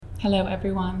Hello,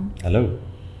 everyone. Hello.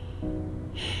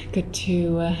 Good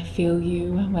to feel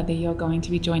you, whether you're going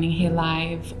to be joining here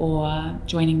live or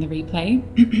joining the replay.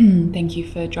 Thank you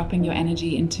for dropping your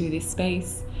energy into this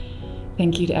space.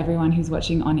 Thank you to everyone who's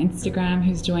watching on Instagram,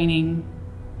 who's joining.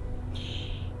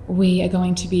 We are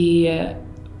going to be,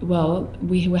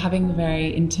 we were having a very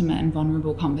intimate and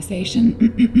vulnerable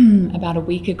conversation about a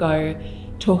week ago,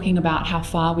 talking about how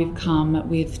far we've come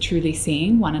with truly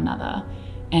seeing one another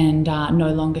and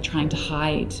no longer trying to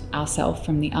hide ourselves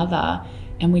from the other.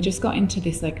 And we just got into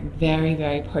this like very,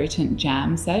 very potent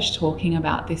jam sesh talking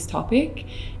about this topic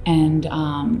and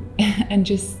and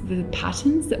just the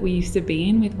patterns that we used to be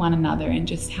in with one another, and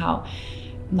just how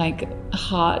like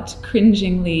heart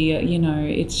cringingly,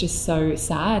 it's just so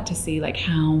sad to see like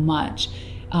how much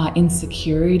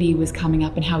insecurity was coming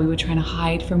up and how we were trying to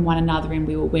hide from one another, and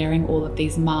we were wearing all of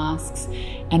these masks.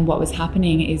 And what was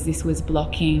happening is this was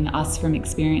blocking us from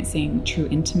experiencing true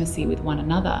intimacy with one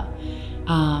another.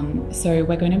 So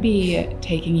we're going to be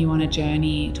taking you on a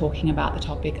journey talking about the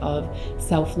topic of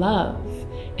self-love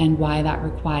and why that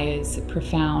requires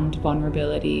profound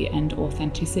vulnerability and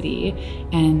authenticity.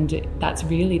 And that's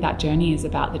really, that journey is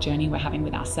about the journey we're having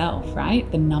with ourselves, right?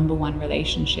 The number one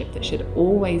relationship that should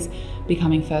always be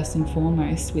coming first and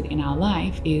foremost within our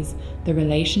life is the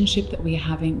relationship that we are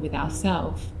having with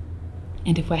ourselves.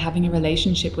 And if we're having a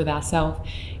relationship with ourselves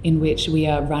in which we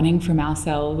are running from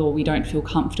ourselves, or we don't feel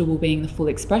comfortable being the full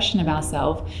expression of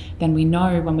ourselves, then we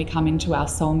know when we come into our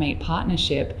soulmate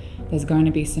partnership, there's going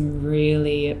to be some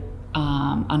really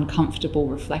uncomfortable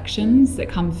reflections that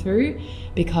come through,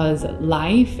 because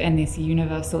life and this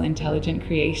universal intelligent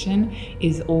creation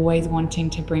is always wanting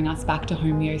to bring us back to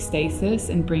homeostasis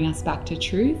and bring us back to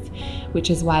truth, which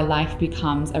is why life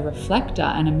becomes a reflector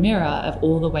and a mirror of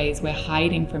all the ways we're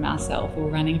hiding from ourselves or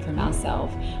running from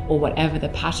ourselves or whatever the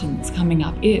pattern that's coming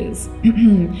up is.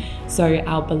 So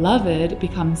our beloved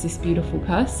becomes this beautiful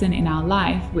person in our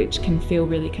life, which can feel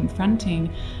really confronting,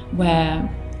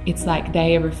 where it's like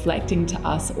they are reflecting to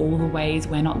us all the ways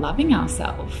we're not loving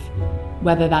ourselves.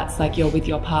 Whether that's like you're with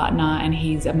your partner and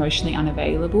he's emotionally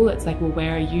unavailable, it's like, well,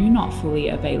 where are you not fully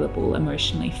available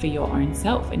emotionally for your own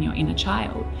self and your inner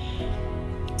child?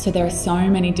 So there are so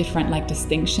many different like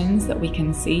distinctions that we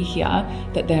can see here,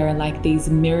 that there are like these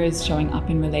mirrors showing up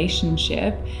in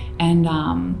relationship. And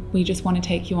we just want to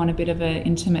take you on a bit of an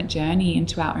intimate journey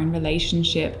into our own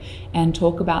relationship and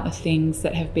talk about the things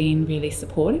that have been really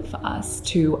supportive for us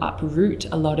to uproot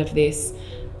a lot of this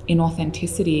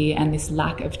inauthenticity and this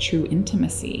lack of true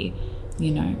intimacy,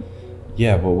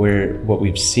 Yeah, what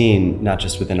we've seen, not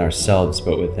just within ourselves,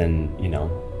 but within,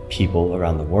 people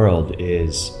around the world,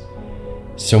 is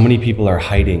so many people are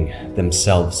hiding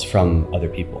themselves from other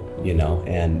people,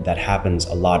 and that happens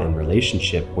a lot in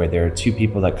relationship, where there are two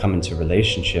people that come into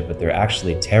relationship, but they're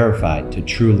actually terrified to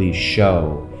truly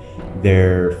show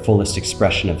their fullest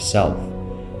expression of self,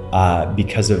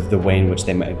 because of the way in which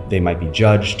they might be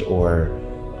judged,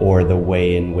 or the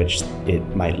way in which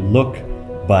it might look.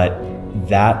 But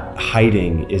that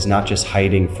hiding is not just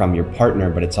hiding from your partner,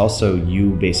 but it's also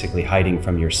you basically hiding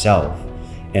from yourself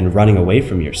and running away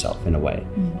from yourself in a way.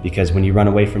 Because when you run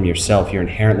away from yourself, you're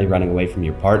inherently running away from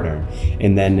your partner.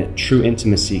 And then true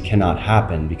intimacy cannot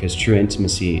happen, because true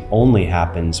intimacy only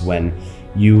happens when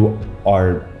you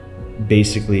are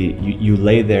basically, you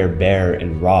lay there bare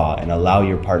and raw and allow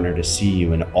your partner to see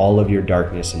you in all of your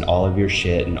darkness and all of your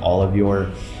shit and all of your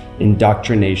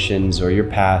indoctrinations or your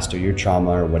past or your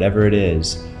trauma or whatever it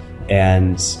is,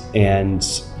 and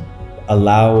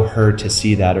allow her to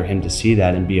see that or him to see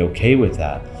that and be okay with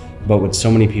that. But what so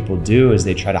many people do is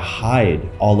they try to hide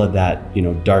all of that,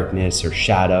 darkness or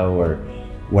shadow or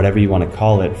whatever you want to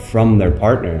call it from their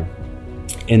partner.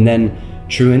 And then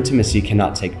true intimacy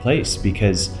cannot take place,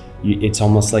 because it's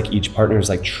almost like each partner is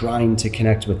like trying to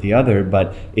connect with the other,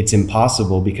 but it's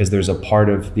impossible because there's a part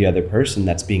of the other person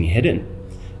that's being hidden.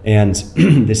 And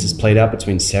this is played out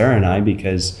between Sarah and I,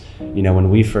 because, when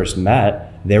we first met,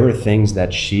 there were things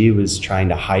that she was trying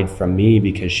to hide from me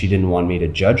because she didn't want me to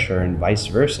judge her, and vice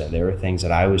versa. There were things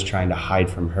that I was trying to hide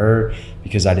from her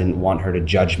because I didn't want her to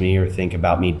judge me or think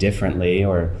about me differently,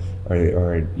 or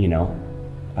I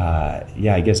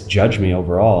guess judge me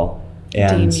overall.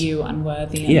 And deem you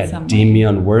unworthy. Deem me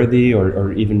unworthy,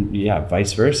 or even,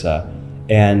 vice versa.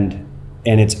 And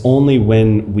it's only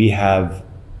when we have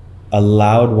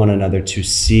allowed one another to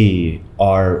see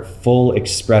our full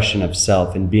expression of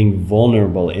self and being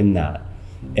vulnerable in that,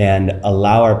 and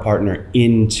allow our partner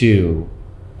into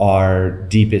our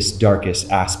deepest, darkest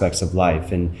aspects of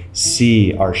life, and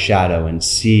see our shadow and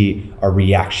see our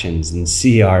reactions and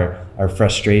see our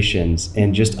frustrations,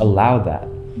 and just allow that.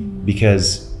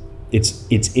 Because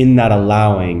it's in that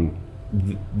allowing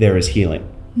there is healing.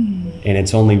 And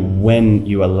it's only when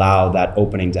you allow that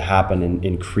opening to happen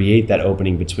and create that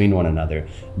opening between one another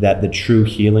that the true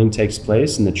healing takes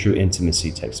place and the true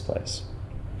intimacy takes place.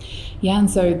 Yeah,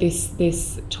 and so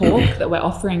this talk that we're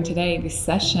offering today, this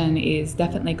session, is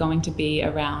definitely going to be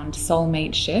around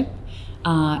soulmateship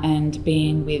and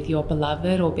being with your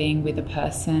beloved or being with a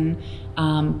person.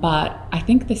 But I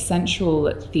think the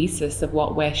central thesis of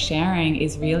what we're sharing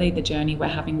is really the journey we're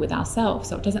having with ourselves.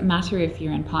 So it doesn't matter if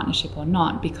you're in partnership or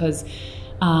not, because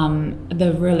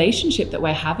the relationship that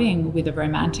we're having with a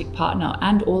romantic partner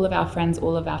and all of our friends,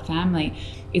 all of our family,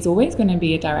 is always going to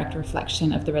be a direct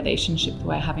reflection of the relationship that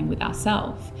we're having with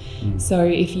ourselves. So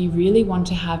if you really want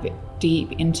to have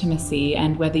deep intimacy,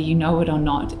 and whether you know it or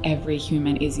not, every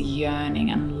human is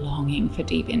yearning and longing for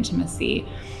deep intimacy.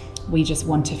 We just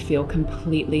want to feel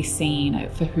completely seen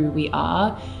for who we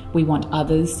are. We want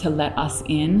others to let us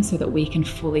in so that we can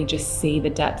fully just see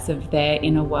the depths of their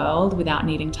inner world without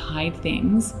needing to hide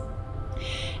things.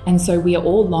 And so we are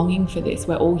all longing for this,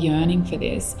 we're all yearning for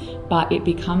this, but it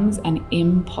becomes an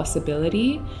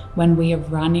impossibility when we are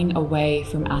running away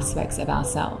from aspects of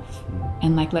ourselves.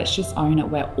 And let's just own it,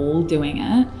 we're all doing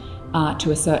it.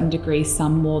 To a certain degree,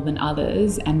 some more than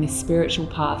others, and this spiritual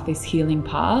path, this healing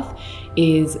path,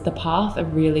 is the path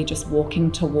of really just walking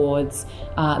towards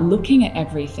looking at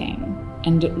everything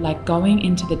and going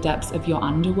into the depths of your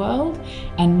underworld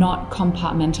and not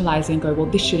compartmentalizing and go, well,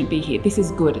 this shouldn't be here, this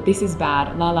is good, this is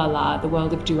bad, la la la, the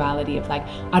world of duality of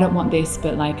I don't want this,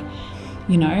 but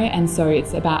and so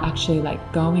it's about actually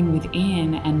going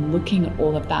within and looking at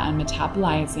all of that and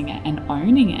metabolizing it and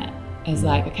owning it as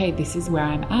okay, this is where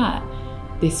I'm at.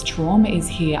 This trauma is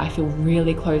here. I feel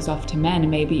really closed off to men. And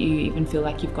maybe you even feel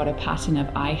like you've got a pattern of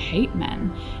I hate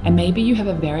men. And maybe you have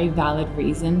a very valid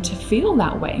reason to feel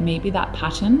that way. Maybe that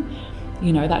pattern,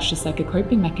 that's just a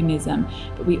coping mechanism.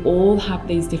 But we all have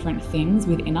these different things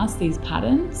within us, these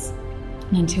patterns.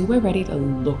 And until we're ready to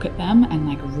look at them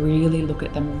and really look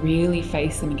at them, really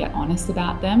face them and get honest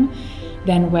about them,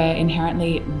 then we're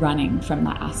inherently running from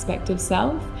that aspect of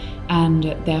self, and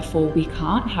therefore we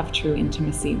can't have true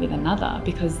intimacy with another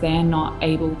because they're not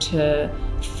able to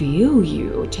feel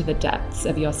you to the depths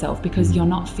of yourself because you're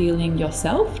not feeling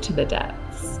yourself to the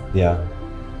depths. Yeah,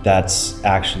 that's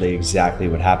actually exactly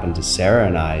what happened to Sarah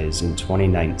and I. Is in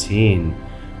 2019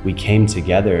 we came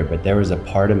together, but there was a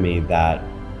part of me that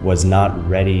was not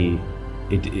ready.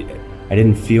 I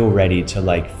didn't feel ready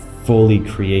to fully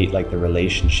create the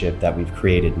relationship that we've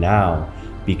created now,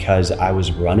 because I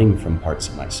was running from parts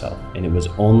of myself. And it was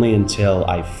only until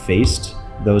I faced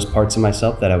those parts of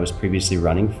myself that I was previously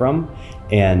running from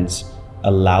and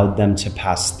allowed them to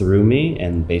pass through me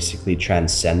and basically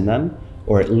transcend them,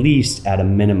 or at least at a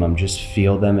minimum just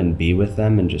feel them and be with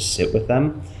them and just sit with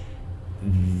them,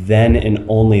 then and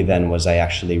only then was I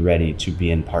actually ready to be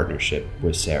in partnership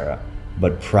with Sarah.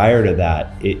 But prior to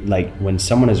that, when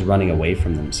someone is running away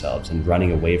from themselves and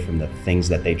running away from the things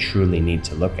that they truly need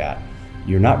to look at,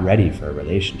 you're not ready for a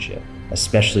relationship,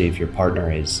 especially if your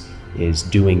partner is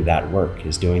doing that work,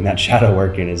 is doing that shadow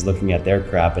work and is looking at their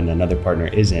crap and another partner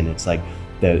isn't. It's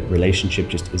the relationship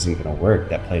just isn't going to work.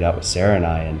 That played out with Sarah and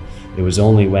I, and it was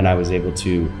only when I was able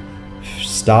to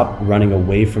stop running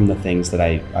away from the things that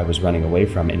I was running away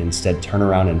from and instead turn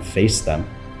around and face them,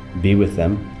 be with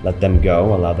them, let them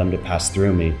go, allow them to pass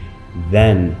through me,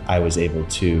 then I was able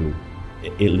to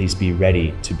at least be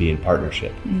ready to be in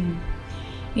partnership.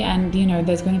 Yeah, and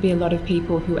there's going to be a lot of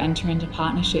people who enter into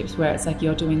partnerships where it's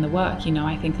you're doing the work.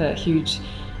 I think a huge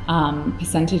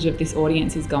percentage of this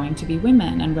audience is going to be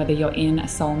women, and whether you're in a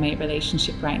soulmate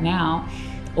relationship right now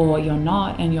or you're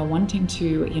not and you're wanting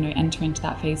to enter into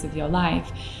that phase of your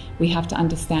life, we have to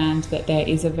understand that there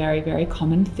is a very, very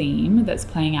common theme that's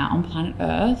playing out on planet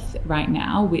Earth right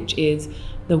now, which is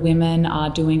the women are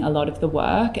doing a lot of the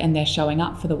work and they're showing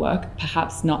up for the work.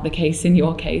 Perhaps not the case in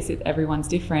your case, everyone's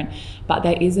different, but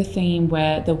there is a theme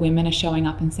where the women are showing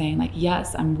up and saying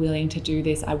yes, I'm willing to do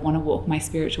this. I want to walk my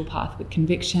spiritual path with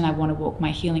conviction. I want to walk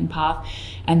my healing path.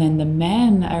 And then the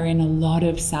men are in a lot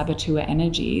of saboteur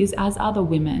energies, as are the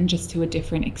women, just to a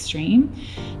different extreme.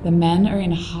 The men are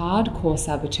in hardcore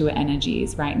saboteur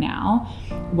energies right now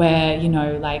where,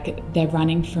 they're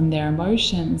running from their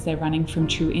emotions, they're running from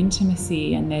true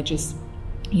intimacy, and they're just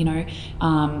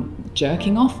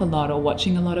jerking off a lot or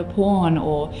watching a lot of porn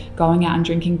or going out and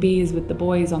drinking beers with the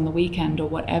boys on the weekend or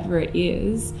whatever it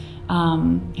is.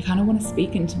 I kind of want to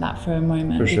speak into that for a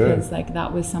moment, because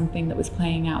that was something that was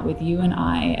playing out with you and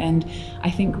I. And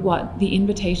I think what the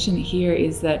invitation here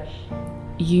is that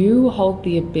you hold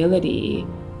the ability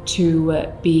to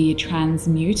be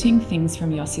transmuting things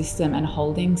from your system and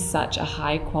holding such a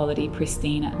high quality,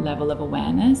 pristine level of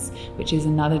awareness, which is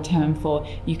another term for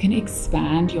you can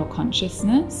expand your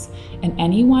consciousness. And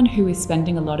anyone who is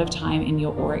spending a lot of time in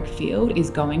your auric field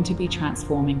is going to be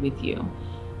transforming with you.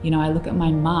 You know, I look at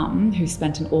my mum, who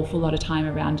spent an awful lot of time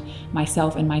around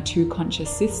myself and my two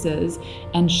conscious sisters,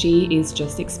 and she is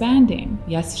just expanding.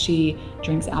 Yes, she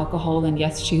drinks alcohol, and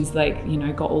yes, she's like, you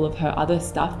know, got all of her other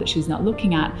stuff that she's not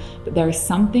looking at, but there is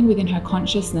something within her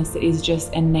consciousness that is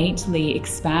just innately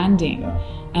expanding. Yeah.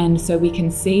 And so we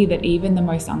can see that even the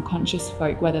most unconscious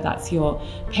folk, whether that's your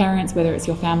parents, whether it's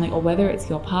your family, or whether it's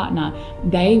your partner,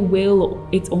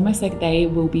 it's almost like they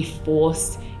will be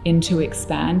forced into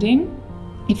expanding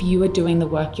if you are doing the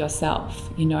work yourself,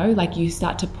 you know, like you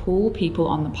start to pull people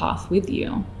on the path with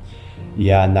you.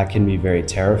 Yeah, and that can be very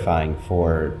terrifying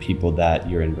for people that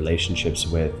you're in relationships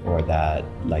with, or that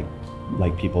like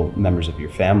people, members of your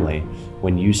family.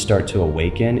 When you start to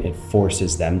awaken, it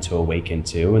forces them to awaken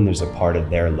too. And there's a part of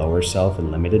their lower self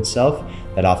and limited self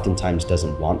that oftentimes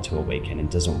doesn't want to awaken and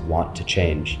doesn't want to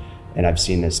change. And I've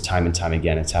seen this time and time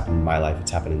again. It's happened in my life.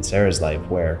 It's happened in Sarah's life,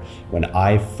 where when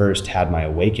I first had my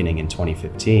awakening in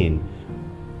 2015,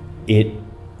 it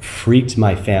freaked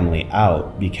my family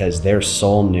out because their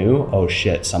soul knew, oh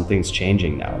shit, something's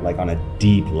changing now, like on a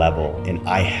deep level, and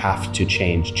I have to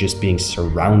change just being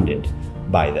surrounded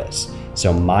by this.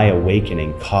 So my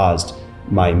awakening caused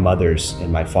my mother's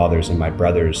and my father's and my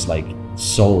brother's like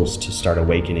souls to start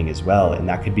awakening as well. And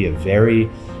that could be a very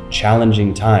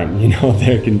challenging time. You know,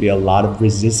 there can be a lot of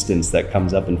resistance that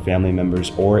comes up in family members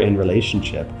or in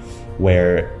relationship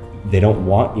where they don't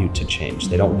want you to change.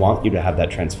 They don't want you to have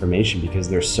that transformation because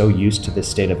they're so used to this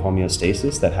state of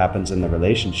homeostasis that happens in the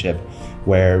relationship,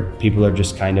 where people are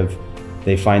just kind of,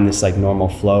 they find this like normal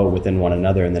flow within one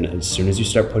another. And then as soon as you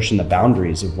start pushing the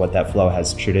boundaries of what that flow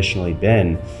has traditionally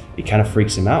been, it kind of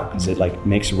freaks them out because it like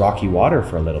makes rocky water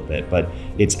for a little bit. But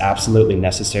it's absolutely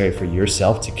necessary for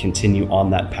yourself to continue on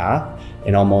that path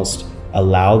and almost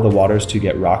allow the waters to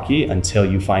get rocky until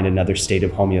you find another state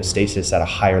of homeostasis at a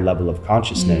higher level of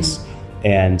consciousness.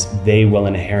 And they will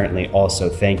inherently also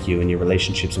thank you, and your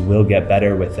relationships will get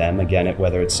better with them. Again,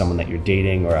 whether it's someone that you're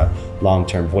dating or a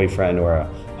long-term boyfriend or a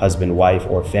husband, wife,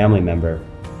 or family member,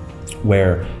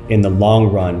 where in the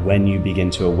long run, when you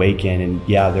begin to awaken, and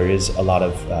yeah, there is a lot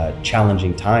of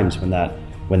challenging times when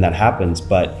that happens,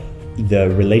 but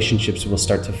the relationships will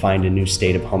start to find a new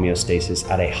state of homeostasis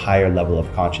at a higher level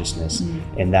of consciousness.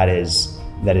 And that is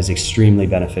extremely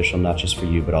beneficial, not just for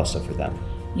you, but also for them.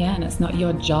 Yeah, and it's not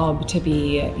your job to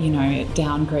be, you know,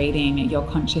 downgrading your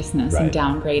consciousness and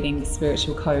downgrading the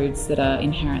spiritual codes that are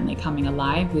inherently coming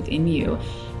alive within you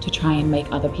to try and make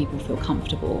other people feel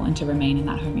comfortable and to remain in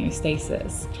that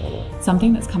homeostasis. Totally.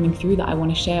 Something that's coming through that I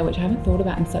want to share, which I haven't thought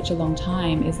about in such a long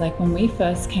time, is like when we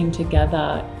first came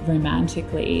together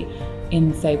romantically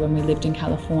in, say, when we lived in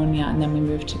California and then we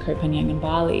moved to Koh Phangan and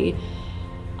Bali,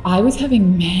 I was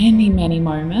having many, many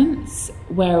moments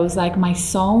where it was like my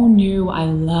soul knew I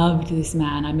loved this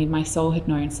man. I mean, my soul had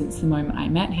known since the moment I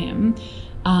met him,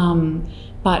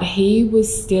 but he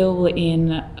was still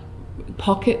in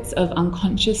pockets of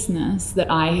unconsciousness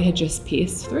that I had just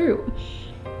pierced through.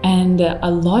 And a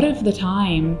lot of the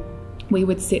time we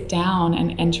would sit down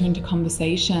and enter into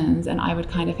conversations, and I would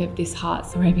kind of have this I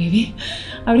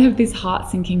would have this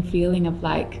heart-sinking feeling of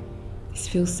like, this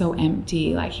feels so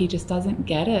empty, like he just doesn't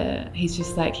get it. He's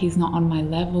just like, he's not on my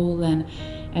level. And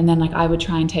then like I would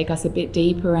try and take us a bit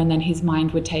deeper, and then his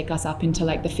mind would take us up into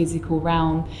like the physical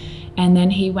realm. And then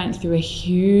he went through a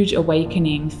huge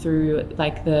awakening through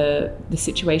like the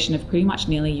situation of pretty much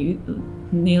nearly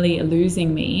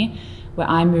losing me, where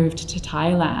I moved to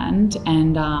Thailand,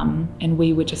 and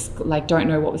we were just like, don't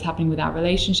know what was happening with our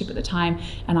relationship at the time.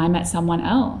 And I met someone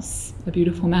else, a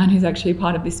beautiful man who's actually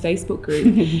part of this Facebook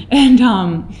group.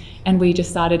 And we just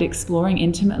started exploring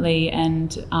intimately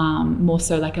and more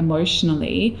so like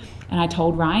emotionally. And I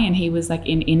told Ryan, he was like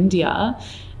in India,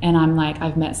 and I'm like,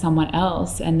 I've met someone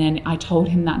else. And then I told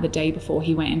him that the day before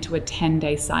he went into a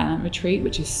 10-day silent retreat,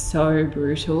 which is so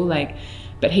brutal. Like,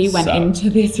 but he went into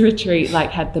this retreat,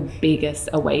 like had the biggest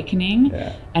awakening,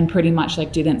 and pretty much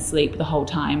like didn't sleep the whole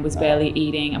time, was barely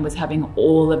eating, and was having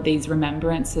all of these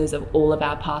remembrances of all of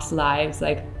our past lives.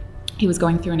 Like he was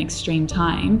going through an extreme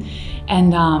time.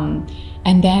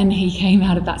 And then he came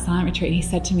out of that silent retreat, and he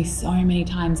said to me so many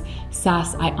times,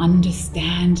 Sass, I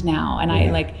understand now. And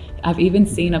I've even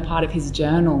seen a part of his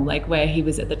journal, like where he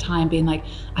was at the time being like,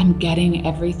 I'm getting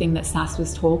everything that Sass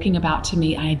was talking about to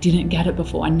me. I didn't get it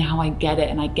before, and now I get it,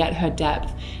 and I get her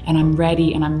depth, and I'm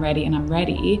ready, and I'm ready, and I'm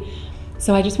ready.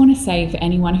 So I just want to say, for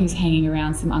anyone who's hanging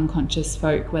around some unconscious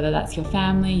folk, whether that's your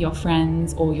family, your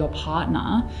friends, or your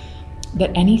partner,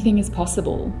 that anything is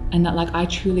possible. And that like I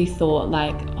truly thought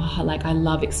like I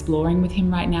love exploring with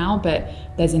him right now, but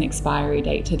there's an expiry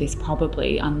date to this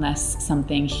probably, unless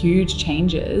something huge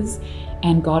changes.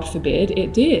 And God forbid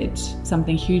it did,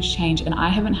 something huge change. And I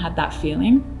haven't had that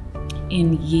feeling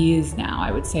in years now. I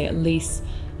would say at least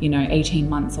 18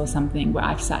 months or something, where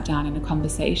I've sat down in a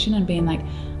conversation and been like,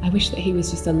 I wish that he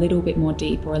was just a little bit more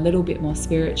deep or a little bit more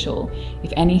spiritual.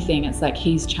 If anything, it's like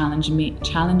he's challenging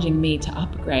me to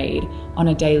upgrade on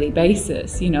a daily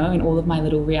basis, in all of my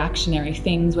little reactionary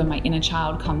things when my inner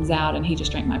child comes out and he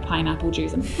just drank my pineapple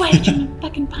juice. I'm like, why did you drink my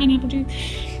fucking pineapple juice?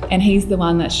 And he's the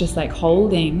one that's just like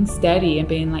holding steady and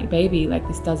being like, baby, like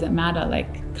this doesn't matter.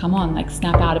 Like, come on, like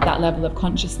snap out of that level of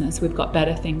consciousness. We've got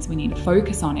better things we need to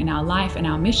focus on in our life and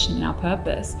our mission and our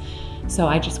purpose. So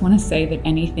I just want to say that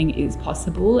anything is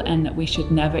possible, and that we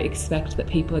should never expect that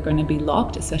people are going to be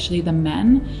locked, especially the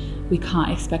men. We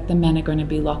can't expect the men are going to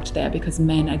be locked there, because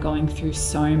men are going through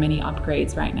so many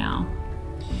upgrades right now.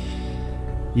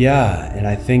 Yeah, and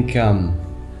I think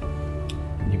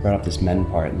you brought up this men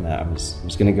part, and that I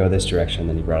was going to go this direction, and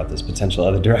then you brought up this potential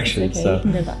other direction. It's okay, so you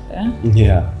can go back there.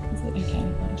 Yeah. Is it okay?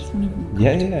 I just want to.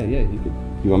 Yeah.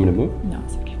 You want me to move? No,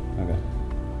 it's okay. Okay.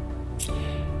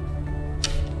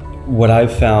 What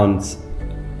I've found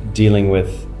dealing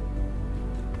with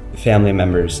family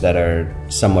members that are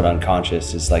somewhat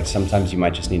unconscious is like sometimes you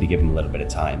might just need to give them a little bit of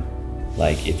time.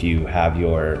 Like if you have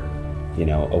your,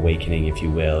 awakening, if you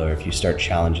will, or if you start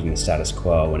challenging the status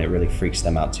quo and it really freaks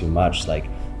them out too much, like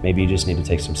maybe you just need to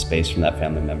take some space from that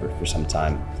family member for some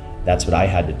time. That's what I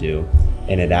had to do.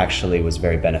 And it actually was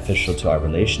very beneficial to our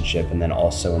relationship, and then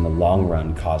also in the long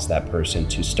run caused that person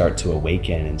to start to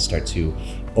awaken and start to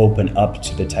open up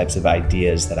to the types of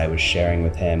ideas that I was sharing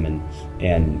with him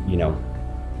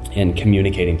and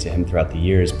communicating to him throughout the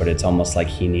years. But it's almost like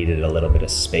he needed a little bit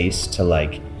of space to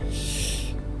like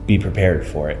be prepared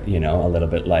for it, a little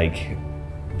bit like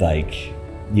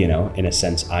in a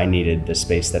sense, I needed the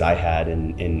space that I had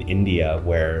in India,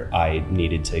 where I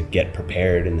needed to get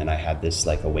prepared. And then I had this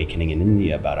like awakening in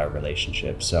India about our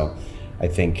relationship. So I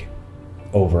think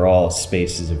overall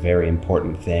space is a very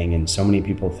important thing. And so many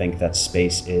people think that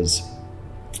space is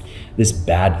this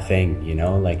bad thing,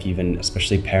 like even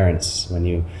especially parents, when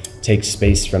you take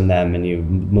space from them and you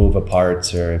move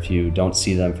apart, or if you don't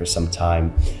see them for some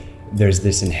time, there's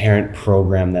this inherent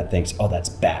program that thinks, oh, that's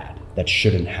bad. That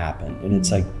shouldn't happen. And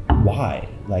it's like, why?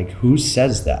 Like, who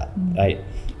says that?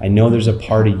 I know there's a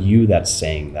part of you that's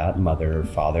saying that, mother or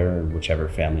father or whichever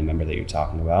family member that you're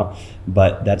talking about,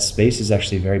 but that space is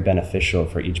actually very beneficial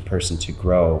for each person to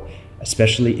grow,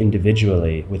 especially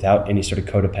individually, without any sort of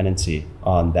codependency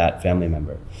on that family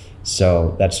member.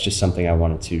 So that's just something I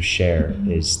wanted to share,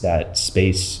 is that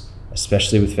space,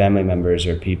 especially with family members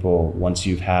or people, once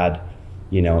you've had,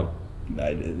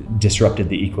 disrupted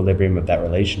the equilibrium of that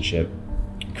relationship,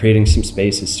 creating some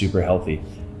space is super healthy,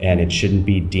 and it shouldn't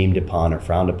be deemed upon or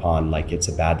frowned upon like it's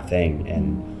a bad thing.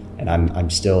 And I'm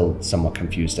still somewhat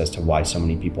confused as to why so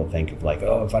many people think of like,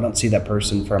 oh, if I don't see that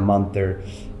person for a month, or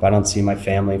if I don't see my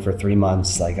family for 3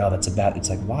 months, like, oh, that's a bad. It's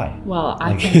like, why? Well,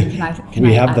 I like, can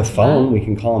we I have the phone, we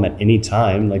can call them at any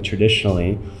time. Like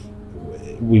traditionally,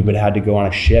 we would have to go on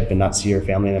a ship and not see our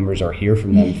family members or hear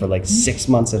from them for like 6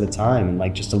 months at a time, and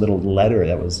like just a little letter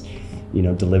that was,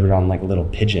 delivered on like a little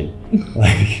pigeon.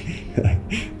 Like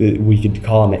we could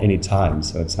call them at any time,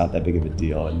 so it's not that big of a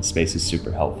deal, and space is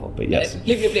super helpful. But yes,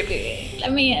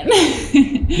 let me in.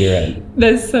 You're in.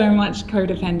 There's so much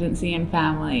codependency in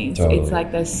families. Totally. It's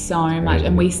like there's so much,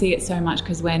 and we see it so much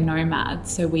because we're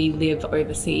nomads, so we live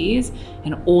overseas,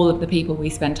 and all of the people we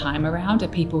spend time around are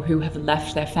people who have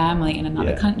left their family in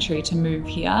another country to move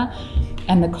here.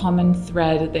 And the common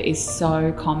thread that is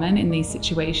so common in these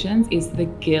situations is the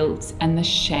guilt and the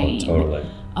shame. Oh, totally.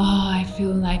 Oh, I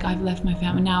feel like I've left my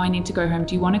family. Now I need to go home.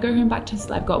 Do you want to go home back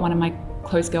to... I've got one of my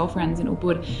close girlfriends in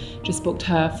Ubud, just booked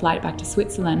her flight back to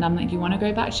Switzerland. I'm like, do you want to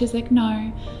go back? She's like,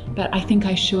 no, but I think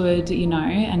I should,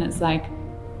 and it's like,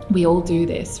 we all do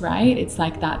this, right? It's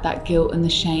like that guilt and the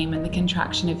shame and the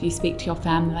contraction of you speak to your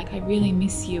family, like, I really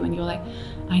miss you. And you're like,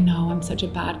 I know I'm such a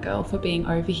bad girl for being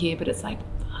over here, but it's like,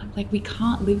 like we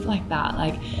can't live like that.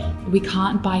 Like we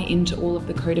can't buy into all of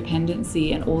the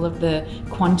codependency and all of the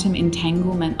quantum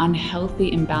entanglement,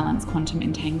 unhealthy imbalance quantum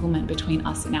entanglement between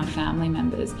us and our family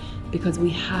members, because we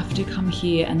have to come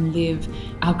here and live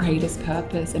our greatest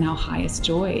purpose and our highest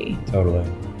joy. Totally.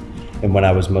 And when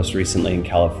I was most recently in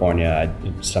California,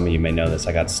 some of you may know this,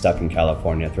 I got stuck in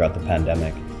California throughout the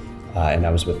pandemic. and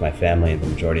I was with my family the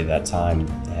majority of that time.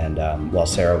 And while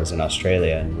Sarah was in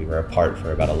Australia, and we were apart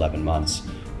for about 11 months,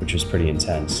 which was pretty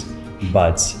intense.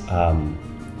 But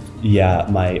yeah,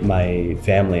 my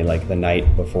family, like the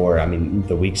night before, I mean,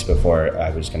 the weeks before I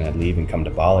was going to leave and come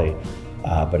to Bali,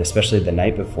 but especially the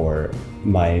night before,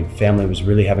 my family was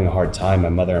really having a hard time. My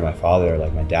mother and my father,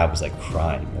 like my dad was like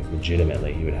crying, like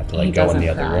legitimately. He would have to like go in the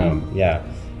other room. Yeah,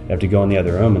 he'd have to go in the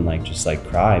other room and like just like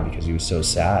cry because he was so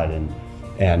sad.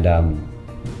 And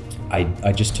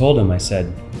I just told him, I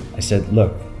said,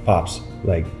 look, Pops,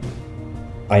 like,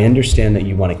 I understand that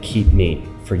you want to keep me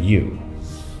for you.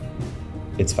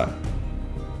 It's fine.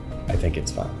 I think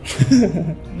it's fine.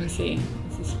 Let me see.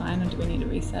 Is this fine, or do we need to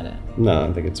reset it? No,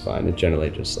 I think it's fine. It generally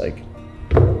comes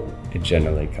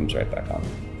right back on.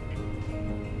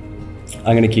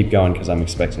 I'm going to keep going because I'm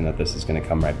expecting that this is going to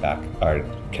come right back. Our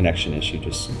connection issue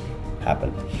just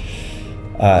happened.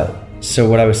 So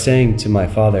what I was saying to my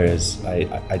father is,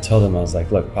 I told him, I was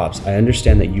like, look, Pops, I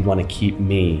understand that you want to keep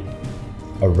me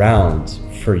around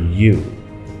for you.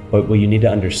 But what you need to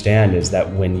understand is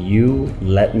that when you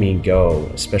let me go,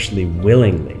 especially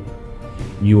willingly,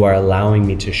 you are allowing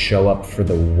me to show up for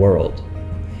the world.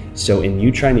 So in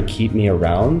you trying to keep me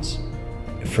around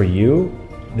for you,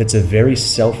 that's a very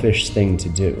selfish thing to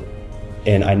do.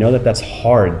 And I know that that's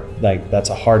hard, like that's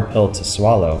a hard pill to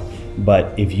swallow.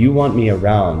 But if you want me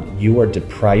around, you are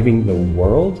depriving the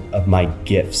world of my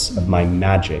gifts, of my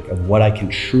magic, of what I can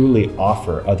truly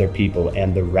offer other people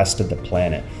and the rest of the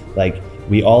planet. Like,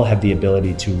 we all have the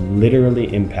ability to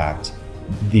literally impact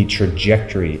the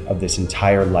trajectory of this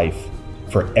entire life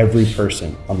for every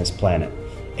person on this planet.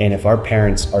 And if our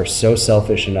parents are so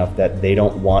selfish enough that they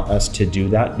don't want us to do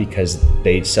that because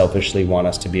they selfishly want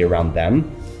us to be around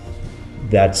them,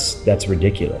 that's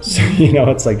ridiculous. You know,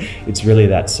 it's like, it's really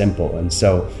that simple. And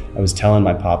so I was telling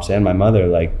my pops and my mother,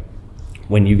 like,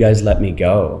 when you guys let me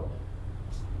go,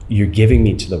 you're giving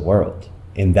me to the world.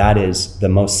 And that is the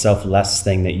most selfless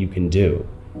thing that you can do.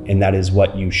 And that is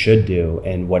what you should do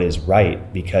and what is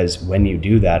right. Because when you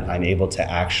do that, I'm able to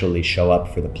actually show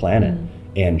up for the planet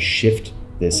and shift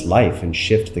this life and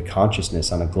shift the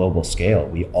consciousness on a global scale.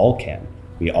 We all can.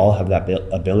 We all have that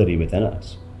ability within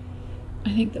us.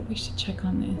 I think that we should check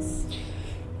on this.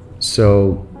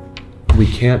 So we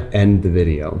can't end the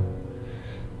video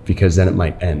because then it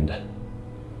might end.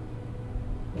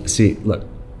 See, look.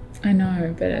 I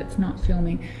know, but it's not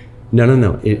filming.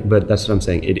 No. But that's what I'm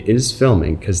saying. It is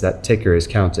filming because that ticker is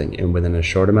counting, and within a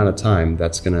short amount of time,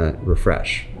 that's gonna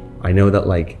refresh. I know that,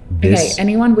 like, this. Okay,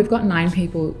 anyone? We've got 9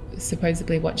 people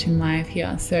supposedly watching live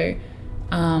here. So,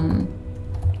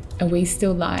 are we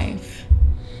still live?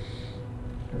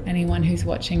 Anyone who's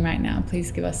watching right now,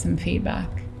 please give us some feedback.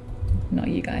 Not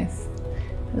you guys.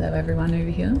 Hello, everyone over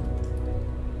here.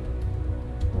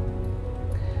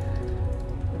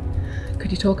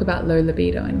 Could you talk about low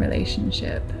libido in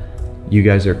relationship? You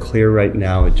guys are clear right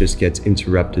now. It just gets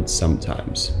interrupted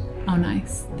sometimes. Oh,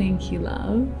 nice. Thank you,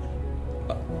 love.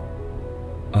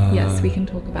 Yes, we can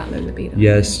talk about low libido.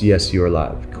 Yes, you're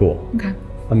live. Cool. Okay.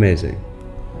 Amazing.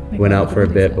 Went out for a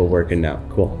bit, but working now.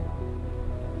 Cool.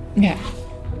 Okay.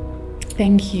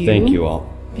 Thank you. Thank you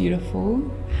all. Beautiful.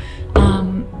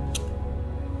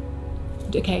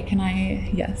 Okay, can I?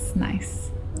 Yes,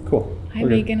 nice. Cool. Hi,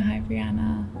 Megan. Hi,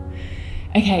 Brianna.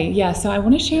 Okay, yeah, so I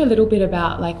want to share a little bit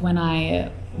about, like, when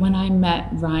I met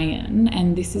Ryan,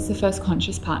 and this is the first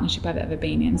conscious partnership I've ever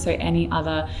been in. So any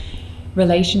other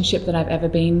relationship that I've ever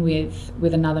been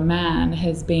with another man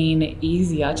has been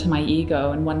easier to my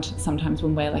ego, and sometimes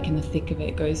when we're like in the thick of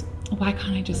it, goes, why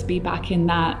can't I just be back in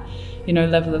that,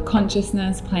 level of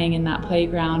consciousness, playing in that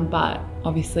playground? But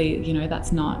obviously,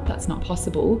 that's not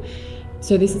possible.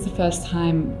 So this is the first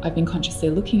time I've been consciously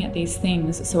looking at these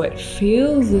things. So it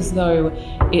feels as though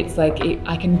it's like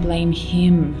I can blame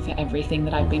him for everything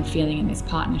that I've been feeling in this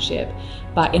partnership.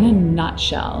 But in a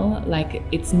nutshell, like,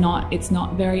 it's not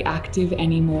very active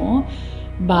anymore.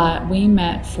 But we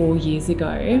met 4 years ago,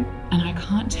 and I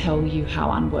can't tell you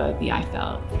how unworthy I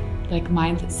felt. Like,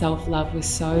 my self-love was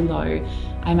so low.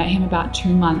 I met him about 2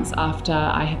 months after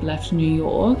I had left New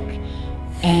York.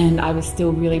 And I was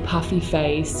still really puffy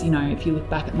faced. If you look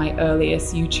back at my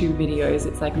earliest YouTube videos,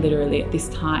 it's like literally at this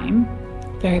time,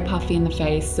 very puffy in the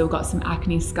face, still got some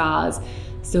acne scars,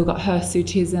 still got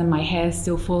hirsutism, my hair's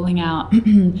still falling out,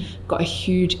 got a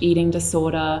huge eating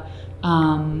disorder. I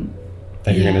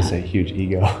thought you were going to say huge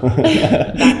ego.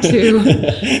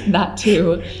 That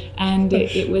too. And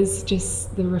it was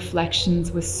just, the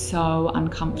reflections were so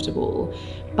uncomfortable.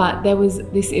 But it was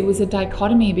a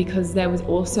dichotomy, because there was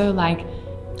also, like,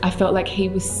 I felt like he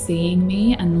was seeing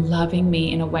me and loving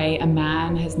me in a way a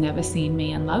man has never seen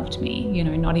me and loved me, you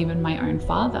know, not even my own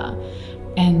father.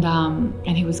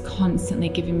 And he was constantly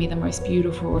giving me the most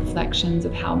beautiful reflections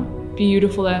of how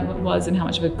beautiful I was and how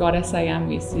much of a goddess I am.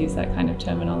 We used to use that kind of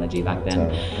terminology back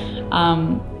then.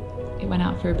 It went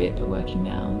out for a bit, but working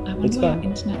now. I wonder why our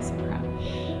internet's so crap.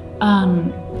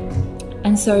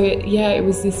 And so, yeah, it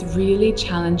was this really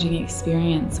challenging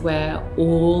experience where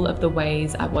all of the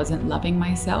ways I wasn't loving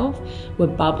myself were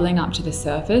bubbling up to the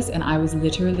surface, and I was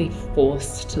literally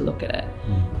forced to look at it.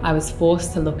 I was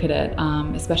forced to look at it,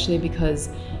 especially because,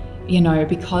 you know,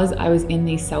 because I was in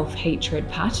these self-hatred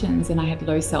patterns and I had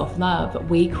low self-love,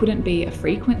 we couldn't be a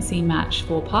frequency match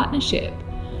for partnership.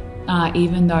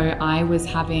 Even though I was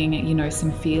having, you know,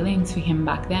 some feelings for him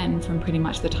back then from pretty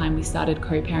much the time we started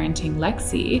co-parenting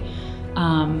Lexi.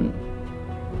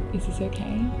 Is this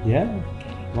okay? Yeah.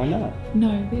 Okay. Why not?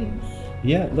 No, this.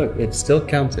 Yeah, look, it's still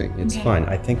counting. It's fine.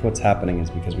 I think what's happening is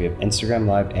because we have Instagram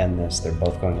Live and this, they're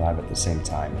both going live at the same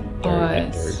time. They're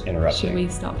interrupting. Should we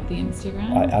stop the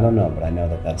Instagram? I don't know, but I know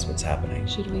that that's what's happening.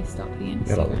 Should we stop the Instagram?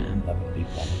 We got 11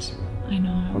 people on Instagram. I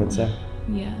know. What did it say?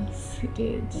 Yes, it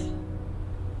did.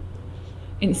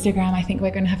 Instagram, I think we're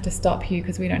going to have to stop you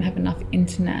because we don't have enough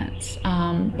internet.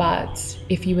 But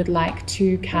if you would like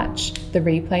to catch the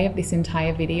replay of this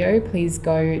entire video, please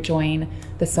go join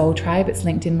the Soul Tribe. It's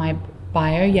linked in my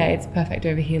bio. Yeah, it's perfect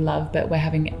over here, love, but we're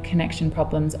having connection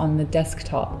problems on the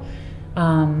desktop.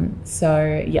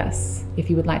 So yes, if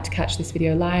you would like to catch this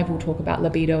video live, we'll talk about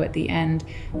libido at the end.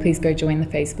 Please go join the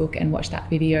Facebook and watch that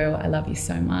video. I love you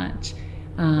so much.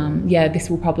 Yeah, this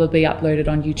will probably be uploaded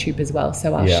on YouTube as well,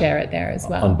 so I'll share it there as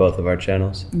well. On both of our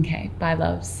channels. Okay, bye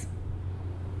loves.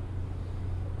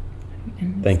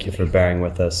 Thank you for bearing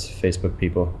with us, Facebook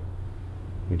people.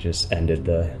 We just ended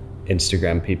the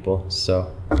Instagram people,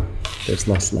 so there's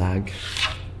less lag.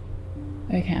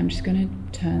 Okay, I'm just going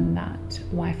to turn that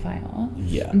Wi-Fi off.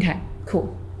 Yeah. Okay,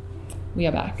 cool. We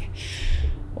are back.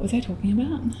 What was I talking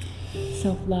about?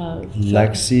 Self-love.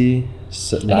 Lexi.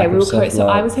 Okay, real quick. So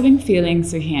I was having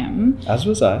feelings for him. As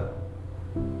was I.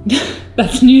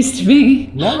 That's news to me.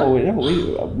 No,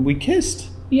 we kissed.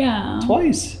 Yeah.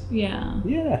 Twice. Yeah.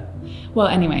 Yeah. Well,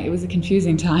 anyway, it was a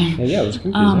confusing time. Yeah, it was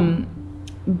confusing.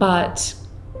 But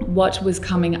what was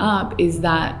coming up is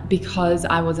that because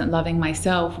I wasn't loving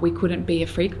myself, we couldn't be a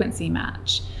frequency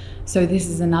match. So this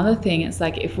is another thing. It's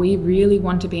like if we really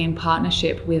want to be in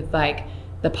partnership with like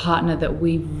the partner that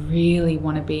we really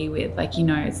want to be with, like, you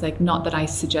know, it's like not that I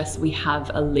suggest we have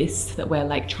a list that we're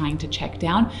like trying to check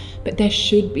down, but there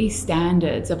should be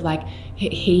standards of like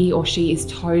he or she is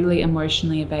totally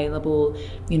emotionally available.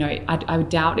 You know, I would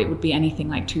doubt it would be anything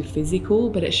like too physical,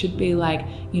 but it should be like,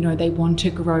 you know, they want to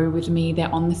grow with me,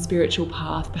 they're on the spiritual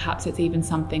path, perhaps it's even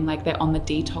something like they're on the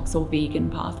detox or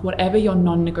vegan path. Whatever your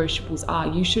non-negotiables are,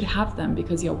 you should have them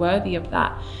because you're worthy of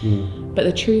that. But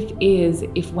the truth is,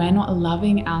 if we're not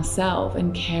loving ourselves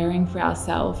and caring for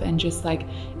ourselves and just like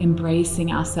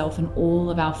embracing ourselves and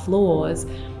all of our flaws,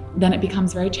 then it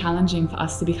becomes very challenging for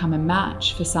us to become a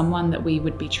match for someone that we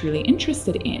would be truly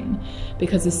interested in.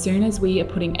 Because as soon as we are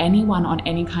putting anyone on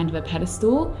any kind of a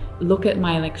pedestal, look at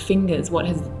my like fingers, what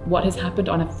has happened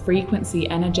on a frequency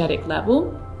energetic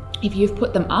level. If you've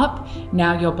put them up,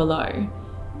 now you're below.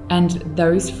 And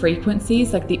those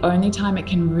frequencies, like the only time it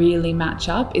can really match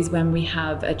up is when we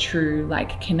have a true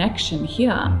like connection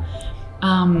here.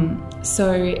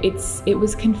 So it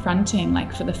was confronting,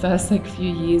 like for the first like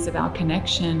few years of our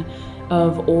connection,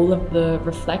 of all of the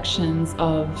reflections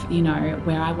of, you know,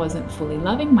 where I wasn't fully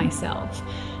loving myself.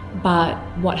 But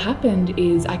what happened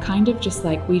is I kind of just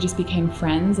like, we just became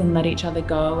friends and let each other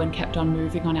go and kept on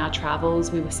moving on our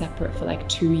travels. We were separate for like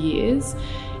 2 years.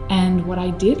 And what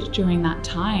I did during that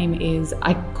time is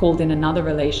I called in another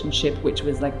relationship, which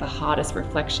was like the hardest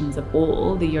reflections of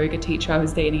all, the yoga teacher I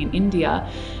was dating in India.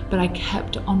 But I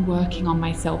kept on working on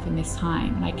myself in this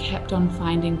time. And I kept on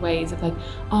finding ways of like,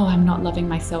 oh, I'm not loving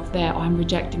myself there, or I'm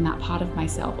rejecting that part of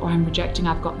myself, or I'm rejecting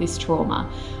I've got this trauma,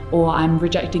 or I'm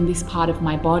rejecting this part of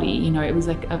my body. You know, it was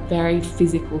like a very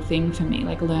physical thing for me,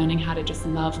 like learning how to just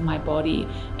love my body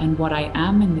and what I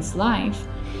am in this life.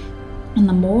 And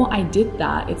the more I did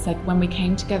that, it's like when we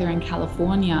came together in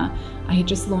California, I had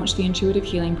just launched the intuitive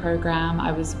healing program.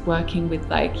 I was working with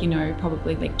like, you know,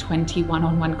 probably like 20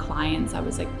 one-on-one clients. I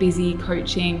was like busy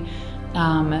coaching,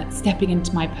 stepping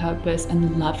into my purpose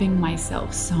and loving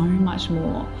myself so much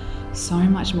more,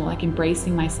 like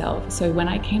embracing myself. So when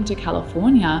I came to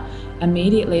California,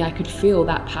 immediately I could feel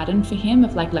that pattern for him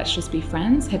of like, let's just be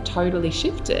friends, had totally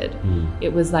shifted.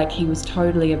 It was like he was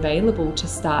totally available to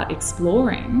start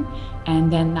exploring,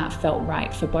 and then that felt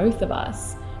right for both of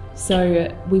us.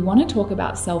 So we want to talk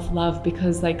about self-love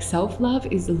because like self-love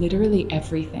is literally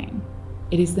everything.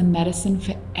 It is the medicine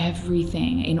for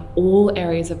everything in all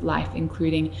areas of life,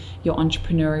 including your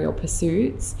entrepreneurial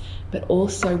pursuits, but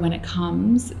also when it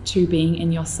comes to being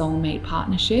in your soulmate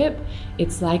partnership,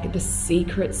 it's like the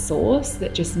secret sauce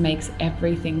that just makes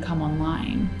everything come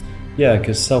online. Yeah,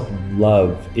 because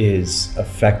self-love is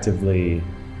effectively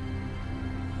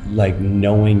like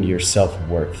knowing your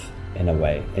self-worth in a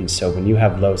way. And so when you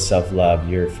have low self-love,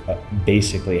 you're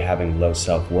basically having low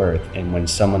self-worth. And when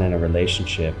someone in a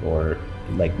relationship, or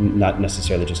like not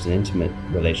necessarily just an intimate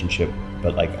relationship,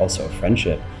 but like also a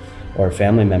friendship or a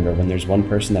family member, when there's one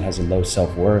person that has a low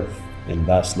self-worth and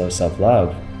thus low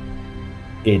self-love,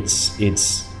 it's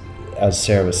as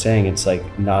Sarah was saying, it's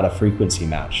like not a frequency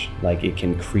match. Like it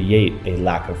can create a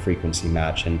lack of frequency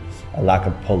match and a lack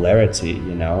of polarity,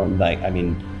 you know? Like, I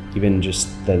mean, even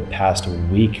just the past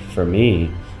week for me,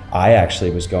 I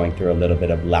actually was going through a little bit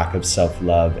of lack of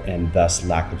self-love and thus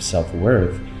lack of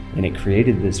self-worth. And it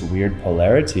created this weird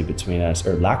polarity between us,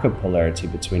 or lack of polarity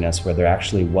between us, where there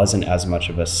actually wasn't as much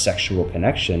of a sexual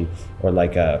connection or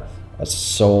like a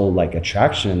soul like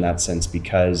attraction in that sense,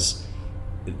 because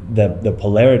the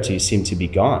polarity seemed to be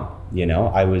gone. You know,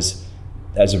 I was,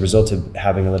 as a result of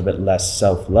having a little bit less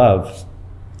self-love,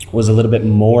 was a little bit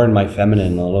more in my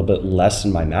feminine, a little bit less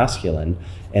in my masculine.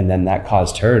 And then that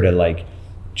caused her to like,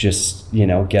 just, you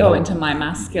know, go into my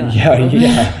masculine.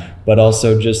 Yeah. But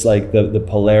also just like the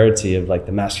polarity of like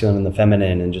the masculine and the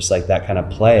feminine, and just like that kind of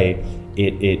play,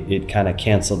 it kind of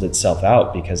canceled itself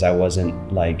out, because I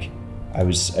wasn't like, I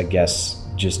was, I guess,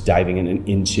 just diving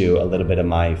into a little bit of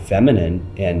my feminine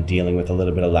and dealing with a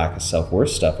little bit of lack of self-worth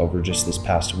stuff over just this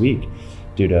past week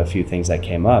due to a few things that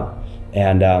came up.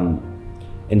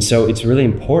 And so it's really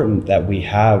important that we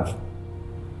have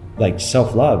like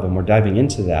self-love, and we're diving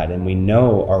into that, and we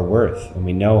know our worth, and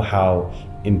we know how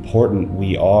important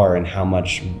we are, and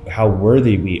how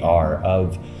worthy we are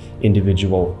of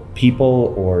individual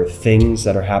people or things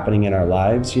that are happening in our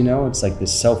lives. You know, it's like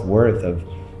this self-worth of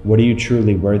what are you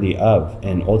truly worthy of,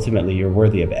 and ultimately you're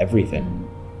worthy of everything.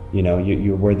 You know,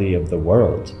 you're worthy of the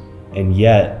world, and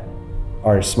yet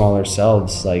our smaller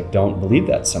selves like don't believe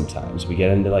that. Sometimes we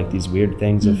get into like these weird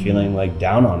things of feeling like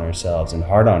down on ourselves and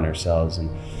hard on ourselves, and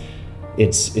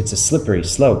it's a slippery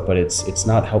slope, but it's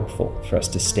not helpful for us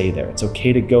to stay there. It's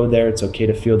okay to go there. It's okay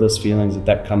to feel those feelings. If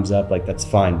that comes up, like that's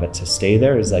fine. But to stay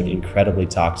there is like incredibly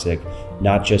toxic,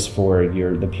 not just for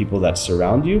the people that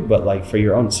surround you, but like for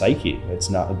your own psyche. It's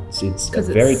a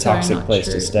very toxic place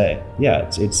to stay.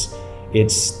 Yeah,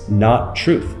 it's not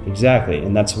truth. Exactly.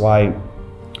 And that's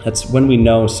when we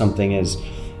know something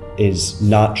is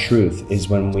not truth, is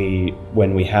when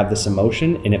we have this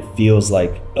emotion and it feels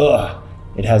like, ugh.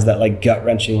 It has that like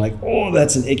gut-wrenching, like, oh,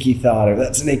 that's an icky thought, or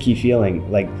that's an icky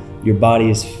feeling. Like your body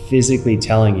is physically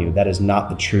telling you that is not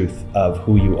the truth of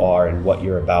who you are and what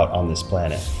you're about on this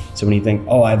planet. So when you think,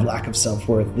 oh, I have lack of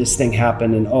self-worth, this thing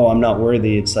happened, and oh, I'm not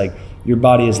worthy, it's like your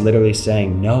body is literally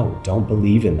saying, no, don't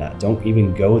believe in that. Don't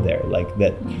even go there. Like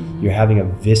that you're having a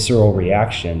visceral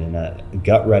reaction and a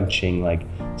gut-wrenching, like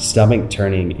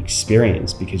stomach-turning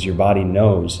experience, because your body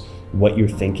knows what you're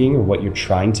thinking or what you're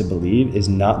trying to believe is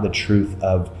not the truth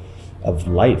of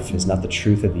life, is not the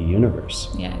truth of the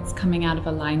universe. Yeah, it's coming out of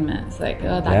alignment. It's like,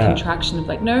 oh, that contraction of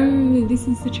like, no, this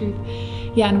is the truth.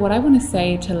 Yeah, and what I want to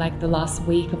say to like the last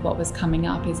week of what was coming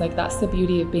up is like, that's the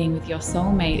beauty of being with your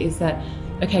soulmate, is that,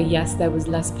 okay, yes, there was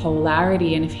less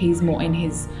polarity, and if he's more in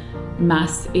his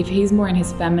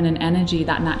feminine energy,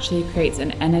 that naturally creates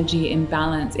an energy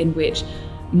imbalance in which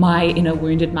my inner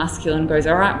wounded masculine goes,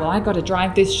 all right, well, I got to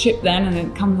drive this ship then, and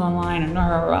it comes online,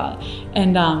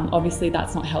 and obviously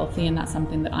that's not healthy, and that's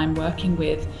something that I'm working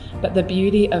with. But the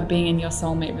beauty of being in your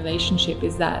soulmate relationship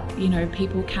is that, you know,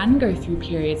 people can go through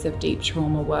periods of deep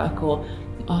trauma work, or,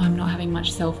 oh, I'm not having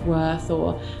much self-worth,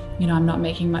 or, you know, I'm not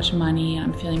making much money,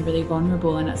 and I'm feeling really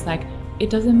vulnerable. And it's like, it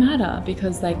doesn't matter,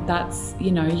 because like that's, you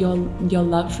know, your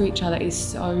love for each other is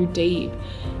so deep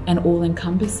and all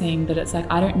encompassing that it's like,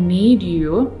 I don't need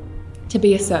you to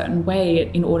be a certain way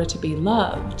in order to be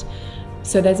loved.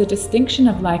 So there's a distinction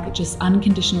of like just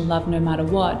unconditional love no matter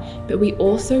what, but we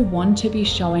also want to be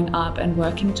showing up and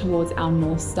working towards our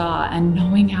North Star and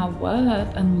knowing our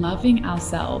worth and loving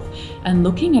ourselves and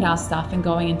looking at our stuff and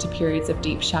going into periods of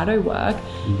deep shadow work,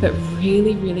 but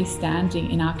really, really standing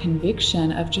in our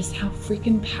conviction of just how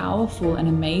freaking powerful and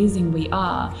amazing we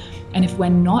are. And if we're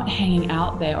not hanging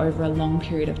out there over a long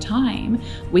period of time,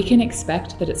 we can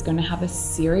expect that it's going to have a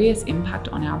serious impact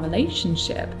on our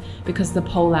relationship, because the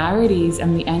polarities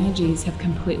and the energies have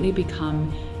completely become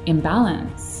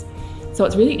imbalanced. So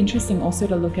it's really interesting also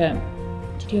to look at,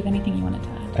 did you have anything you wanted to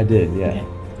add? I did, yeah. Okay.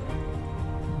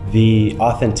 The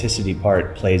authenticity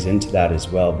part plays into that as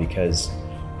well, because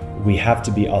we have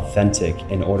to be authentic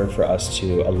in order for us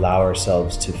to allow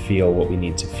ourselves to feel what we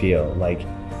need to feel. Like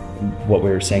what we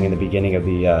were saying in the beginning of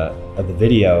the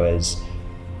video is,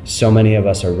 so many of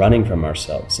us are running from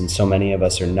ourselves, and so many of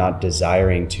us are not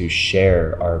desiring to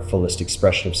share our fullest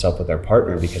expression of self with our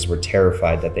partner because we're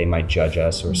terrified that they might judge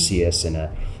us or see us in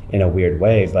a weird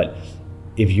way. But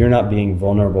if you're not being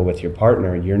vulnerable with your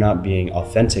partner, you're not being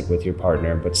authentic with your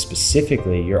partner, but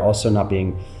specifically, you're also not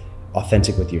being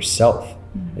authentic with yourself.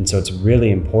 And so it's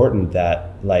really important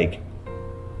that like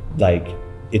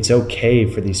it's okay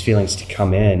for these feelings to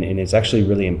come in, and it's actually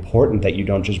really important that you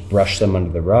don't just brush them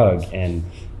under the rug and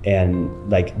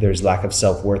like there's lack of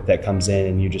self-worth that comes in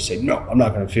and you just say, no, I'm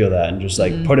not going to feel that, and just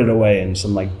like put it away in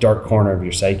some like dark corner of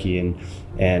your psyche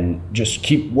and just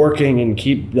keep working and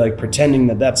keep like pretending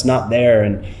that that's not there,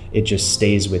 and it just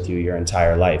stays with you your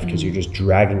entire life because you're just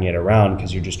dragging it around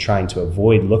because you're just trying to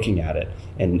avoid looking at it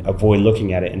and avoid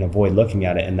looking at it and avoid looking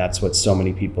at it. And that's what so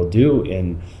many people do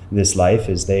in this life,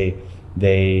 is they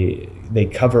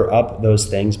cover up those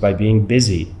things by being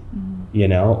busy, you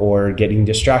know, or getting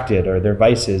distracted, or their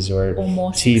vices, or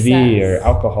more TV success, or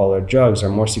alcohol or drugs, or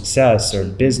more success or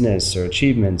business or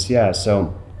achievements. Yeah.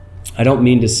 So I don't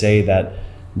mean to say that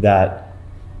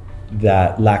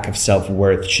lack of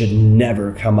self-worth should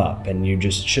never come up and you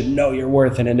just should know your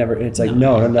worth, and it's like,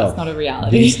 no. That's not a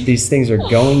reality. These things are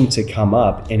going to come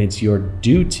up, and it's your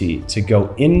duty to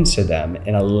go into them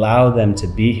and allow them to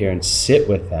be here and sit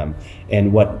with them.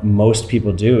 And what most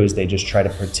people do is they just try to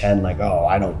pretend like, oh,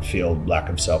 I don't feel lack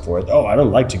of self-worth. Oh, I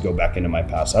don't like to go back into my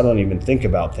past. I don't even think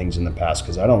about things in the past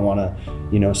because I don't want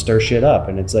to, stir shit up.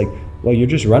 And it's like, well, you're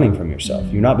just running from yourself.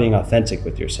 You're not being authentic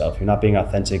with yourself. You're not being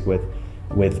authentic with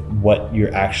what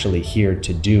you're actually here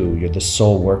to do. You're the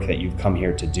soul work that you've come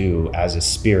here to do as a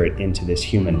spirit into this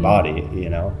human body,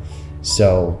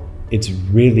 So it's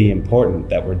really important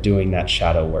that we're doing that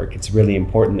shadow work. It's really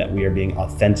important that we are being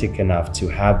authentic enough to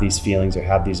have these feelings or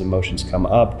have these emotions come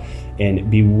up and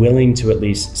be willing to at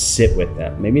least sit with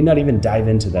them. Maybe not even dive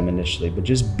into them initially, but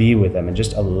just be with them and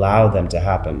just allow them to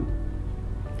happen.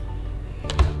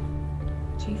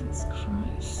 Jesus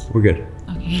Christ. We're good.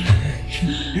 Okay.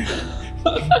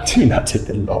 Do not take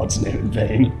the Lord's name in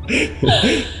vain.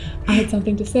 I had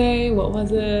something to say. What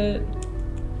was it?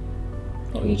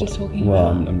 What were you just talking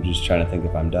well, about? I'm just trying to think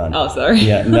if I'm done. Oh, sorry.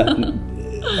 Yeah.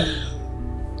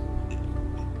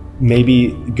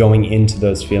 Maybe going into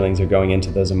those feelings or going into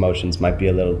those emotions might be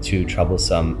a little too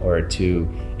troublesome or too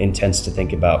intense to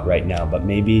think about right now. But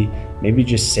maybe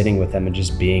just sitting with them and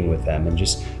just being with them and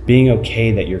just being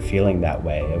okay that you're feeling that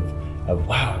way of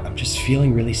wow, I'm just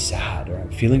feeling really sad, or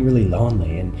I'm feeling really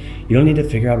lonely. And you don't need to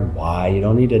figure out why. You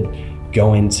don't need to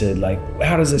go into like,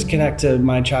 how does this connect to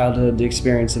my childhood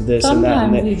experience of this and that?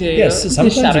 Sometimes you do. Yes,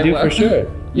 sometimes you do for sure.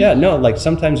 Yeah, no, like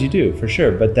sometimes you do for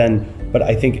sure. But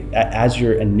I think as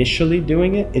you're initially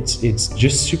doing it, it's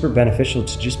just super beneficial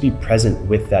to just be present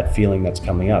with that feeling that's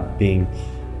coming up,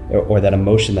 or that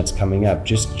emotion that's coming up.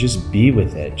 Just be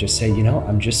with it. Just say,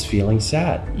 I'm just feeling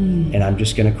sad, and I'm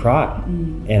just gonna cry,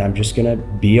 and I'm just gonna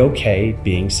be okay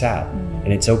being sad.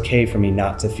 And it's okay for me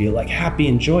not to feel like happy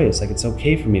and joyous. Like it's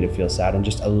okay for me to feel sad, and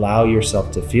just allow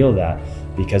yourself to feel that,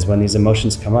 because when these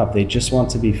emotions come up, they just want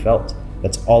to be felt.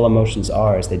 That's all emotions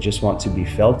are, is they just want to be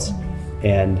felt,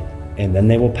 and then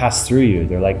they will pass through you.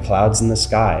 They're like clouds in the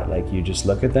sky. Like you just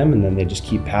look at them and then they just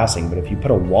keep passing. But if you put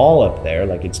a wall up there,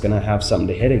 like it's gonna have something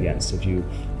to hit against.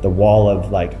 The wall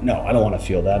of like, no, I don't want to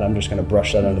feel that. I'm just gonna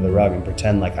brush that under the rug and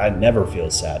pretend like I never feel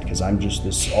sad because I'm just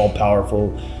this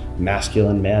all-powerful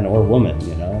masculine man or woman,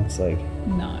 It's like,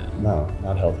 no,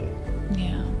 not healthy.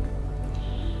 Yeah.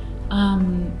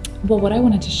 Well, what I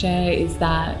wanted to share is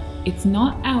that it's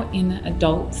not our inner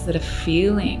adults that are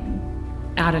feeling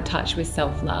out of touch with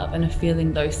self-love and are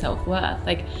feeling low self-worth.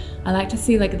 Like I like to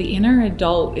see like the inner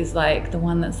adult is like the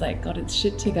one that's like got its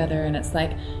shit together, and it's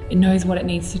like it knows what it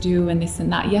needs to do and this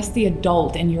and that. Yes, the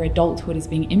adult and your adulthood is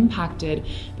being impacted,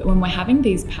 but when we're having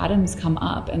these patterns come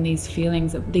up and these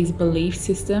feelings of these belief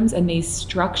systems and these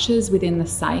structures within the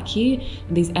psyche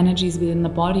and these energies within the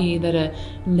body that are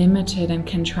limited and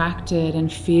contracted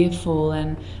and fearful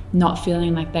and not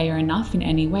feeling like they are enough in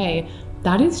any way,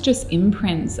 that is just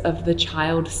imprints of the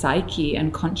child psyche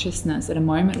and consciousness at a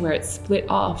moment where it's split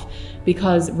off,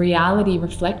 because reality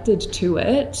reflected to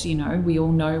it, we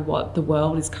all know what the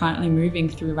world is currently moving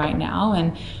through right now,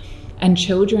 and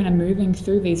children are moving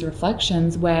through these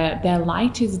reflections where their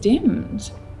light is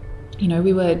dimmed. you know,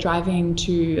 we were driving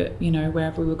to, you know,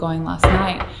 wherever we were going last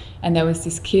night, and there was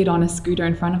this kid on a scooter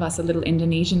in front of us, a little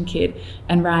Indonesian kid,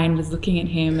 and Ryan was looking at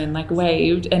him and like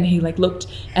waved, and he like looked,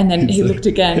 and then he looked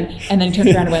again, and then he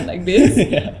turned around and went like this.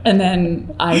 Yeah. And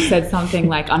then I said something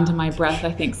like under my breath,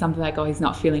 I think something like, oh, he's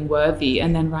not feeling worthy.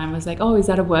 And then Ryan was like, oh, is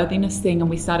that a worthiness thing? And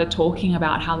we started talking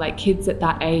about how like kids at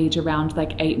that age, around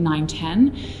like 8, 9,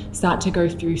 10, start to go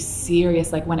through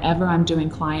serious, like whenever I'm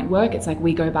doing client work, it's like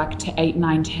we go back to 8,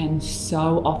 9, 10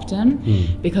 so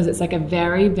often, because it's like a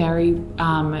very, very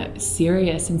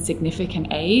serious and significant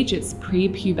age. It's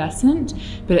prepubescent,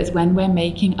 but it's when we're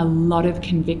making a lot of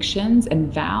convictions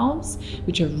and vows,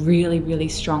 which are really, really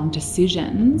strong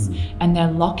decisions, and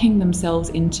they're locking themselves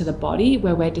into the body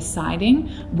where we're deciding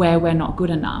where we're not good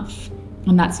enough.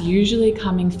 And that's usually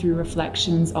coming through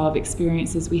reflections of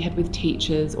experiences we had with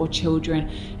teachers or children,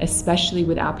 especially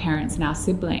with our parents and our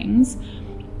siblings.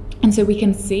 And so we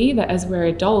can see that as we're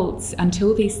adults,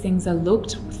 until these things are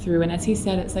looked through, and as he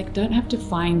said, it's like, don't have to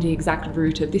find the exact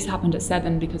root of this happened at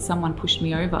 7 because someone pushed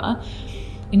me over.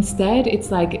 Instead,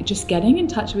 it's like just getting in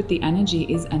touch with the energy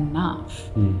is enough.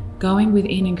 Going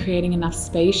within and creating enough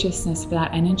spaciousness for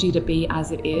that energy to be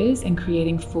as it is, and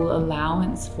creating full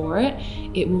allowance for it,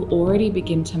 it will already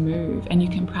begin to move. And you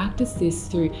can practice this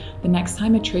through the next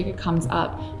time a trigger comes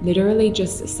up, literally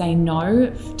just say no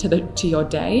to your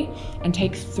day and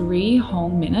take 3 whole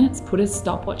minutes, put a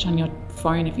stopwatch on your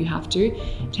phone if you have to,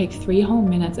 take 3 whole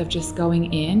minutes of just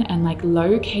going in and like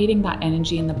locating that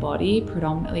energy in the body.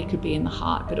 Predominantly could be in the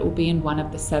heart, but it will be in one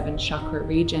of the 7 chakra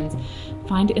regions.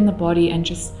 Find it in the body and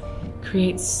just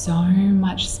create so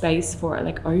much space for it,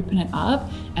 like open it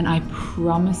up. And I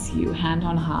promise you, hand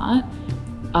on heart,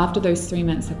 after those 3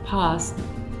 minutes have passed,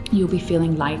 you'll be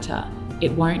feeling lighter.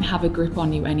 It won't have a grip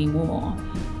on you anymore.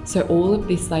 So all of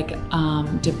this like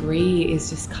debris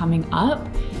is just coming up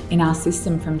in our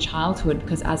system from childhood,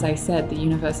 because as I said, the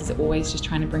universe is always just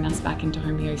trying to bring us back into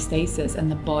homeostasis,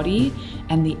 and the body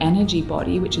and the energy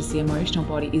body, which is the emotional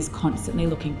body, is constantly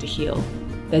looking to heal.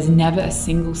 There's never a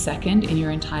single second in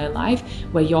your entire life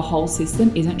where your whole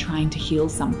system isn't trying to heal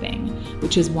something,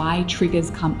 which is why triggers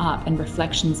come up and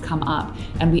reflections come up,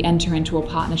 and we enter into a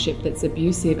partnership that's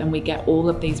abusive and we get all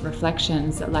of these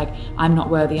reflections that like, I'm not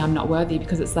worthy,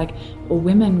 because it's like, or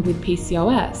women with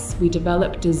PCOS, we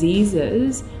develop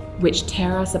diseases which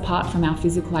tear us apart from our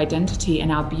physical identity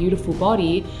and our beautiful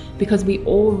body, because we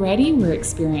already were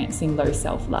experiencing low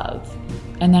self-love.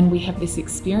 And then we have this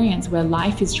experience where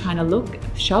life is trying to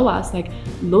show us like,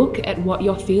 look at what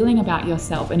you're feeling about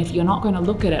yourself. And if you're not going to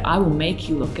look at it, I will make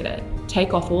you look at it.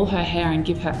 Take off all her hair and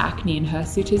give her acne and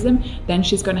hirsutism. Then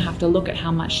she's going to have to look at how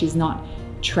much she's not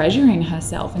treasuring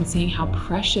herself and seeing how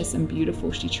precious and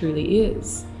beautiful she truly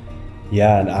is.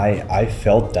 Yeah, and I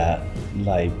felt that,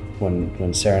 like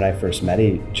when Sarah and I first met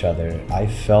each other, I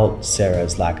felt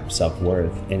Sarah's lack of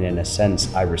self-worth, and in a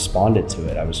sense I responded to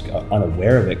it. I was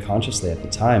unaware of it consciously at the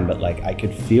time, but like I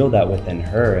could feel that within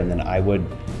her, and then I would,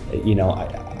 you know,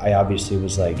 I obviously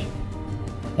was like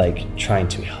trying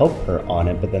to help her on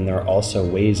it, but then there are also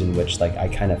ways in which like I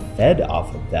kind of fed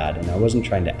off of that, and I wasn't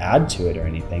trying to add to it or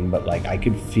anything, but like I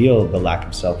could feel the lack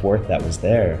of self-worth that was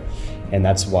there. And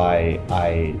that's why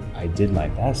I did my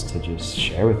best to just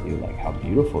share with you like how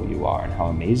beautiful you are and how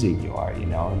amazing you are, you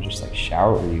know, and just like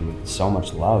shower you with so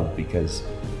much love, because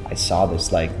I saw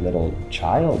this like little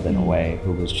child in a way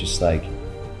who was just like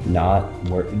not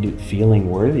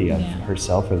feeling worthy of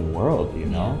herself or the world, you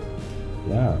know?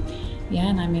 Yeah. Yeah,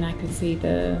 and I mean, I could see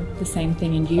the same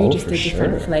thing in you, just a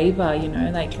different flavor, you know,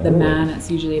 like the man,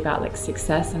 it's usually about like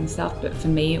success and stuff, but for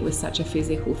me, it was such a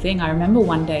physical thing. I remember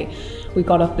one day we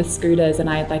got off the scooters and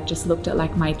I like just looked at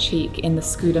like my cheek in the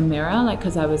scooter mirror, like,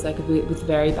 cause I was like with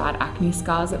very bad acne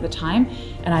scars at the time.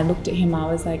 And I looked at him, I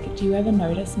was like, do you ever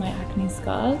notice my acne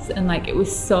scars? And like, it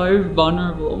was so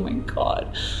vulnerable. Oh my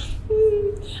God.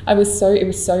 It was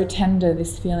so tender,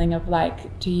 this feeling of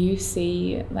like, do you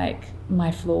see like my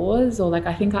flaws? Or like,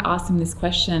 I think I asked him this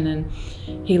question and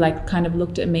he like kind of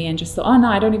looked at me and just thought, oh no,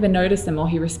 I don't even notice them. Or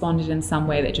he responded in some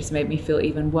way that just made me feel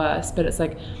even worse. But it's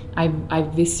like, I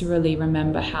viscerally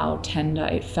remember how tender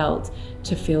it felt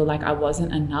to feel like I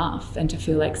wasn't enough and to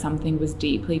feel like something was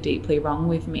deeply, deeply wrong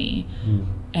with me.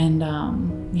 And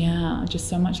just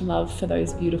so much love for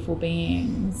those beautiful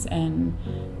beings. And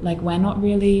like, we're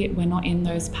not in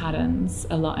those patterns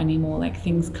a lot anymore. Like,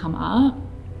 things come up,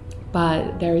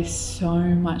 but there is so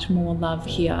much more love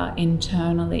here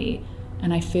internally.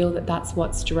 And I feel that that's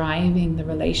what's driving the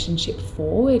relationship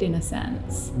forward in a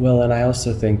sense. Well, and I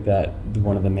also think that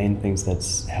one of the main things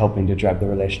that's helping to drive the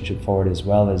relationship forward as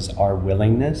well is our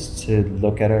willingness to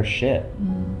look at our shit.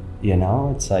 You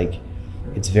know, it's like,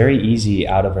 it's very easy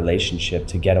out of relationship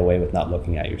to get away with not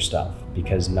looking at your stuff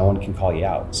because no one can call you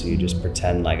out. So you just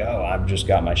pretend like, oh, I've just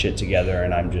got my shit together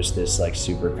and I'm just this like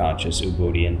super conscious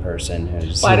Ubudian person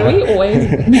who's... Why do we always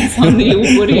mess on the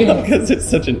Ubudian? Because it's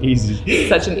such an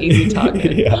easy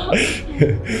target. Yeah.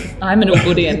 I'm an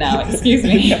Ubudian now, excuse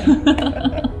me.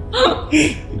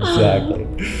 Exactly.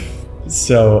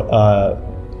 So,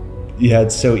 yeah,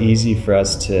 it's so easy for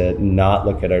us to not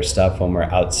look at our stuff when we're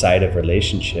outside of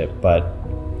relationship, but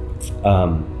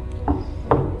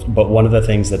one of the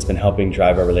things that's been helping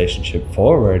drive our relationship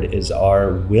forward is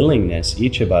our willingness,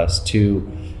 each of us, to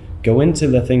go into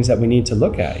the things that we need to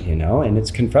look at, you know, and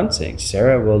it's confronting.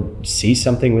 Sarah will see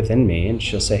something within me and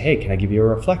she'll say, hey, can I give you a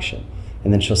reflection?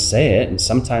 And then she'll say it, and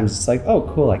sometimes it's like,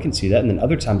 oh, cool, I can see that. And then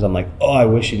other times I'm like, oh, I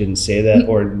wish you didn't say that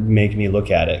or make me look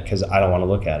at it because I don't want to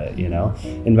look at it, you know?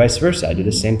 And vice versa. I do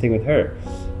the same thing with her.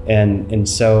 And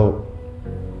so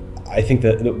I think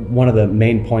that one of the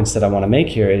main points that I want to make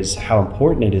here is how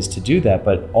important it is to do that,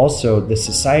 but also the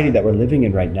society that we're living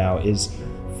in right now is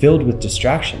filled with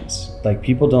distractions. Like,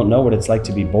 people don't know what it's like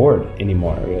to be bored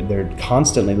anymore. They're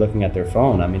constantly looking at their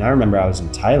phone. I mean, I remember I was in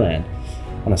Thailand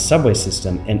on a subway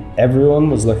system and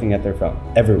everyone was looking at their phone,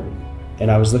 everyone.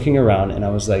 And I was looking around and I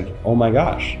was like, oh my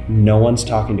gosh, no one's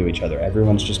talking to each other.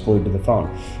 Everyone's just glued to the phone.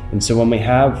 And so when we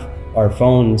have our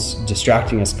phones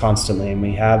distracting us constantly and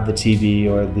we have the TV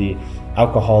or the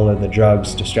alcohol or the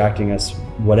drugs distracting us,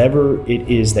 whatever it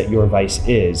is that your vice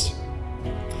is,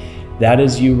 that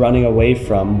is you running away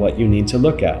from what you need to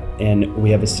look at. And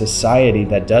we have a society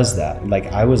that does that. Like,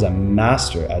 I was a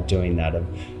master at doing that, of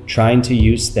trying to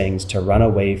use things to run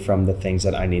away from the things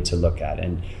that I need to look at.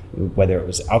 And whether it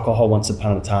was alcohol once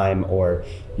upon a time or,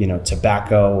 you know,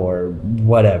 tobacco or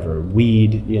whatever,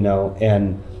 weed, you know,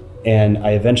 and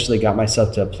I eventually got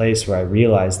myself to a place where I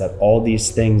realized that all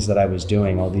these things that I was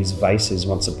doing, all these vices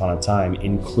once upon a time,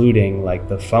 including like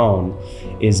the phone,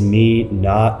 is me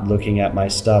not looking at my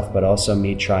stuff, but also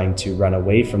me trying to run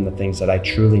away from the things that I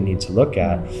truly need to look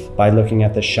at by looking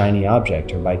at the shiny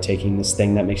object or by taking this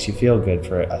thing that makes you feel good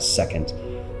for a second.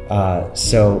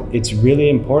 So it's really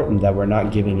important that we're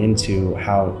not giving into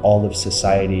how all of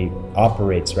society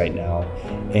operates right now,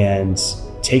 and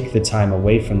take the time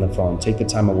away from the phone, take the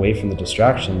time away from the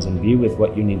distractions and be with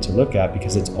what you need to look at,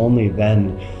 because it's only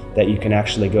then that you can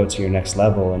actually go to your next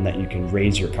level and that you can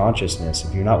raise your consciousness.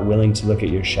 If you're not willing to look at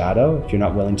your shadow, if you're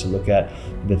not willing to look at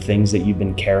the things that you've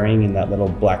been carrying in that little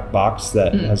black box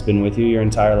that has been with you your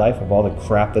entire life, of all the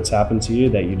crap that's happened to you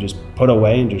that you just put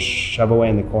away and just shove away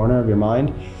in the corner of your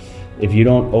mind, if you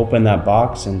don't open that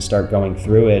box and start going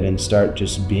through it and start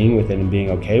just being with it and being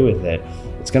okay with it,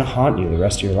 it's going to haunt you the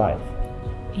rest of your life.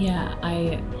 Yeah,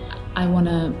 I want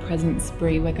to presence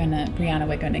Brianna,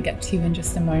 we're going to get to you in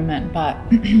just a moment, but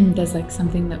there's like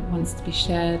something that wants to be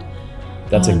shared.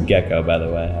 That's a gecko, by the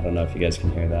way. I don't know if you guys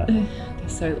can hear that.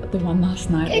 So the one last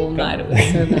night, gecko. All night, it was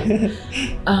so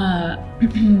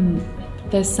loud.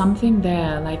 There's something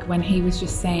there, like when Brian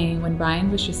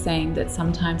was just saying that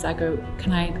sometimes I go,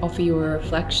 can I offer you a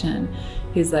reflection?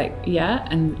 He's like, yeah,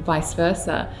 and vice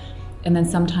versa. And then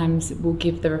sometimes we'll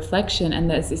give the reflection and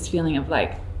there's this feeling of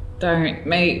like, don't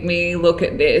make me look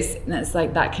at this. And it's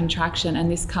like that contraction. And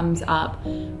this comes up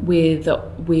with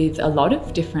a lot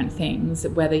of different things,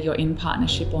 whether you're in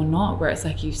partnership or not, where it's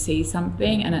like you see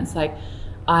something and it's like,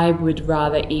 I would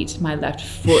rather eat my left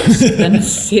foot than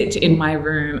sit in my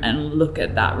room and look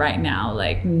at that right now.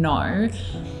 Like, no.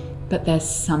 But there's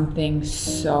something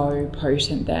so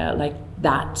potent there. Like,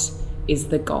 that is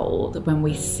the gold when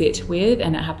we sit with,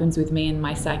 and it happens with me and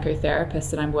my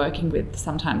psychotherapist that I'm working with.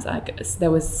 Sometimes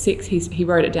there was 6, he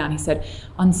wrote it down. He said,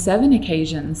 on 7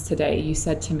 occasions today, you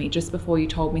said to me just before you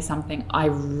told me something, I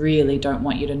really don't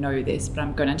want you to know this, but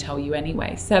I'm going to tell you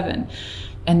anyway. 7.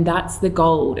 And that's the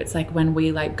gold. It's like when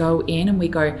we like go in and we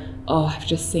go, oh, I've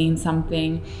just seen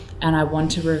something and I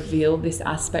want to reveal this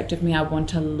aspect of me. I want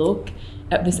to look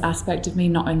at this aspect of me.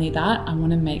 Not only that, I want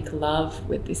to make love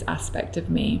with this aspect of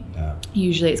me. Yeah.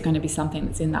 Usually it's going to be something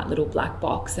that's in that little black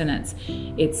box, and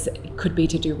it could be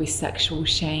to do with sexual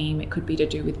shame. It could be to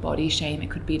do with body shame. It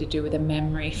could be to do with a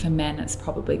memory. For men, it's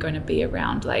probably going to be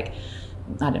around like,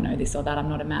 I don't know, this or that. I'm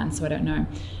not a man, so I don't know.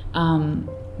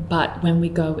 But when we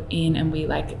go in and we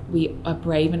are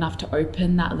brave enough to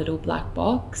open that little black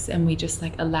box and we just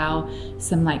like allow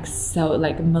some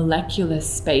molecular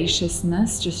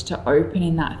spaciousness just to open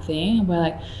in that thing, and we're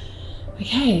like,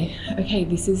 okay,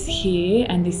 this is here,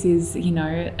 and this is, you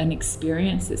know, an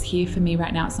experience that's here for me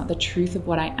right now. It's not the truth of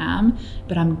what I am,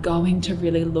 but I'm going to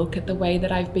really look at the way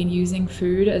that I've been using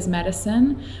food as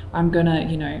medicine. I'm gonna,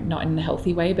 you know, not in the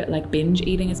healthy way, but like binge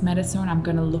eating as medicine. I'm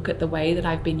gonna look at the way that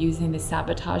I've been using this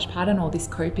sabotage pattern or this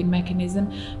coping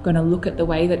mechanism. I'm gonna look at the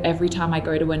way that every time I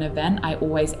go to an event, I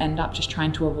always end up just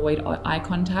trying to avoid eye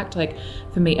contact. Like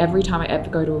for me, every time I ever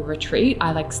go to a retreat,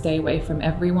 I like stay away from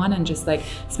everyone and just like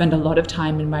spend a lot of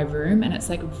time in my room, and it's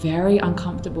like very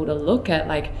uncomfortable to look at.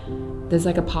 Like there's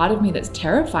like a part of me that's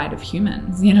terrified of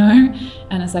humans, you know,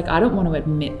 and it's like I don't want to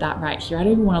admit that right here. I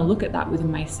don't even want to look at that within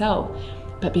myself.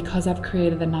 But because I've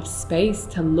created enough space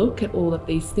to look at all of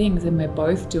these things, and we're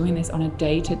both doing this on a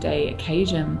day-to-day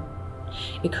occasion,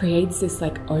 it creates this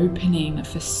like opening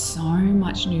for so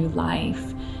much new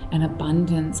life and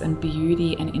abundance and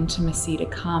beauty and intimacy to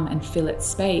come and fill its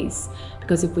space.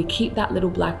 Because if we keep that little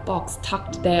black box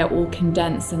tucked there, all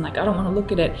condensed, and like, I don't want to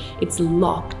look at it, it's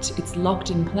locked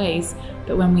in place.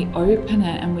 But when we open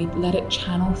it and we let it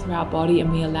channel through our body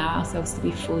and we allow ourselves to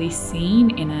be fully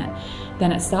seen in it,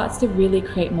 then it starts to really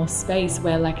create more space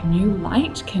where like new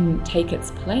light can take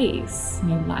its place,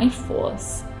 new life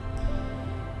force.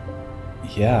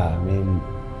 Yeah, I mean,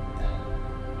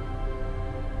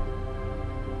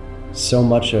 so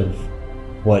much of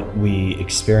what we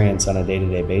experience on a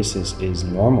day-to-day basis is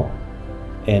normal.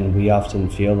 And we often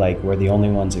feel like we're the only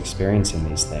ones experiencing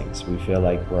these things. We feel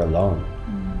like we're alone.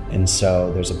 And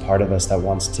so there's a part of us that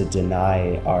wants to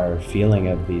deny our feeling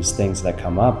of these things that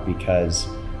come up because,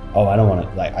 oh, I don't want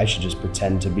to, like, I should just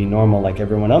pretend to be normal like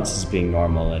everyone else is being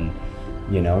normal, and,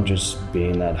 you know, just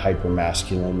being that hyper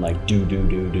masculine, like do,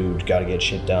 gotta get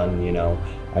shit done, you know,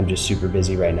 I'm just super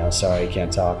busy right now, sorry, I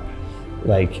can't talk.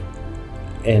 Like,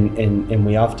 and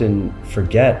we often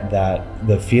forget that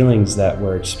the feelings that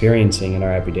we're experiencing in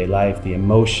our everyday life, the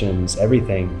emotions,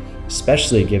 everything,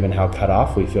 especially given how cut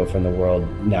off we feel from the world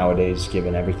nowadays,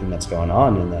 given everything that's going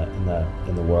on in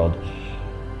the world,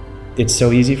 it's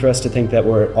so easy for us to think that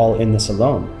we're all in this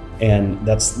alone. And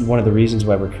that's one of the reasons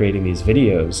why we're creating these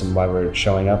videos and why we're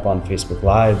showing up on Facebook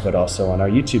Live, but also on our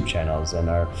YouTube channels and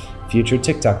our future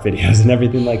TikTok videos and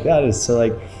everything like that,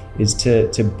 is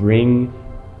to bring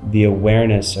the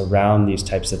awareness around these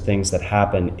types of things that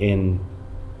happen in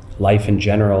life in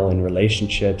general, in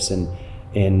relationships, and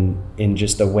in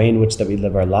just the way in which that we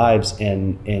live our lives,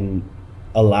 and in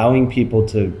allowing people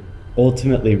to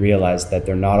ultimately realize that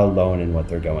they're not alone in what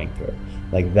they're going through.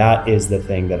 Like, that is the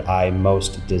thing that I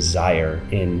most desire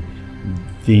in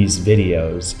these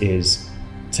videos, is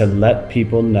to let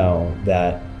people know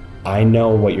that I know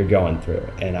what you're going through,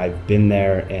 and I've been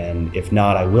there, and if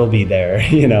not, I will be there,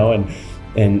 you know,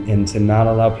 and to not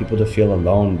allow people to feel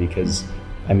alone, because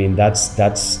I mean, that's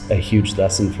a huge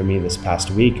lesson for me this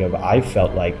past week. I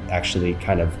felt like actually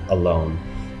kind of alone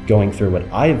going through what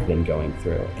I've been going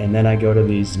through. And then I go to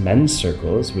these men's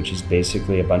circles, which is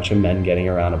basically a bunch of men getting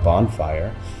around a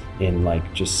bonfire in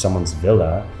like just someone's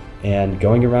villa and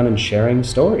going around and sharing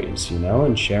stories, you know,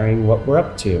 and sharing what we're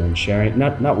up to, and sharing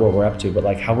not what we're up to, but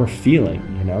like how we're feeling,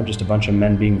 you know, just a bunch of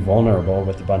men being vulnerable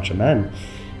with a bunch of men.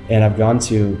 And I've gone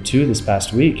to two this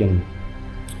past week, and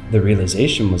the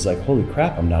realization was like, holy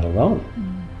crap, I'm not alone.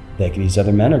 Like, these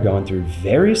other men are going through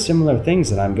very similar things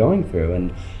that I'm going through.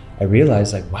 And I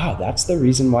realized, like, wow, that's the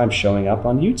reason why I'm showing up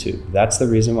on YouTube. That's the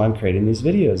reason why I'm creating these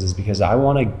videos, is because I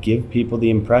want to give people the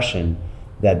impression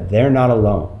that they're not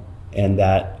alone, and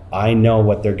that I know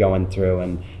what they're going through,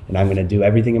 and I'm going to do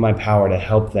everything in my power to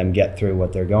help them get through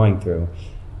what they're going through.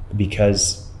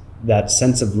 Because that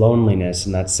sense of loneliness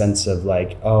and that sense of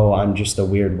like, oh, I'm just the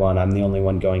weird one, I'm the only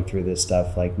one going through this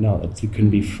stuff, like, no, it couldn't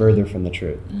be further from the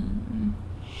truth.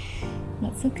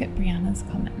 Let's look at Brianna's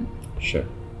comment. Sure.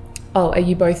 Oh, are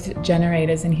you both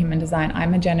generators in human design?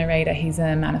 I'm a generator, he's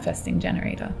a manifesting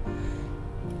generator.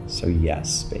 So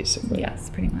yes, basically.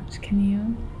 Yes, pretty much. Can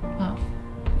you? Oh,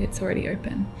 it's already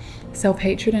open.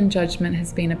 Self-hatred and judgment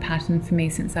has been a pattern for me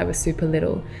since I was super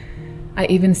little. I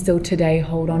even still today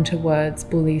hold on to words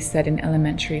bullies said in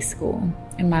elementary school.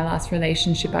 In my last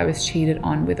relationship, I was cheated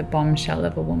on with a bombshell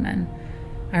of a woman.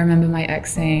 I remember my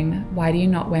ex saying, "Why do you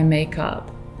not wear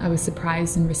makeup?" I was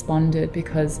surprised and responded,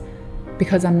 because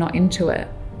I'm not into it.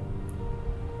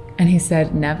 And he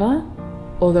said, "Never?"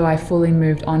 Although I fully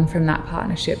moved on from that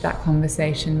partnership, that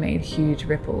conversation made huge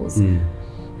ripples.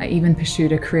 I even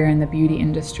pursued a career in the beauty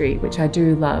industry, which I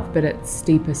do love, but its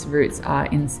deepest roots are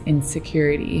in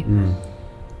insecurity.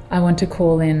 I want to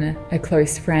call in a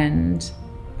close friend,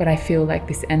 but I feel like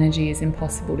this energy is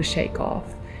impossible to shake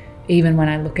off. Even when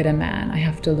I look at a man, I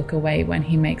have to look away when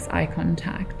he makes eye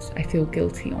contact. I feel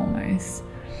guilty almost.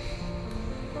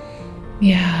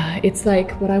 Yeah, it's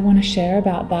like what I want to share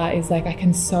about that is like I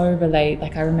can so relate.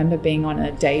 Like I remember being on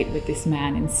a date with this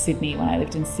man in Sydney when I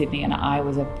lived in Sydney, and I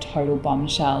was a total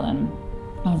bombshell, and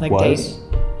I was like dating.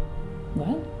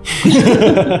 What?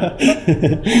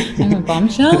 I'm a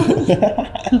bombshell?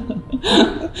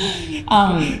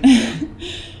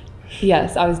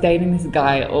 Yes, I was dating this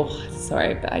guy. Oh,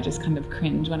 sorry, but I just kind of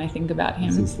cringe when I think about him.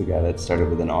 Is this the guy that started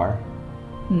with an R?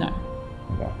 No.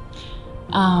 Okay.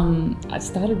 I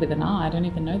started with an R. I don't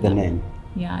even know The that. name.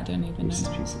 Yeah, I don't even Reese's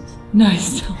know. Pieces. No,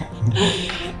 stop.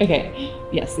 Okay,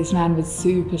 yes, this man was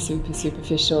super, super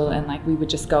superficial, and like we would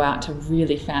just go out to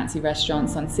really fancy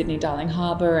restaurants on Sydney Darling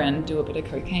Harbour and do a bit of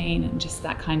cocaine and just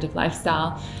that kind of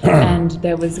lifestyle. And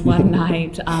there was one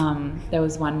night,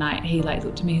 he like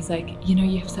looked at me, he's like, you know,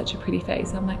 you have such a pretty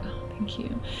face. I'm like, oh, thank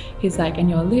you. He's like, and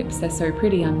your lips, they're so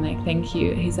pretty. I'm like, thank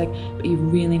you. He's like, but you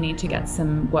really need to get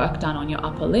some work done on your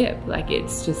upper lip. Like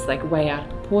it's just like way out of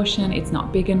proportion. It's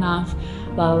not big enough.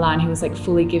 Blah, blah, blah. And he was like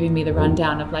fully giving me the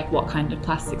rundown of like what kind of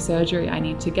plastic surgery I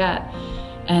need to get.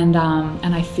 And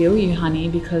I feel you, honey,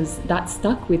 because that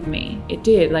stuck with me. It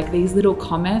did. Like these little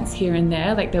comments here and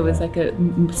there. Like there was like a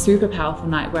super powerful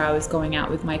night where I was going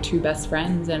out with my two best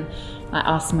friends, and I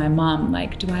asked my mum,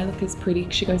 like, do I look as pretty?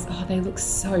 She goes, oh, they look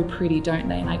so pretty, don't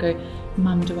they? And I go,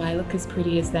 Mum, do I look as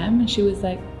pretty as them? And she was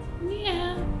like,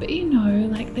 yeah, but you know,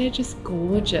 like they're just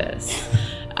gorgeous.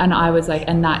 And I was like,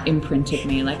 and that imprinted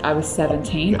me. Like I was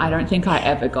 17. I don't think I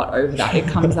ever got over that. It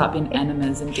comes up in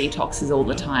enemas and detoxes all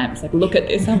the time. It's like, look at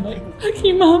this. I'm like, fuck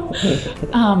you, Mum.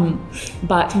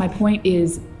 But my point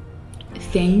is,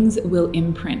 things will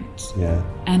imprint. Yeah.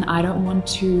 And I don't want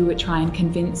to try and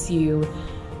convince you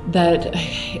that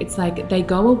it's like they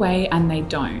go away and they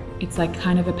don't. It's like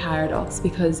kind of a paradox,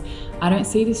 because I don't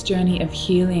see this journey of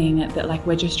healing that like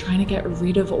we're just trying to get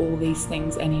rid of all these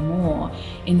things anymore.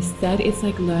 Instead, it's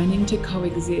like learning to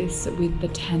coexist with the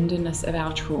tenderness of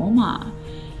our trauma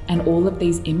and all of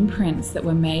these imprints that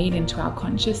were made into our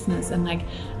consciousness. And like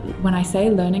when I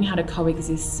say learning how to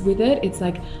coexist with it, it's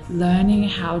like learning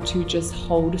how to just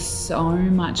hold so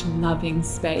much loving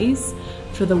space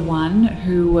for the one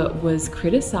who was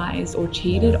criticized or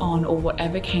cheated on or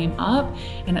whatever came up.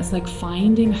 And it's like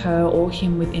finding her or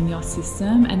him within your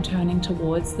system and turning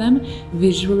towards them.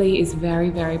 Visually is very,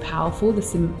 very powerful.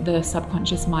 The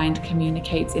subconscious mind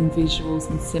communicates in visuals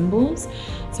and symbols.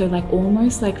 So like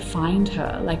almost like find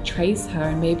her, like trace her,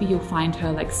 and maybe you'll find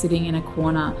her like sitting in a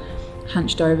corner,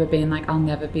 hunched over, being like, I'll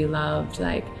never be loved,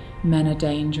 like men are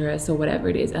dangerous or whatever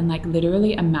it is. And like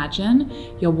literally imagine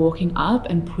you're walking up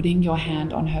and putting your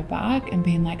hand on her back and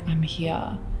being like, I'm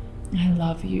here, I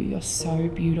love you, you're so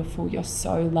beautiful, you're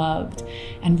so loved.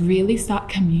 And really start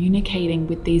communicating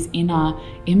with these inner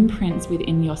imprints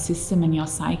within your system and your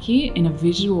psyche in a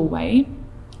visual way,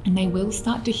 and they will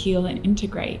start to heal and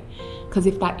integrate. Because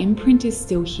if that imprint is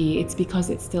still here, it's because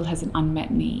it still has an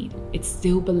unmet need. It's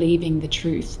still believing the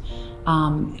truth,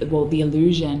 the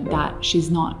illusion that she's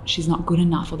not good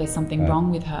enough, or there's something wrong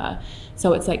with her.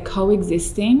 So it's like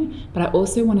coexisting. But I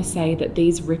also want to say that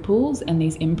these ripples and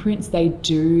these imprints, they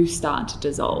do start to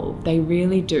dissolve. They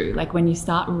really do. Like when you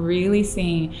start really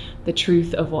seeing the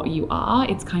truth of what you are,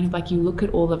 it's kind of like you look at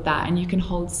all of that and you can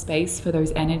hold space for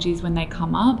those energies when they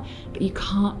come up, but you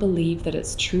can't believe that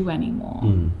it's true anymore.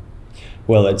 Mm.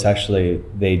 Well, it's actually,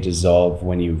 they dissolve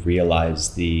when you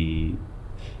realize that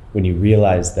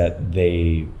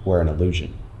they were an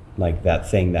illusion. Like that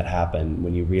thing that happened,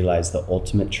 when you realize the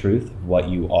ultimate truth of what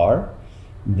you are,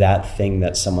 that thing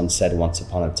that someone said once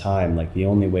upon a time, like the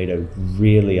only way to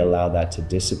really allow that to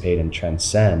dissipate and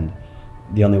transcend,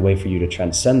 the only way for you to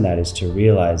transcend that is to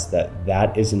realize that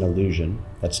that is an illusion,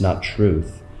 that's not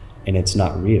truth, and it's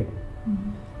not real. Mm-hmm.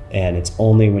 And it's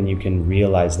only when you can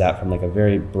realize that from like a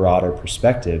very broader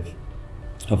perspective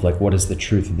of like, what is the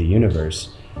truth of the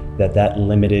universe, that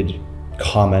limited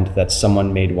comment that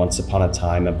someone made once upon a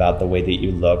time about the way that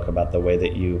you look, about the way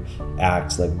that you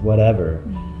act, like whatever,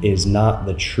 is not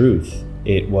the truth.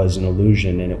 It was an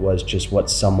illusion, and it was just what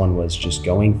someone was just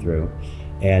going through.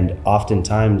 And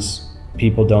oftentimes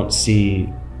people don't see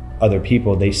other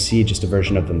people, they see just a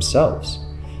version of themselves.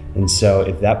 And so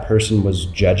if that person was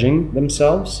judging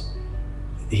themselves,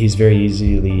 he's very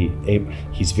easily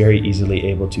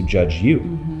able to judge you.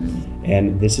 Mm-hmm.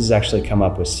 And this has actually come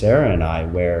up with Sarah and I,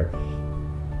 where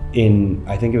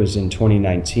I think it was in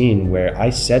 2019, where I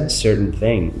said certain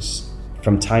things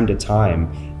from time to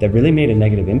time that really made a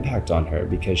negative impact on her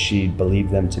because she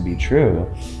believed them to be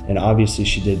true. And obviously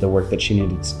she did the work that she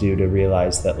needed to do to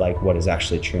realize that like what is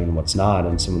actually true and what's not.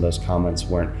 And some of those comments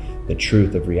weren't the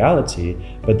truth of reality.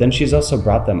 But then she's also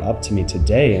brought them up to me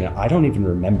today, and I don't even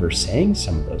remember saying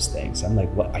some of those things. I'm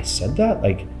like, what? I said that?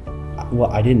 Like,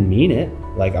 well, I didn't mean it.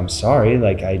 Like, I'm sorry.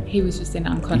 Like, he was just in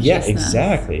unconsciousness. Yeah,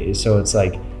 exactly. So it's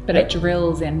like, but it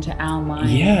drills into our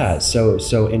minds. Yeah.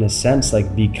 So in a sense,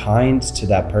 like, be kind to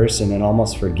that person and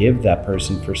almost forgive that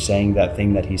person for saying that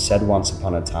thing that he said once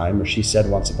upon a time, or she said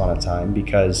once upon a time,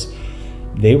 because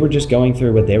they were just going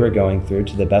through what they were going through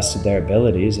to the best of their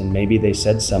abilities. And maybe they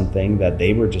said something that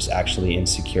they were just actually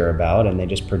insecure about, and they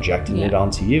just projected it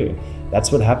onto you. That's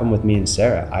what happened with me and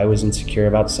Sarah. I was insecure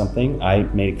about something. I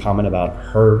made a comment about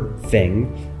her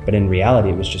thing, but in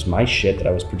reality, it was just my shit that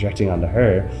I was projecting onto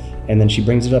her. And then she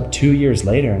brings it up 2 years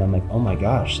later, and I'm like, oh my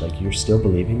gosh, like, you're still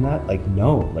believing that? Like,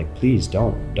 no, like, please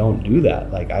don't do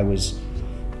that. Like,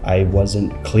 I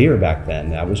wasn't clear back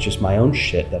then. That was just my own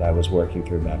shit that I was working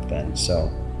through back then.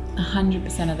 So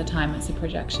 100% of the time it's a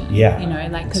projection. Yeah. You know,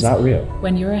 like, it's not real.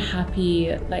 When you're a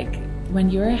happy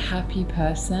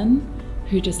person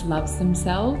who just loves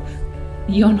themselves,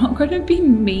 you're not going to be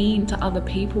mean to other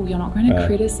people. You're not going to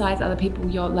criticize other people.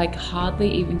 You're like hardly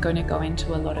even going to go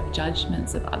into a lot of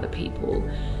judgments of other people.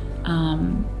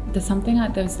 There's something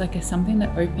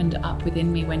that opened up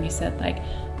within me when you said like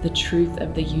the truth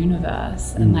of the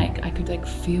universe, and like I could like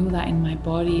feel that in my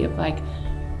body of like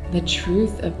the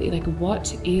truth of like,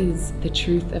 what is the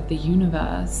truth of the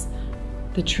universe?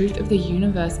 The truth of the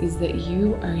universe is that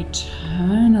you are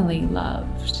eternally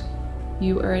loved.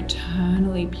 You are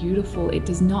eternally beautiful. It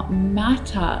does not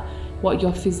matter what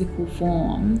your physical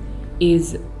form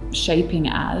is shaping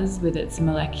as with its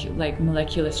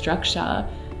molecular structure.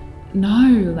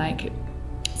 No, like,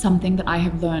 something that I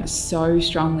have learned so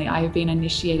strongly, I have been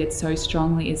initiated so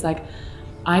strongly, is like,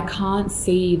 I can't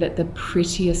see that the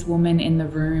prettiest woman in the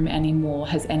room anymore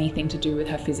has anything to do with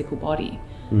her physical body.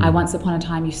 I once upon a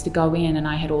time used to go in and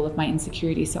I had all of my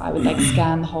insecurities, so I would like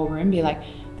scan the whole room, be like,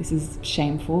 this is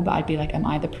shameful, but I'd be like, am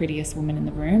I the prettiest woman in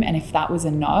the room? And if that was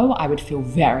a no, I would feel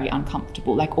very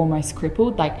uncomfortable, like almost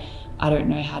crippled, like I don't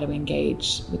know how to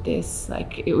engage with this.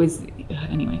 Like, it was,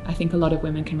 anyway, I think a lot of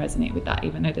women can resonate with that,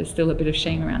 even though there's still a bit of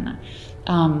shame around that.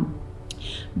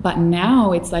 But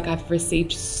now it's like I've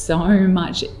received so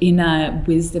much inner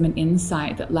wisdom and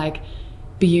insight that like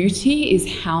beauty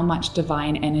is how much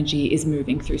divine energy is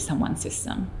moving through someone's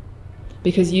system.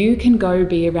 Because you can go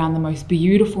be around the most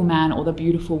beautiful man or the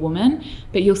beautiful woman,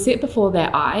 but you'll sit before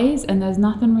their eyes and there's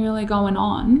nothing really going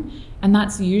on. And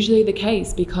that's usually the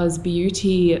case because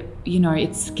beauty, you know,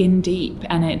 it's skin deep,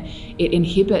 and it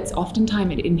inhibits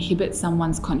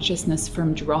someone's consciousness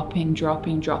from dropping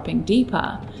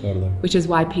deeper. Totally. Which is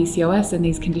why PCOS and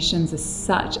these conditions are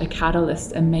such a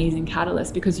catalyst, amazing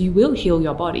catalyst, because you will heal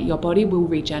your body. Your body will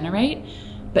regenerate.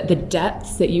 But the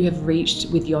depths that you have reached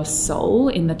with your soul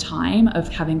in the time of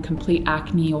having complete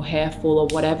acne or hair fall or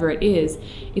whatever it is,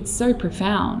 it's so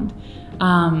profound.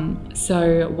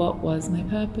 So what was my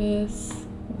purpose?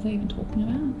 What was I even talking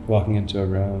about? Walking into a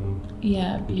room.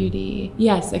 Yeah, beauty.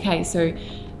 Yes, okay.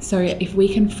 So if we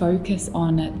can focus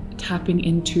on tapping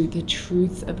into the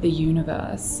truth of the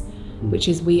universe, which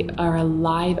is we are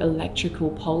alive, electrical,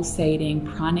 pulsating,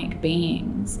 pranic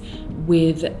beings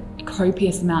with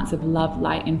copious amounts of love,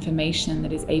 light, information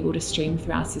that is able to stream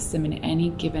through our system in any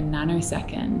given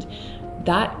nanosecond.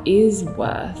 That is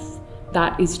worth,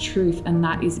 that is truth, and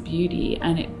that is beauty.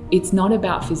 And it's not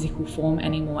about physical form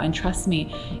anymore. And trust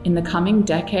me, in the coming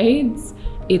decades,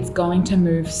 it's going to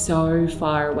move so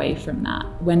far away from that.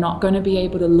 We're not going to be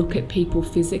able to look at people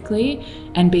physically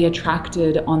and be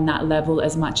attracted on that level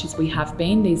as much as we have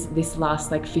been this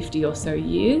last like 50 or so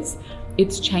years.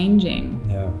 It's changing.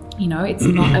 Yeah. You know, it's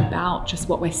not about just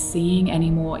what we're seeing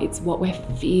anymore. It's what we're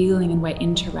feeling and we're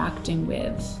interacting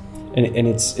with. And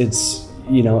it's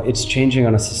you know, it's changing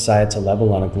on a societal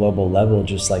level, on a global level,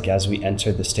 just like as we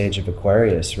enter the stage of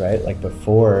Aquarius, right? Like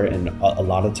before, and a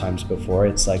lot of times before,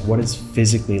 it's like what is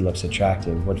physically looks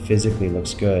attractive, what physically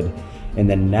looks good. And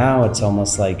then now it's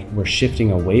almost like we're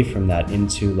shifting away from that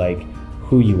into like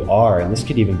who you are. And this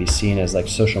could even be seen as like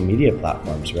social media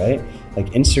platforms, right? Like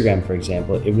Instagram, for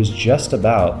example, it was just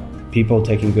about people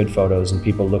taking good photos and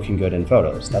people looking good in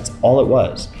photos. That's all it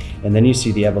was. And then you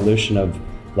see the evolution of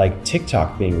like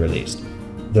TikTok being released.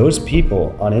 Those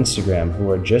people on Instagram who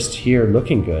are just here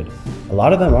looking good, a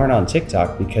lot of them aren't on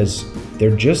TikTok because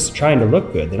they're just trying to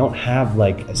look good. They don't have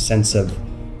like a sense of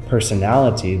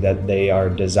personality that they are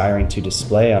desiring to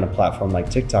display on a platform like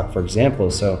TikTok, for example.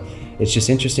 So it's just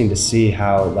interesting to see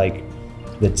how like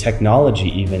the technology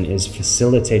even is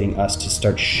facilitating us to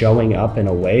start showing up in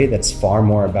a way that's far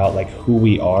more about like who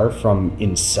we are from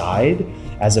inside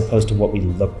as opposed to what we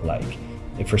look like.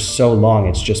 And for so long,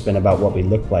 it's just been about what we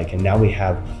look like. And now we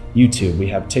have YouTube, we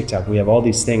have TikTok, we have all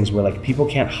these things where like people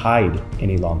can't hide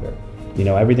any longer. You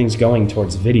know, everything's going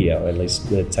towards video, at least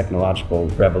the technological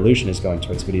revolution is going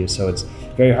towards video. So it's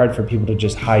very hard for people to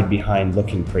just hide behind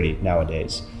looking pretty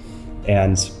nowadays.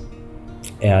 And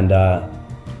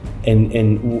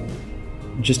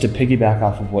just to piggyback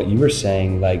off of what you were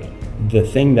saying, like the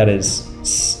thing that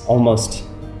is almost,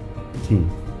 I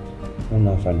don't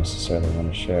know if I necessarily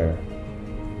want to share.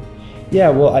 Yeah,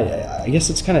 well, I guess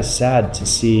it's kind of sad to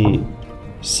see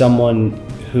someone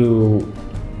who,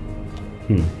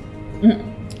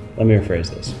 let me rephrase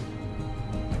this.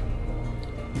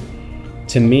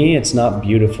 To me, it's not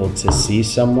beautiful to see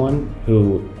someone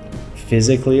who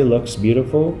physically looks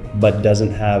beautiful, but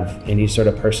doesn't have any sort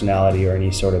of personality or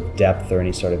any sort of depth or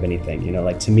any sort of anything, you know,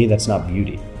 like to me, that's not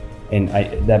beauty. And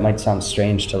that might sound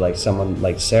strange to like someone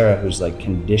like Sarah, who's like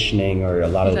conditioning or a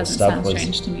lot of the stuff was. It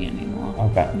doesn't sound strange to me anymore.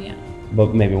 Okay. Yeah.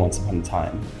 But maybe once upon a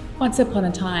time. Once upon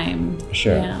a time.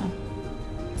 Sure. Yeah.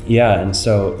 Yeah, and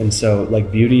so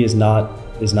like beauty is not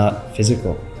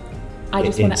physical. I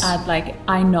just want to add, like,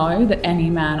 I know that any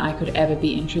man I could ever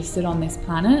be interested on this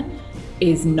planet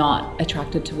is not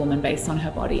attracted to women based on her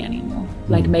body anymore.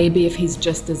 Like maybe if he's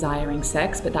just desiring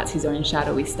sex, but that's his own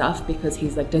shadowy stuff because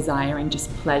he's like desiring just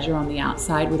pleasure on the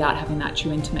outside without having that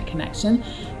true intimate connection.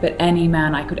 But any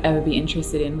man I could ever be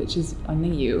interested in, which is only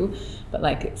you, but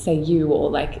like say you or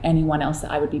like anyone else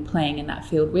that I would be playing in that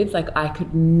field with, like I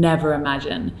could never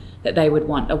imagine that they would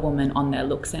want a woman on their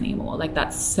looks anymore. Like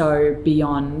that's so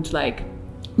beyond, like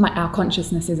our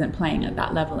consciousness isn't playing at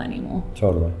that level anymore.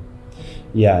 Totally.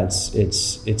 Yeah,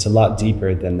 it's a lot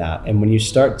deeper than that. And when you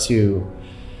start to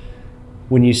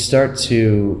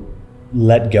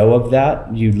let go of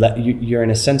that, you're in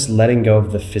a sense letting go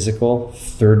of the physical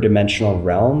third dimensional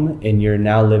realm, and you're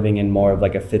now living in more of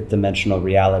like a fifth dimensional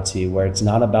reality where it's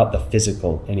not about the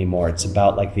physical anymore. It's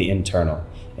about like the internal,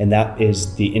 and that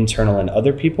is the internal in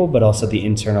other people, but also the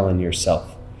internal in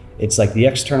yourself. It's like the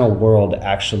external world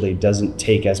actually doesn't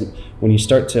take as, when you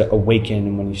start to awaken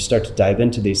and when you start to dive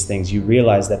into these things, you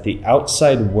realize that the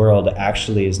outside world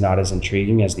actually is not as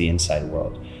intriguing as the inside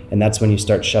world. And that's when you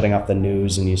start shutting off the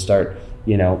news and you start,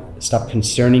 stop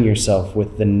concerning yourself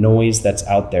with the noise that's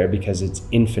out there because it's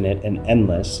infinite and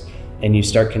endless. And you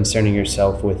start concerning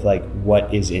yourself with like,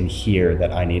 what is in here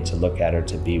that I need to look at or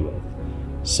to be with.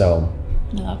 So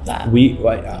I love that.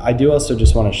 I do also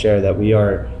just want to share that we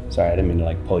are, sorry, I didn't mean to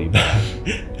like pull you back.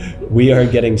 We are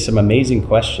getting some amazing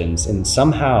questions, and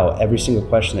somehow every single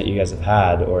question that you guys have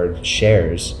had or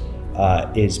shares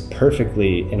is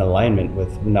perfectly in alignment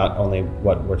with not only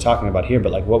what we're talking about here,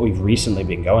 but like what we've recently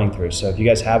been going through. So if you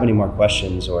guys have any more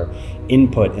questions or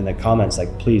input in the comments,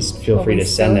 like please feel free to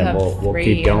send them. We'll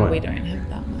keep going. We don't have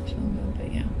that much longer,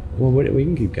 but yeah. Well, we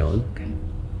can keep going. Okay.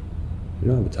 We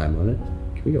don't have a time limit.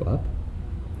 Can we go up?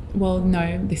 Well,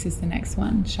 no, this is the next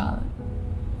one, Charlotte.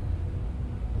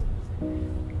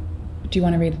 Do you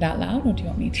want to read it out loud or do you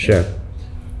want me to? Sure.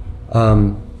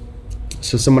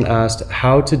 So someone asked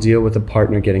how to deal with a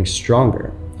partner getting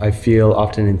stronger. I feel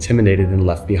often intimidated and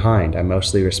left behind. I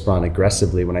mostly respond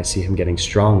aggressively when I see him getting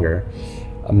stronger,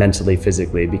 mentally,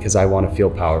 physically, because I want to feel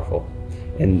powerful.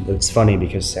 And it's funny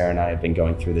because Sarah and I have been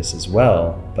going through this as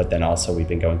well, but then also we've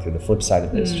been going through the flip side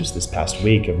of this just this past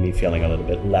week of me feeling a little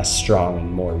bit less strong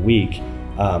and more weak.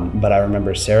 But I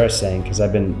remember Sarah saying, because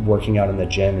I've been working out in the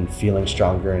gym and feeling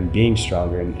stronger and being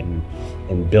stronger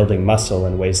and building muscle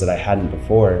in ways that I hadn't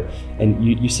before. And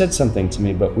you said something to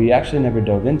me, but we actually never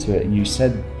dove into it. You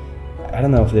said, I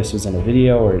don't know if this was in a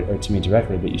video or to me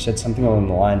directly, but you said something along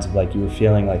the lines of like you were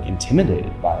feeling like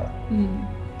intimidated by it.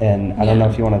 And I don't know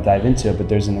if you want to dive into it, but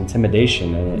there's an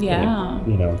intimidation in it. Yeah,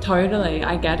 totally.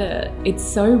 I get it. It's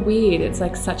so weird. It's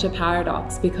like such a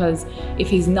paradox because if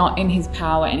he's not in his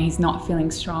power and he's not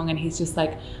feeling strong and he's just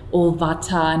like all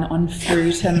vata and on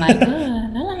fruit and like,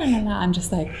 I'm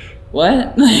just like,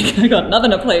 what? Like I got nothing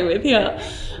to play with here.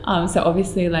 So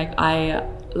obviously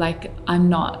I'm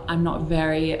not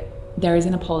very, there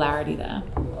isn't a polarity there,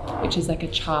 which is like a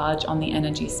charge on the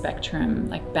energy spectrum,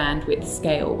 like bandwidth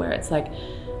scale, where it's like,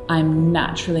 I'm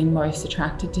naturally most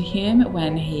attracted to him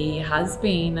when he has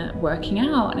been working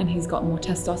out and he's got more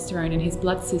testosterone in his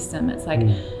blood system. It's like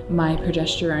my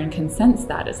progesterone can sense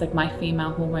that. It's like my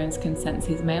female hormones can sense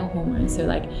his male hormones. So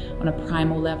like on a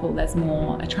primal level, there's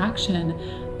more attraction.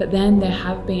 But then there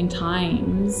have been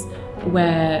times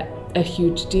where a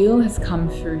huge deal has come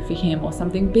through for him or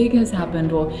something big has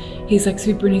happened or he's like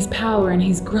super in his power and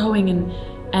he's growing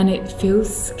and it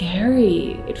feels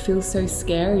scary. It feels so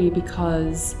scary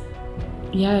because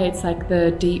yeah, it's like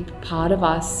the deep part of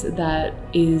us that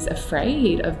is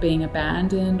afraid of being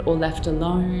abandoned or left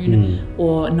alone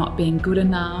or not being good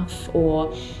enough.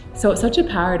 Or so it's such a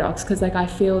paradox, because like I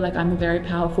feel like I'm a very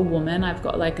powerful woman. I've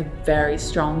got like a very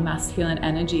strong masculine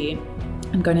energy.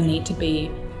 I'm going to need to be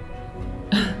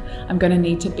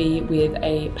with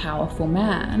a powerful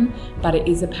man, but it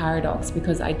is a paradox,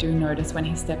 because I do notice when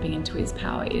he's stepping into his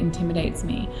power, it intimidates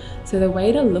me. So the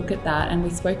way to look at that, and we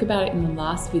spoke about it in the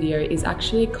last video, is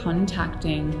actually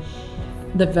contacting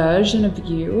the version of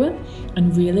you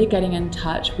and really getting in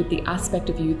touch with the aspect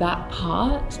of you, that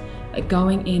part, like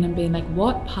going in and being like,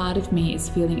 what part of me is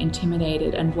feeling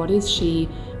intimidated, and what does she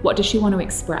want to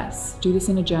express? Do this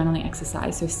in a journaling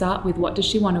exercise. So start with, what does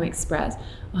she want to express?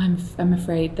 I'm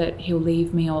afraid that he'll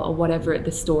leave me, or whatever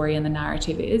the story and the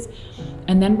narrative is.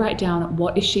 And then write down,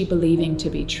 what is she believing to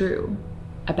be true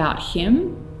about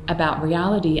him, about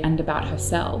reality, and about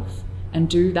herself, and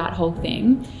do that whole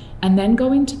thing. And then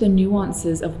go into the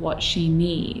nuances of what she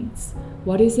needs.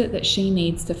 What is it that she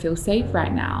needs to feel safe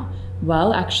right now?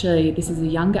 Well, actually, this is a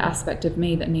younger aspect of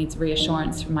me that needs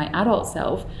reassurance from my adult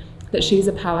self that she's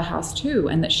a powerhouse too,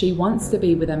 and that she wants to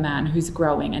be with a man who's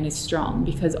growing and is strong,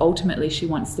 because ultimately she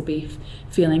wants to be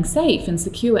feeling safe and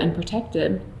secure and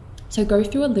protected. So go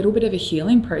through a little bit of a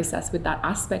healing process with that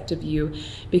aspect of you,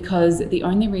 because the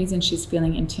only reason she's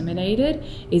feeling intimidated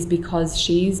is because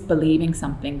she's believing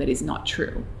something that is not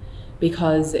true.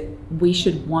 Because we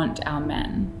should want our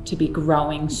men to be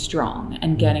growing strong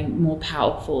and getting more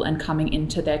powerful and coming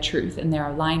into their truth and their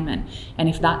alignment. And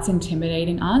if that's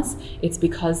intimidating us, it's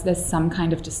because there's some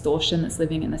kind of distortion that's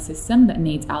living in the system that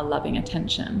needs our loving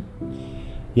attention.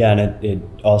 Yeah, and it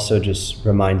also just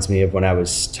reminds me of when I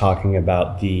was talking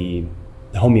about the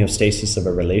homeostasis of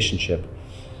a relationship.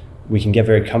 We can get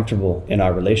very comfortable in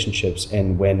our relationships,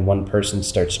 and when one person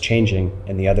starts changing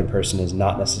and the other person is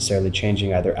not necessarily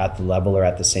changing either at the level or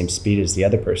at the same speed as the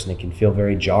other person, it can feel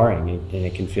very jarring and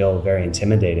it can feel very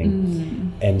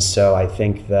intimidating. And so I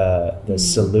think the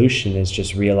solution is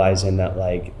just realizing that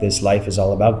like this life is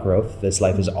all about growth. This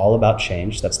life is all about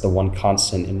change. That's the one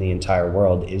constant in the entire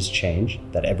world, is change,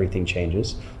 that everything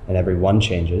changes and everyone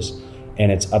changes. And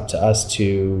it's up to us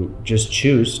to just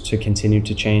choose to continue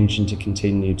to change and to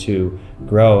continue to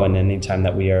grow. And anytime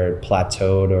that we are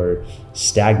plateaued or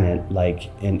stagnant,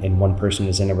 like in one person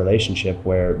is in a relationship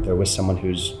where there was someone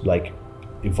who's like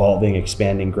evolving,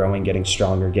 expanding, growing, getting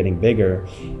stronger, getting bigger,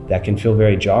 that can feel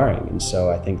very jarring. And so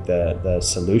I think the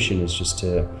solution is just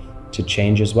to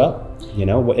change as well, you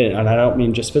know, and I don't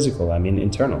mean just physical, I mean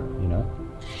internal, you know.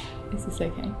 Is this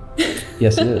okay?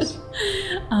 Yes, it is.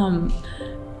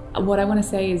 What I want to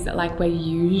say is that like we're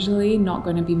usually not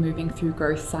going to be moving through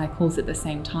growth cycles at the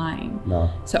same time.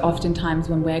 No. So oftentimes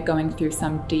when we're going through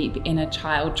some deep inner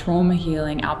child trauma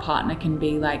healing, our partner can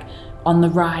be like on the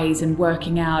rise and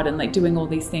working out and like doing all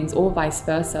these things, or vice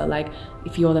versa. Like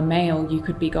if you're the male, you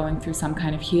could be going through some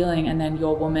kind of healing, and then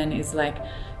your woman is like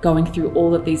going through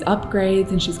all of these upgrades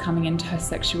and she's coming into her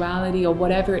sexuality or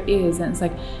whatever it is. And it's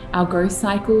like our growth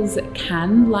cycles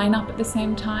can line up at the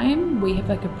same time. We have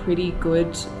like a pretty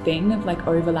good thing of like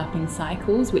overlapping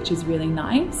cycles, which is really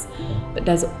nice. But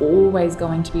there's always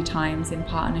going to be times in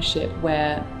partnership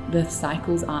where the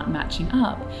cycles aren't matching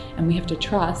up, and we have to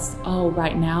trust, oh,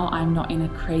 right now I'm not in a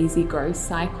crazy growth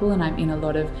cycle and I'm in a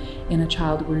lot of inner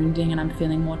child wounding and I'm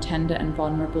feeling more tender and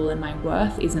vulnerable and my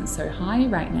worth isn't so high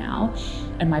right now,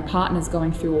 and my partner's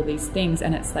going through all these things,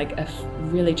 and it's like a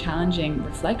really challenging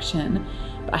reflection.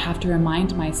 But I have to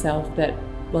remind myself that,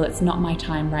 well, it's not my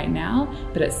time right now,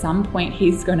 but at some point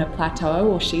he's going to plateau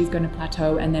or she's going to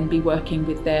plateau and then be working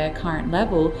with their current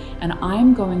level, and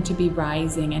I'm going to be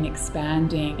rising and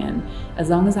expanding. And as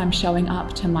long as I'm showing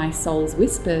up to my soul's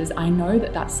whispers, I know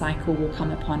that that cycle will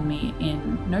come upon me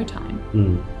in no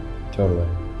time. Totally.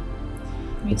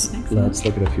 Let's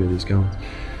look at a few of these going.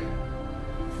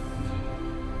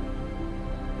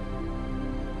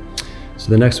 So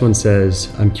the next one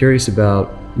says, I'm curious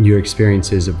about your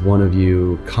experiences of one of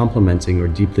you complimenting or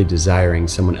deeply desiring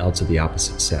someone else of the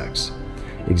opposite sex.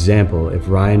 Example, if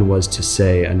Ryan was to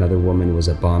say another woman was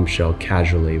a bombshell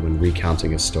casually when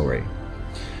recounting a story.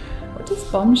 What does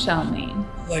bombshell mean?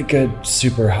 Like a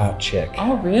super hot chick.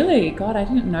 Oh, really? God, I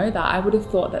didn't know that. I would have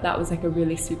thought that that was like a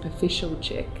really superficial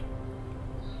chick.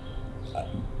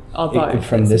 Although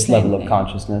from this level of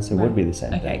consciousness, it would be the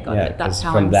same thing. Okay, got it. That's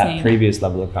how from I'm that saying previous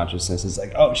level of consciousness, it's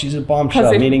like, oh, she's a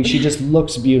bombshell, meaning she just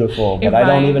looks beautiful, but I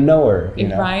don't even know her.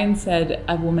 If Ryan said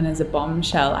a woman is a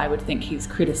bombshell, I would think he's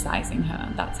criticizing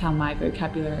her. That's how my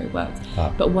vocabulary works.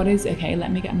 But what is, okay,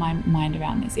 let me get my mind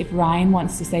around this. If Ryan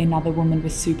wants to say another woman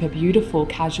was super beautiful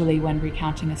casually when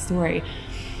recounting a story,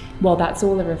 well, that's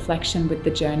all a reflection with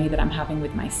the journey that I'm having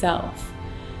with myself.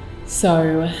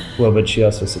 So, well, but she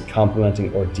also said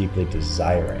complimenting or deeply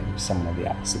desiring someone of the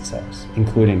opposite sex,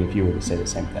 including if you were to say the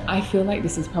same thing. I feel like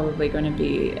this is probably going to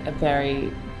be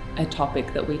a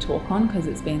topic that we talk on, because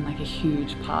it's been like a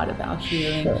huge part of our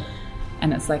healing. Sure.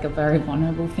 And it's like a very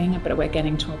vulnerable thing, but we're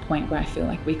getting to a point where I feel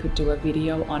like we could do a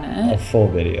video on it. A full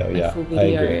video, yeah. A full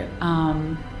video. I agree.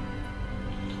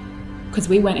 Because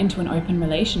we went into an open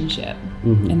relationship,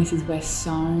 and this is where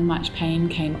so much pain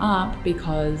came up,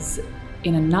 because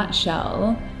in a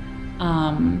nutshell,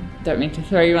 don't mean to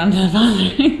throw you under the bus.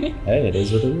 Hey, it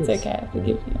is what it is. It's okay, I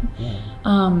forgive you. Yeah.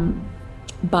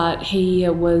 But he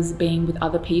was being with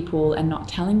other people and not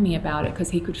telling me about it,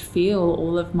 because he could feel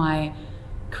all of my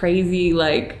crazy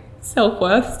like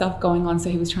self-worth stuff going on. So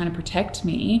he was trying to protect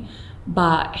me,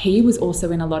 but he was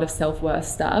also in a lot of self-worth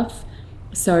stuff.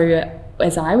 So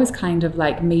as I was kind of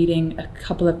like meeting a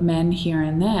couple of men here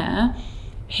and there,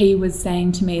 he was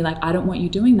saying to me like, I don't want you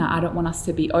doing that. I don't want us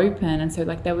to be open. And so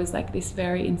like there was like this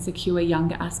very insecure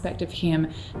younger aspect of him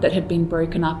that had been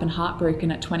broken up and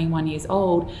heartbroken at 21 years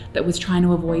old, that was trying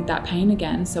to avoid that pain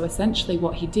again. So essentially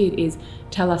what he did is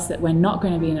tell us that we're not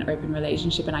going to be in an open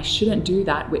relationship and I shouldn't do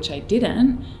that, which I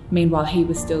didn't. Meanwhile, he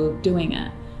was still doing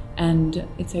it. And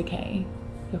it's okay.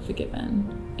 You're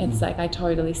forgiven. It's like, I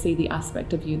totally see the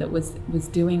aspect of you that was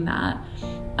doing that.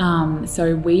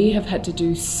 So we have had to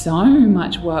do so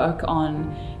much work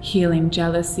on healing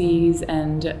jealousies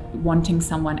and wanting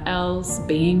someone else,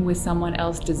 being with someone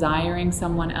else, desiring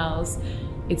someone else.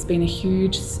 It's been a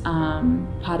huge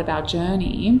part of our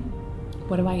journey.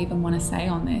 What do I even want to say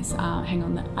on this? Hang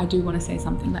on, I do want to say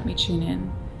something. Let me tune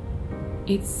in.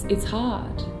 It's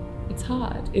hard. It's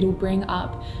hard. It'll bring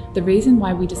up the reason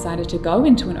why we decided to go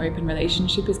into an open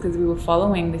relationship is because we were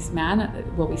following this man.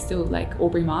 Well, we still like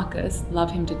Aubrey Marcus,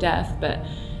 love him to death, but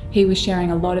he was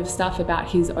sharing a lot of stuff about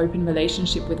his open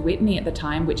relationship with Whitney at the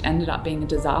time, which ended up being a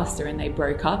disaster, and they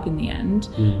broke up in the end.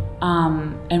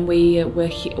 And we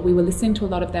were listening to a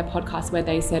lot of their podcasts where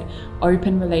they said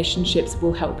open relationships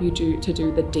will help you to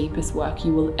do the deepest work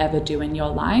you will ever do in your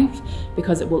life,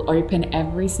 because it will open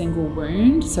every single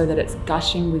wound so that it's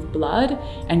gushing with blood,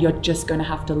 and you're just going to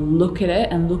have to look at it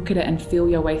and feel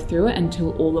your way through it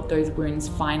until all of those wounds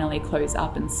finally close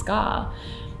up and scar.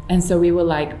 And so we were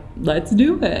like, let's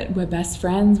do it. We're best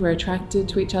friends. We're attracted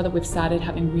to each other. We've started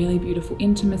having really beautiful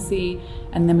intimacy.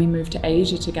 And then we moved to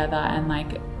Asia together. And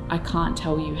like, I can't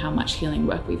tell you how much healing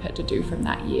work we've had to do from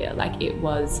that year. Like, it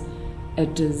was a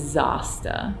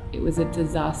disaster. It was a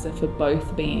disaster for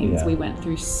both beings. Yeah. We went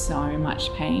through so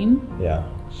much pain. Yeah.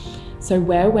 So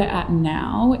where we're at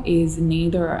now is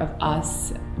neither of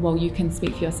us, well, you can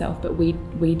speak for yourself, but we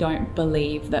don't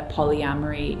believe that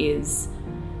polyamory is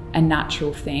a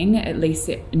natural thing, at least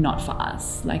not for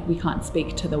us. Like, we can't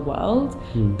speak to the world,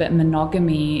 but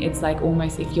monogamy, it's like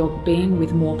almost if you're being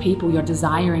with more people, you're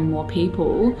desiring more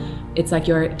people, it's like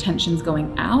your attention's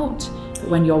going out.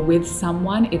 When you're with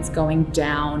someone, it's going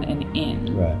down and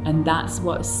in. Right. And that's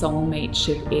what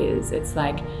soulmateship is. It's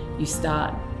like you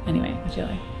start, anyway, I feel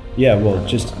like. Yeah, well,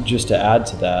 just to add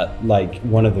to that, like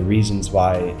one of the reasons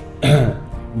why we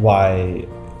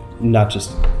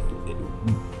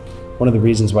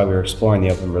were exploring the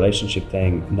open relationship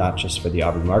thing, not just for the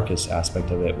Aubrey Marcus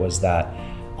aspect of it, was that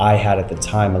I had at the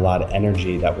time a lot of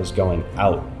energy that was going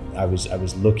out. I was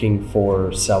looking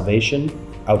for salvation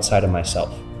outside of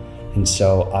myself. And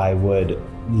so I would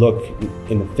look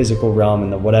in the physical realm,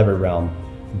 in the whatever realm,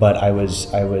 but I was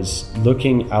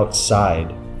looking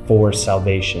outside for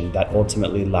salvation that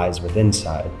ultimately lies within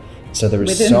side. So there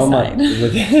was so much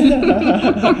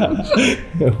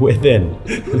within.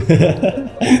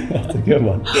 That's a good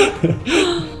one.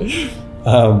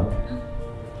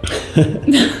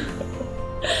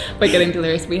 We're getting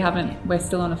delirious. We're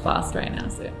still on a fast right now,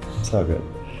 so it's all good.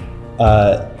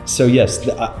 So yes,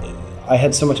 I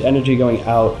had so much energy going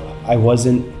out. I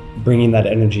wasn't bringing that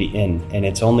energy in, and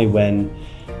it's only when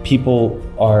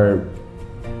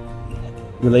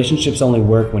relationships only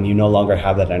work when you no longer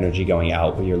have that energy going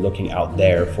out, where you're looking out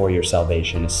there for your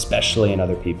salvation, especially in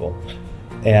other people.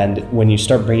 And when you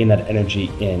start bringing that energy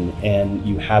in and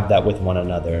you have that with one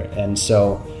another. And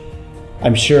so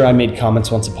I'm sure I made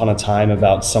comments once upon a time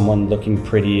about someone looking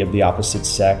pretty of the opposite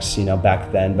sex,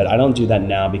 back then, but I don't do that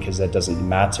now because that doesn't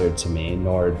matter to me,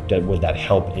 nor would that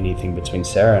help anything between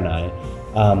Sarah and I.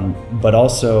 But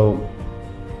also,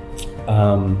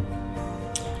 I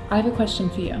have a question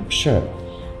for you. Sure.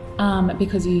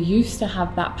 Because you used to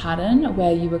have that pattern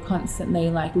where you were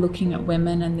constantly like looking at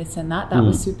women and this and that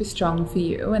was super strong for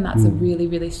you, and that's a really,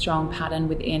 really strong pattern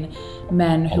within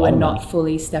men who are not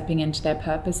fully stepping into their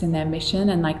purpose and their mission,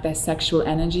 and like their sexual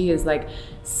energy is like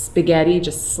spaghetti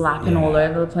just slapping all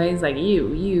over the place, like you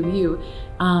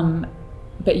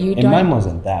but you don't. And mine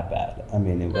wasn't that bad. I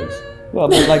mean, it was, well,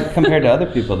 but like compared to other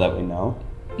people that we know.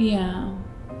 Yeah.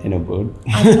 In a boot.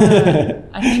 I don't know.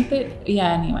 I think that,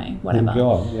 anyway, whatever. Go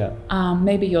on,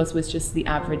 maybe yours was just the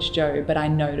average Joe, but I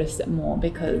noticed it more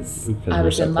because I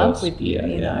was in love with you,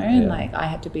 you know, and like I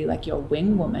had to be like your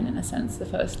wing woman in a sense the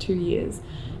first 2 years.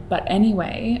 But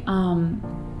anyway,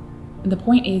 the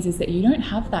point is that you don't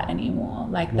have that anymore,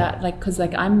 like that, like, because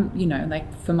like I'm, you know, like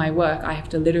for my work I have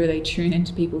to literally tune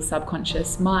into people's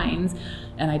subconscious minds,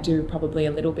 and I do probably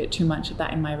a little bit too much of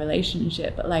that in my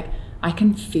relationship, but like I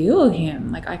can feel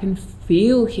him,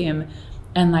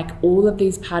 and like all of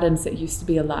these patterns that used to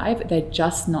be alive, they're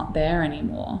just not there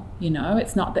anymore, you know.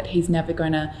 It's not that he's never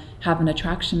going to have an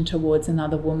attraction towards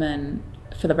another woman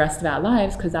for the rest of our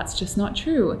lives, because that's just not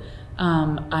true.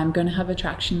 I'm going to have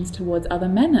attractions towards other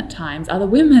men at times, other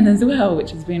women as well,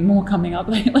 which has been more coming up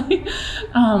lately.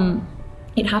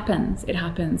 It happens,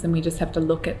 and we just have to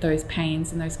look at those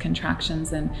pains and those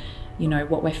contractions and, you know,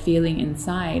 what we're feeling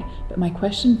inside. But my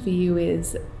question for you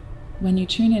is, when you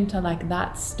tune into like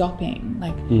that stopping,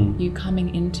 like you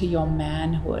coming into your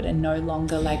manhood and no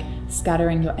longer like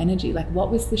scattering your energy, like what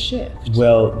was the shift?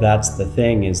 Well, that's the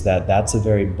thing, is that that's a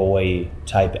very boy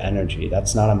type energy.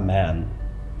 That's not a man.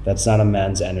 That's not a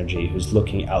man's energy who's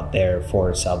looking out there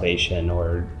for salvation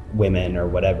or women or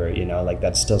whatever, you know, like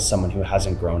that's still someone who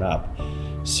hasn't grown up.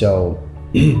 So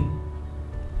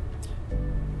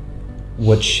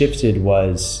what shifted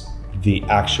was the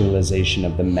actualization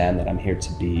of the man that I'm here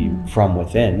to be from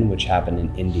within, which happened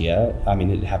in India. I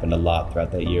mean, it happened a lot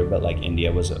throughout that year, but like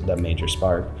India was the major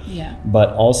spark. Yeah.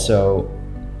 But also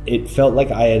it felt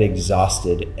like I had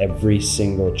exhausted every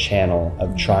single channel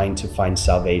of trying to find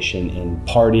salvation in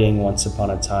partying once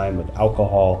upon a time with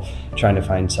alcohol, trying to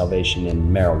find salvation in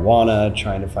marijuana,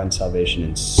 trying to find salvation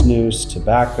in snus,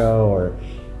 tobacco, or,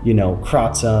 you know,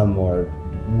 kratom, or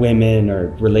women, or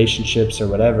relationships, or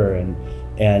whatever.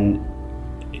 And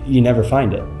you never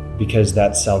find it, because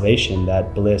that salvation,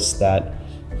 that bliss, that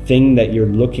thing that you're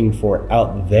looking for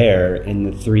out there in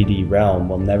the 3D realm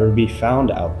will never be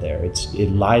found out there. It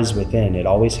lies within. It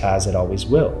always has, it always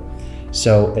will.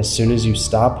 So as soon as you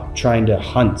stop trying to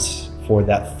hunt for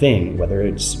that thing, whether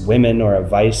it's women or a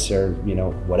vice or, you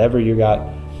know, whatever you got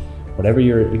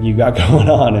going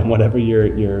on, and whatever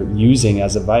you're using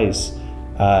as a vice,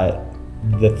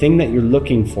 the thing that you're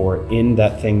looking for in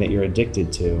that thing that you're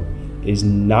addicted to is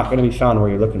not going to be found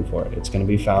where you're looking for it. It's going to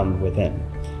be found within.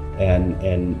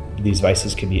 And these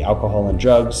vices can be alcohol and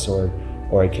drugs, or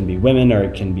it can be women, or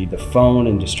it can be the phone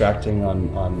and distracting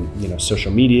on you know,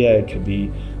 social media. It could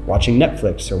be watching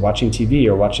Netflix or watching TV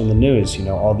or watching the news, you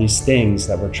know, all these things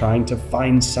that we're trying to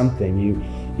find something.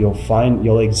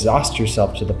 You'll exhaust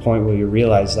yourself to the point where you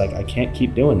realize, like, I can't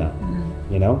keep doing that,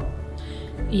 you know?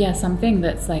 Yeah, something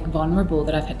that's like vulnerable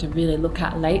that I've had to really look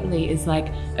at lately is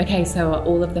like, okay, so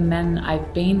all of the men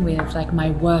I've been with, like my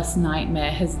worst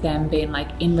nightmare has then been like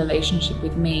in relationship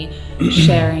with me,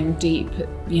 sharing deep,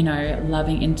 you know,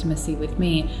 loving intimacy with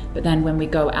me. But then when we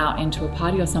go out into a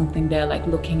party or something, they're like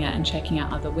looking at and checking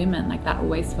out other women. Like that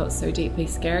always felt so deeply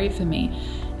scary for me.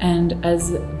 And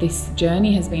as this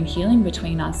journey has been healing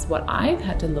between us, what I've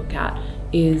had to look at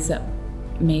is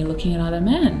me looking at other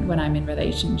men when I'm in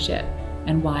relationship.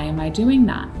 And why am I doing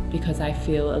that? Because I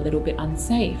feel a little bit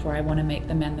unsafe, or I want to make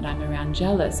the men that I'm around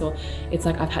jealous, or it's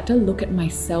like I've had to look at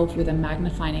myself with a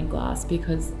magnifying glass,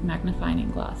 because magnifying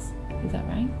glass, is that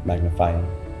right? Magnifying.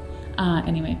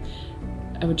 Anyway,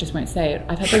 just won't say it.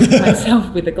 I've had to look at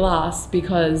myself with a glass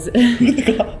because with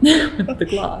the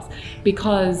glass,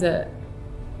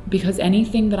 because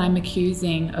anything that I'm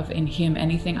accusing of in him,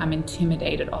 anything I'm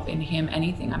intimidated of in him,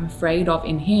 anything I'm afraid of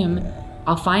in him,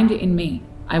 I'll find it in me.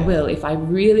 I will. If I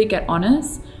really get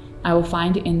honest, I will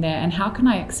find it in there. And how can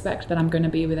I expect that I'm going to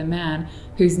be with a man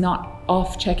who's not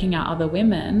off checking out other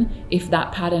women if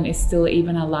that pattern is still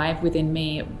even alive within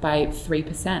me by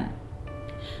 3%?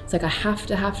 It's like I have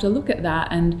to look at that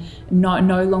and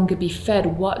no longer be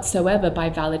fed whatsoever by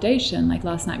validation. Like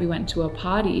last night we went to a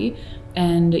party,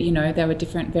 and you know, there were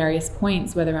different various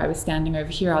points, whether I was standing over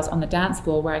here, I was on the dance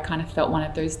floor where I kind of felt one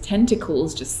of those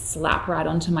tentacles just slap right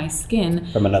onto my skin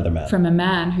from another man, from a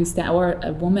man or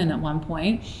a woman at one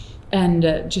point.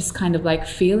 And just kind of like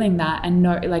feeling that, and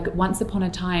know, like once upon a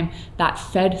time that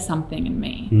fed something in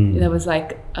me. There was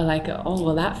like oh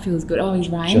well, that feels good. Oh, is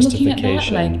Ryan looking at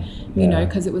that? Like, you know,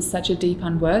 because it was such a deep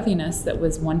unworthiness that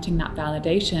was wanting that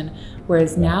validation.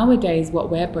 Whereas nowadays, what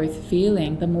we're both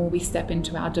feeling, the more we step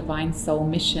into our divine soul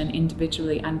mission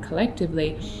individually and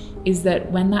collectively, is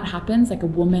that when that happens, like a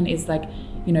woman is like,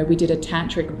 you know, we did a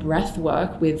tantric breath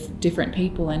work with different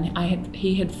people, and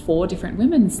he had 4 different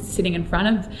women sitting in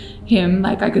front of him.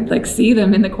 Like I could like see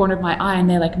them in the corner of my eye, and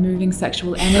they're like moving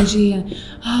sexual energy,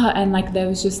 and like there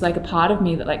was just like a part of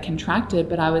me that like contracted,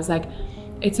 but I was like,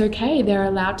 it's okay, they're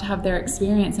allowed to have their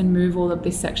experience and move all of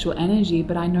this sexual energy,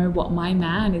 but I know what my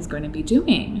man is going to be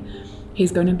doing.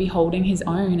 He's going to be holding his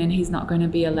own, and he's not going to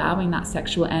be allowing that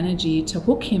sexual energy to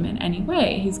hook him in any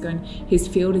way. His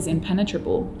field is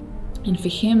impenetrable. And for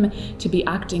him to be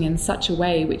acting in such a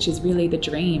way, which is really the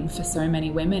dream for so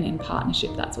many women in partnership,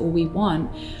 that's all we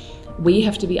want. We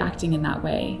have to be acting in that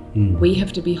way. We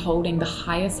have to be holding the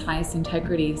highest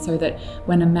integrity, so that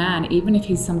when a man, even if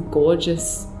he's some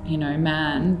gorgeous, you know,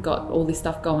 man, got all this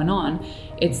stuff going on,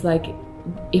 it's like,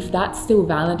 if that's still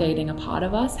validating a part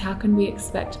of us, how can we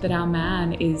expect that our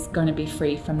man is going to be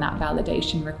free from that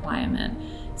validation requirement?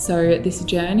 So this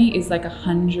journey is like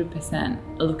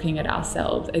 100% looking at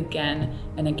ourselves again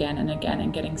and again and again,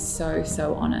 and getting so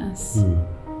honest.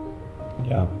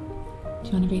 Yeah. Do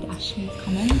you want to read Ashley's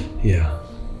comment? Yeah,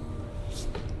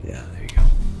 there you go.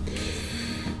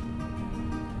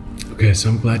 Okay, so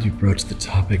I'm glad you broached the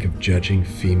topic of judging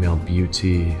female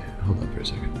beauty. Hold on for a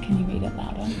second. Can you read it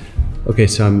louder? Okay,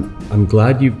 so I'm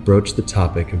glad you broached the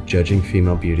topic of judging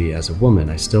female beauty as a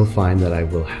woman. I still find that I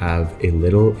will have a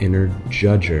little inner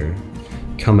judger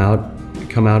come out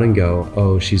and go,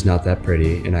 oh, she's not that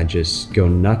pretty, and I just go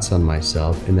nuts on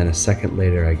myself, and then a second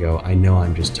later I go, I know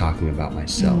I'm just talking about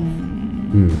myself.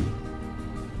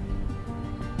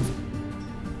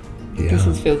 Yeah.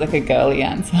 This feels like a girly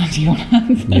answer. Do you want to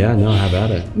answer? Yeah, no, have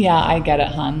at it. Yeah, I get it,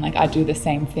 hun. Like I do the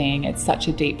same thing. It's such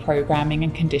a deep programming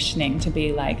and conditioning to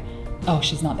be like, oh,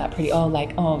 she's not that pretty. Oh,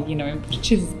 like, oh, you know,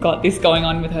 she's got this going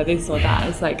on with her, this or that.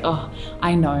 It's like, oh,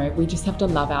 I know. We just have to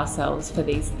love ourselves for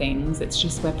these things. It's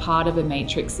just we're part of a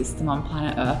matrix system on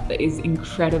planet Earth that is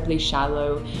incredibly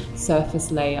shallow, surface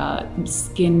layer,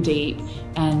 skin deep.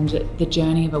 And the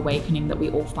journey of awakening that we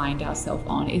all find ourselves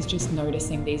on is just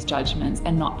noticing these judgments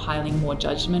and not piling more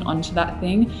judgment onto that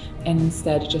thing, and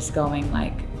instead just going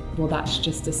like, well, that's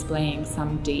just displaying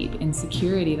some deep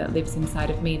insecurity that lives inside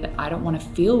of me that I don't want to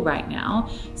feel right now.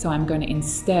 So I'm going to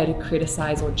instead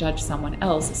criticize or judge someone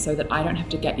else so that I don't have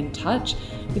to get in touch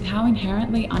with how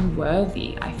inherently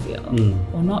unworthy I feel,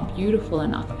 or not beautiful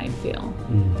enough I feel.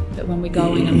 That when we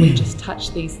go in and we just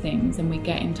touch these things and we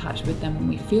get in touch with them and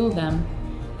we feel them,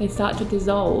 they start to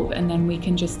dissolve, and then we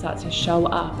can just start to show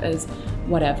up as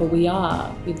whatever we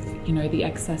are with, you know, the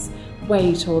excess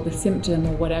weight or the symptom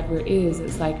or whatever it is.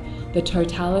 It's like the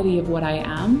totality of what I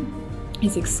am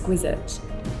is exquisite,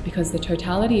 because the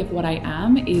totality of what I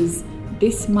am is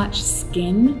this much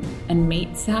skin and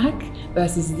meat sack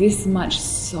versus this much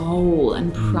soul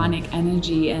and pranic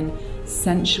energy and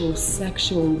sensual,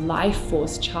 sexual life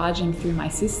force charging through my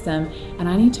system. And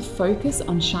I need to focus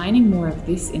on shining more of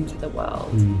this into the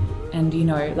world. And, you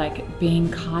know, like being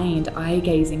kind, eye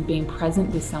gazing, being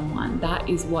present with someone, that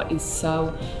is what is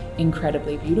so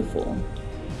incredibly beautiful.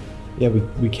 Yeah,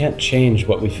 we can't change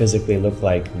what we physically look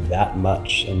like that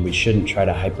much, and we shouldn't try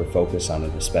to hyper focus on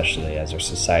it, especially as our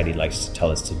society likes to tell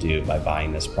us to do by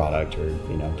buying this product or,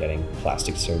 you know, getting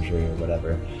plastic surgery or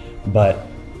whatever. But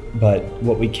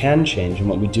what we can change and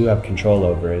what we do have control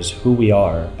over is who we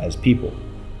are as people,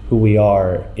 who we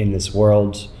are in this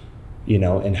world, you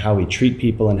know, and how we treat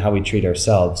people and how we treat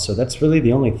ourselves. So that's really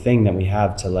the only thing that we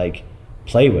have to like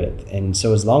play with. And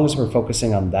so as long as we're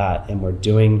focusing on that and we're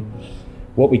doing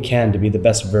what we can to be the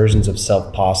best versions of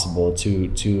self possible,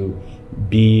 to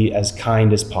be as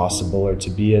kind as possible, or to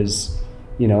be as,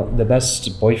 you know, the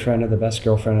best boyfriend or the best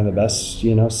girlfriend or the best,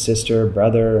 you know, sister,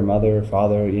 brother, or mother,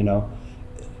 father, you know,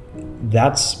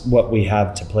 that's what we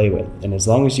have to play with. And as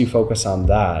long as you focus on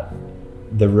that,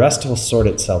 the rest will sort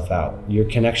itself out. Your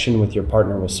connection with your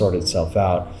partner will sort itself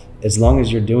out as long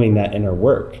as you're doing that inner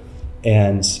work.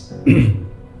 And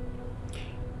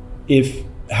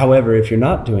however, if you're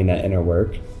not doing that inner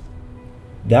work,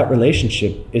 that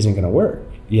relationship isn't going to work,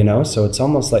 you know? So it's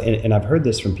almost like, and I've heard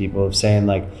this from people of saying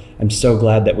like, I'm so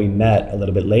glad that we met a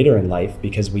little bit later in life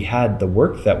because we had the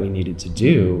work that we needed to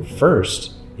do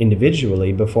first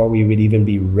individually before we would even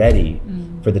be ready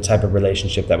for the type of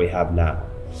relationship that we have now.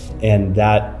 And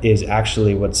that is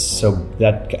actually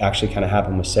that actually kind of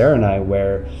happened with Sarah and I,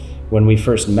 where when we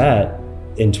first met,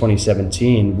 in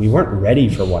 2017, we weren't ready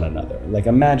for one another. Like,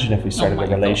 imagine if we started a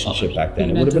relationship back then.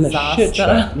 It would have been a shit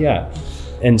show. Yeah.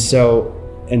 And so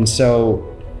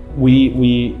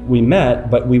we met,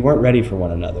 but we weren't ready for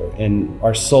one another. And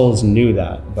our souls knew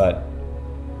that, but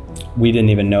we didn't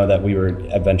even know that we were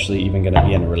eventually even going to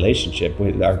be in a relationship.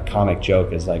 Our comic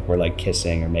joke is like, we're like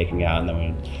kissing or making out, and then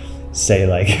we would say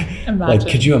like,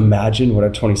 could you imagine what our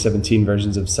 2017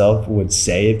 versions of self would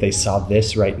say if they saw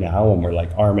this right now when we're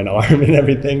like arm in arm and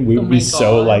everything? We would be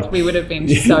so like, we would have been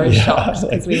so shocked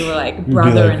because we were like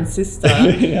brother and sister.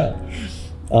 Yeah.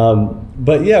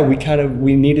 But yeah,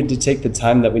 we needed to take the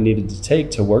time that we needed to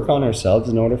take to work on ourselves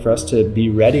in order for us to be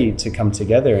ready to come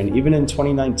together. And even in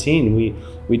 2019,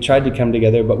 we tried to come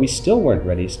together, but we still weren't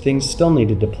ready. Things still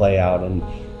needed to play out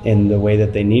in the way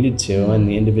that they needed to, and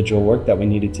the individual work that we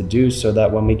needed to do, so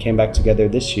that when we came back together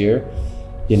this year,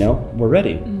 we're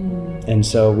ready. And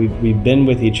so we've been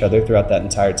with each other throughout that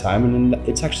entire time, and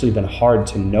it's actually been hard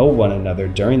to know one another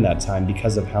during that time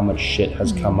because of how much shit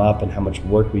has come up and how much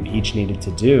work we've each needed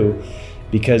to do.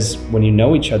 Because when you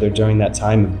know each other during that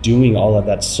time of doing all of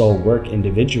that soul work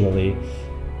individually,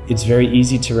 it's very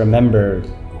easy to remember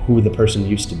who the person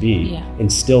used to be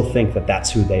and still think that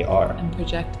that's who they are. And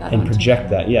project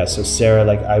that. Yeah. So Sarah,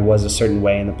 like, I was a certain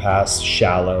way in the past,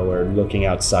 shallow or looking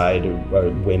outside or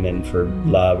women for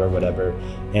love or whatever.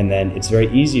 And then it's very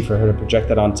easy for her to project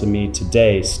that onto me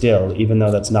today still, even though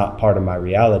that's not part of my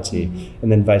reality.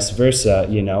 And then vice versa,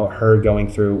 her going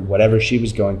through whatever she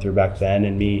was going through back then,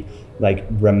 and me like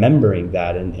remembering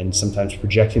that and sometimes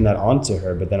projecting that onto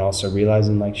her, but then also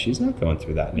realizing like she's not going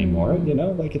through that anymore,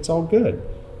 like it's all good.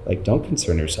 Like, don't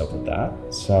concern yourself with that.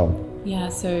 So yeah,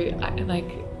 so I like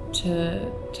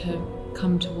to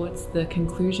come towards the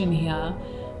conclusion here.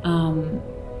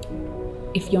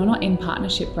 If you're not in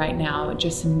partnership right now,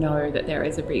 just know that there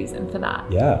is a reason for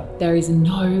that. Yeah. There is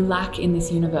no lack in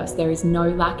this universe. There is no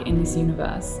lack in this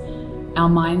universe. Our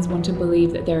minds want to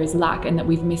believe that there is lack and that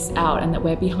we've missed out and that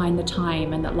we're behind the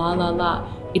time and that la la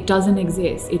la. It doesn't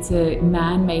exist. It's a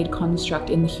man-made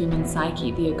construct in the human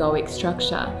psyche, the egoic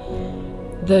structure.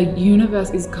 The universe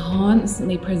is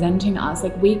constantly presenting us,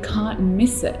 like, we can't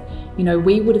miss it.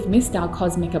 We would have missed our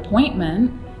cosmic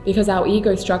appointment because our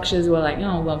ego structures were like,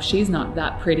 oh, well, she's not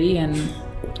that pretty, and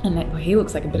he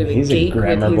looks like a bit of a geek. He's a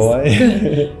grammar boy.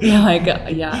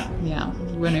 Yeah.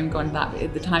 We weren't even going to that.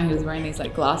 At the time, he was wearing these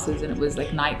like glasses, and it was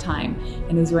like nighttime,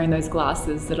 and he was wearing those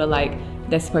glasses that are like,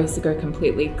 they're supposed to go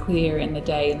completely clear in the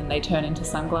day, and then they turn into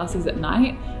sunglasses at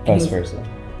night. Vice versa.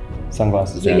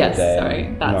 Sunglasses during the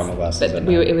day, normal glasses at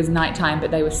night. It was nighttime, but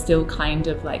they were still kind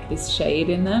of like this shade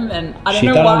in them, and I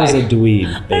don't know why. She thought I was a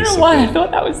dweeb, basically. I don't know why I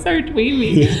thought that was so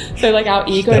dweeby. So like our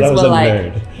egos were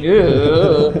like,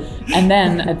 ew. And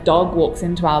then a dog walks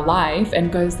into our life and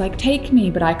goes like, take me,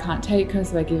 but I can't take her,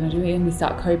 so I give her to him. We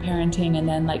start co-parenting, and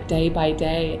then like day by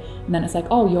day, and then it's like,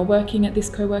 oh, you're working at this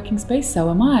co-working space, so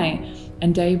am I.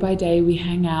 And day by day we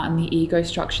hang out, and the ego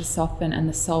structures soften, and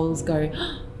the souls go.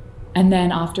 And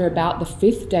then after about the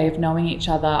 5th day of knowing each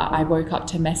other, I woke up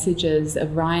to messages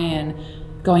of Ryan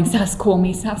going, Sass, call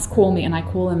me. And I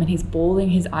call him, and he's bawling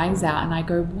his eyes out. And I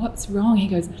go, what's wrong? He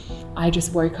goes, I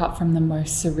just woke up from the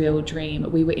most surreal dream.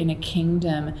 We were in a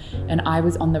kingdom, and I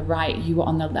was on the right, you were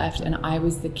on the left, and I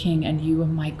was the king, and you were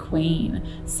my queen.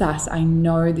 Sass, I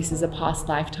know this is a past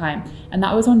lifetime. And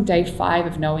that was on day 5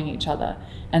 of knowing each other.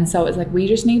 And so it's like we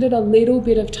just needed a little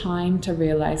bit of time to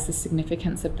realize the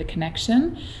significance of the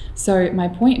connection. So my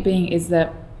point being is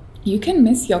that you can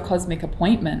miss your cosmic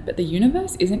appointment, but the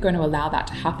universe isn't going to allow that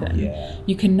to happen. Yeah.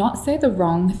 You cannot say the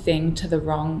wrong thing to the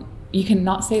wrong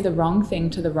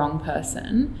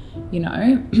person,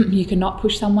 you cannot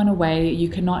push someone away, you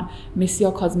cannot miss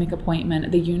your cosmic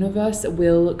appointment. The universe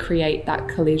will create that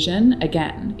collision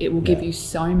again. It will give you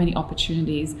so many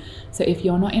opportunities. So if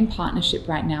you're not in partnership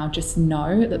right now, just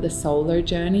know that the solo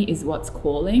journey is what's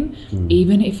calling.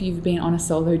 Even if you've been on a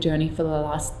solo journey for the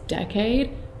last decade,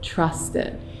 trust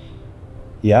it.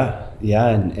 Yeah,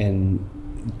 and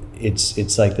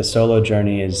it's like the solo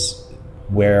journey is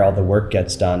where all the work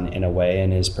gets done in a way,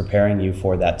 and is preparing you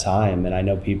for that time. And I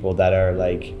know people that are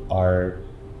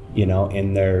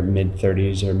in their mid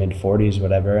 30s or mid 40s,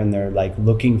 whatever, and they're like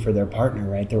looking for their partner,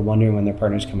 right? They're wondering when their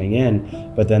partner's coming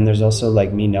in. But then there's also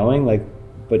like me knowing like,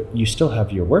 but you still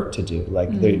have your work to do. Like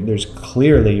there's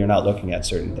clearly, you're not looking at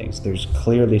certain things. There's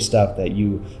clearly stuff that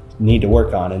you need to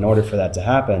work on in order for that to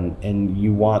happen. And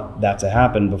you want that to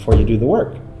happen before you do the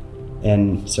work.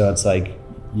 And so it's like,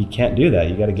 you can't do that.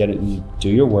 You got to get it and do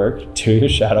your work, do your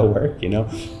shadow work,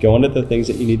 go into the things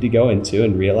that you need to go into,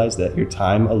 and realize that your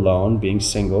time alone, being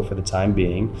single for the time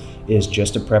being, is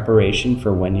just a preparation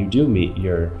for when you do meet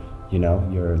your you know,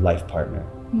 your life partner.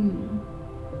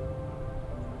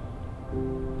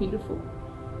 Beautiful.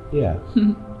 Yeah.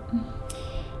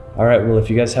 All right, well, if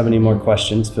you guys have any more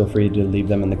questions, feel free to leave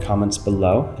them in the comments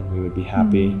below, and we would be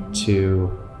happy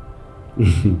to...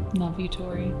 Love you,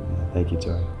 Tori. Yeah, thank you,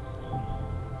 Tori.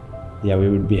 Yeah, we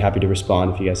would be happy to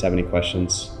respond if you guys have any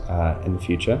questions in the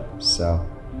future. So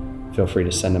feel free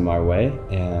to send them our way,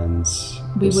 and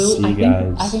we'll see you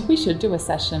guys. I think we should do a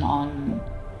session on,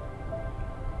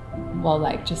 well,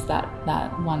 like just that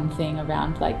one thing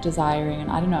around like desiring,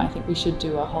 and I don't know, I think we should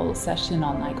do a whole session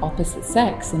on like opposite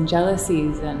sex and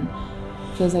jealousies, and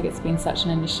it feels like it's been such an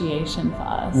initiation for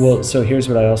us. Well, so here's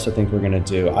what I also think we're going to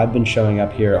do. I've been showing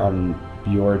up here on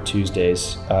your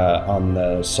Tuesdays on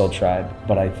the Soul Tribe,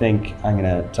 but I think I'm going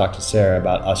to talk to Sarah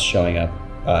about us showing up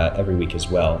every week as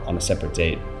well on a separate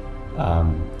date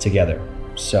together.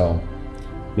 So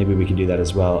maybe we can do that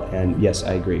as well. And yes,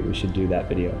 I agree, we should do that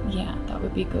video. Yeah, that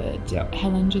would be good. Yeah.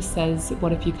 Helen just says,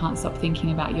 what if you can't stop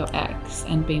thinking about your ex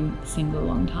and been single a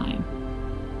long time?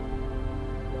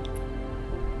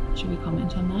 Should we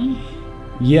comment on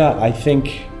that? Yeah, I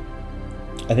think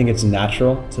it's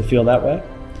natural to feel that way.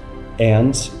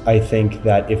 And I think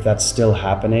that if that's still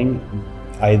happening,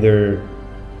 either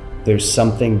there's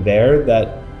something there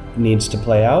that needs to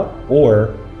play out,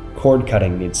 or cord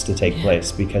cutting needs to take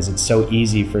place, because it's so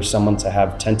easy for someone to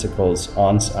have tentacles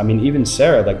on. I mean, even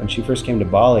Sarah, like when she first came to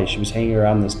Bali, she was hanging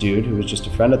around this dude who was just a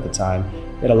friend at the time.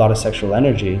 He had a lot of sexual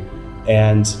energy,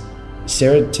 and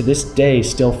Sarah to this day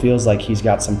still feels like he's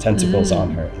got some tentacles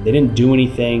on her. They didn't do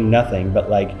anything, nothing, but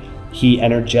like he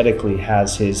energetically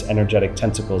has his energetic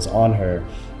tentacles on her.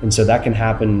 And so that can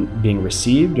happen being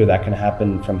received, or that can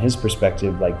happen from his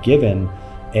perspective, like given.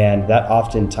 And that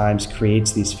oftentimes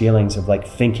creates these feelings of like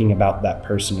thinking about that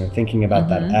person or thinking about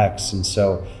that ex. And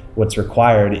so what's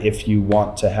required, if you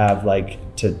want to have like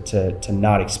to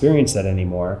not experience that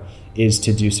anymore, is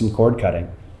to do some cord cutting.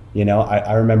 You know,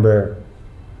 I remember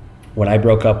when I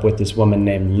broke up with this woman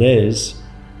named Liz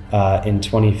in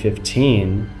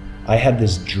 2015, I had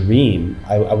this dream.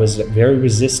 I was very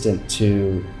resistant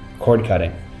to cord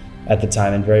cutting at the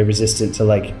time, and very resistant to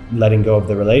like letting go of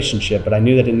the relationship, but I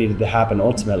knew that it needed to happen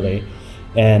ultimately.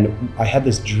 And I had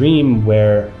this dream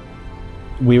where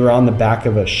we were on the back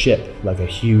of a ship, like a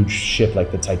huge ship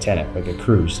like the Titanic, like a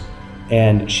cruise,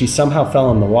 and she somehow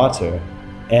fell in the water.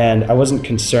 And I wasn't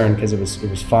concerned because it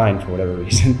was fine for whatever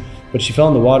reason, but she fell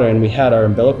in the water and we had our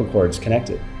umbilical cords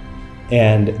connected.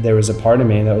 And there was a part of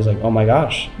me that was like, oh my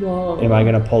gosh, Whoa. Am I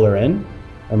gonna pull her in,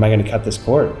 or am I gonna cut this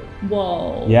cord?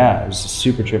 Whoa. Yeah, it was a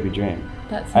super trippy dream.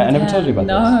 That's I never told you about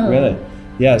this. Really?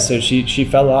 Yeah, so she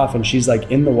fell off and she's like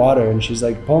in the water and she's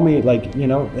like, pull me, like, you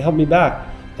know, help me back.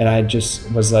 And I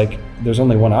just was like, there's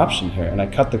only one option here. And I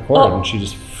cut the cord and she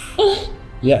just,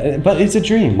 yeah, but it's a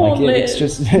dream. Like it's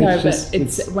just,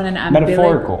 it's when an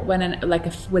metaphorical.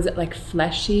 Was it like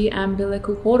fleshy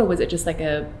umbilical cord, or was it just like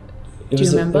a, do you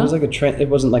remember? It was like it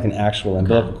wasn't like an actual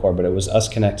umbilical cord, but it was us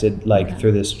connected like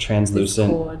through this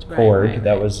translucent cord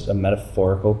that was a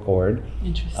metaphorical cord.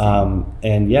 Interesting.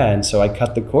 And so I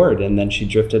cut the cord and then she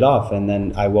drifted off, and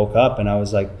then I woke up and I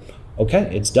was like, okay,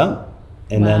 it's done.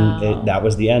 And then that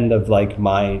was the end of like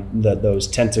those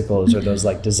tentacles or those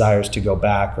like desires to go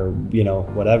back, or, you know,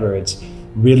 whatever. It's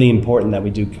really important that we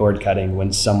do cord cutting when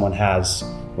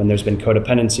there's been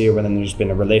codependency, or when there's been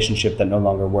a relationship that no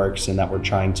longer works and that we're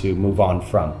trying to move on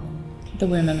from. The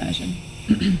womb immersion.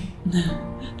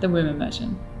 The womb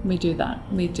immersion. We do that.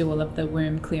 We do all of the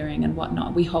womb clearing and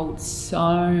whatnot. We hold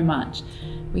so much.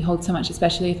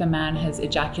 Especially if a man has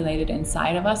ejaculated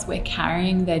inside of us. We're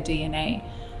carrying their DNA.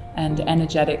 And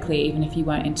energetically, even if you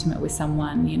weren't intimate with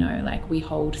someone, you know, like we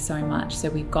hold so much. So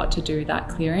we've got to do that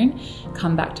clearing,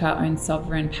 come back to our own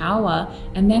sovereign power.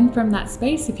 And then from that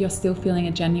space, if you're still feeling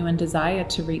a genuine desire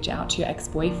to reach out to your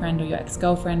ex-boyfriend or your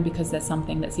ex-girlfriend because there's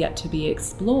something that's yet to be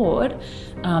explored,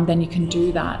 then you can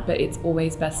do that. But it's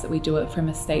always best that we do it from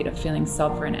a state of feeling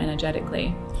sovereign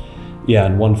energetically. Yeah,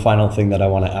 and one final thing that I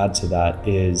want to add to that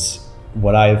is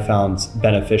what I have found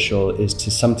beneficial is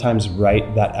to sometimes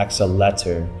write that ex a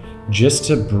letter, just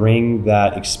to bring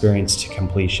that experience to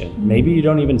completion. Maybe you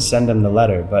don't even send them the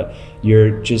letter, but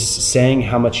you're just saying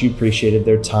how much you appreciated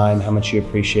their time, how much you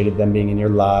appreciated them being in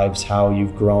your lives, how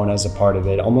you've grown as a part of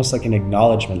it, almost like an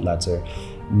acknowledgement letter.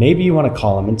 Maybe you want to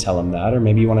call them and tell them that, or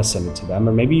maybe you want to send it to them,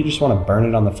 or maybe you just want to burn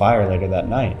it on the fire later that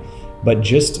night. But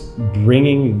just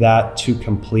bringing that to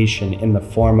completion in the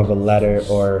form of a letter,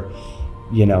 or,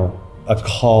 you know, a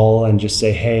call, and just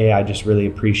say, hey, I just really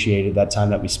appreciated that time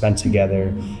that we spent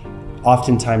together.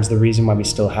 oftentimes the reason why we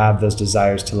still have those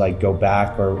desires to like go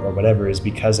back or whatever is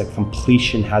because a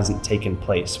completion hasn't taken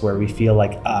place, where we feel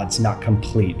like, it's not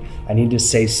complete. I need to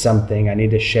say something, I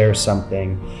need to share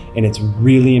something. And it's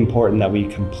really important that we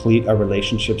complete our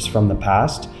relationships from the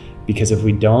past, because if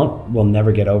we don't, we'll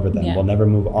never get over them. We'll never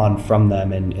move on from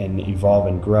them and evolve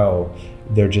and grow.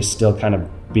 They're just still kind of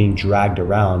being dragged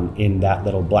around in that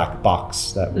little black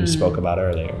box that we spoke about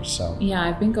earlier. So yeah,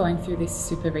 I've been going through this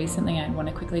super recently. I want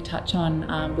to quickly touch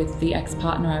on with the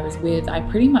ex-partner I was with. I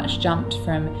pretty much jumped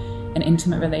from an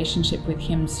intimate relationship with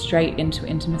him straight into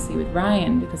intimacy with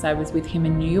Ryan, because I was with him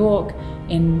in New York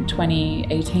in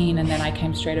 2018, and then I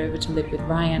came straight over to live with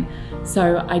Ryan.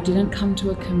 So I didn't come to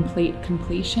a complete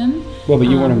completion. Well, but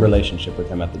you weren't in a relationship with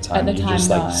him at the time. At the you time, just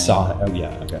like no. saw him. Oh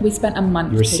yeah, okay. We spent a month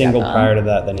together. You were single prior to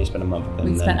that, then you spent a month with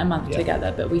him. We spent a month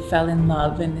together, but we fell in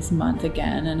love in this month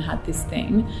again and had this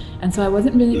thing. And so I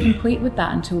wasn't really complete with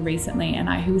that until recently. And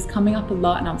he was coming up a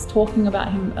lot, and I was talking about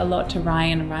him a lot to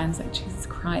Ryan, and Ryan's like, Jesus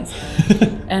Christ.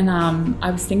 And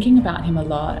I was thinking about him a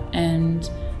lot. And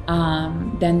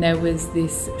then there was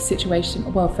this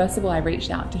situation. Well, first of all, I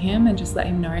reached out to him and just let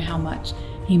him know how much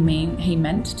he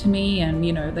meant to me, and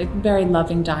like very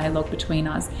loving dialogue between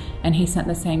us. And he sent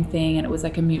the same thing, and it was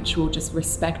like a mutual just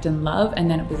respect and love.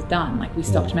 And then it was done. Like we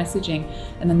stopped messaging.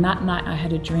 And then that night I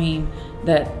had a dream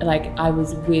that like I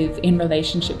was in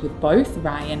relationship with both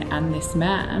Ryan and this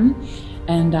man.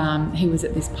 And he was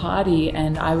at this party,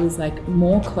 and I was like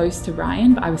more close to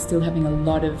Ryan, but I was still having a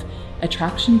lot of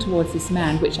attraction towards this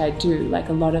man, which I do. Like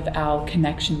a lot of our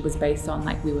connection was based on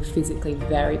like we were physically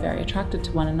very, very attracted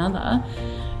to one another.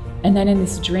 And then in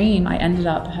this dream, I ended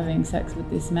up having sex with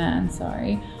this man,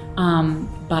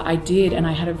 but I did, and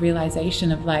I had a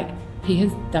realization of like, he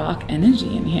has dark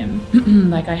energy in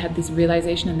him. Like I had this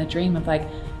realization in the dream of like,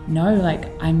 no, like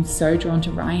I'm so drawn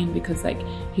to Ryan because like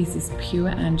he's this pure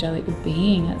angelic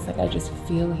being. It's like I just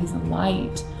feel his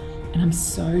light, and I'm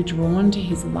so drawn to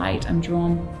his light. I'm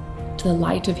drawn to the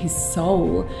light of his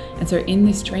soul. And so in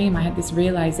this dream I had this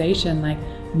realization like,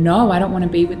 no, I don't want to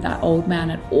be with that old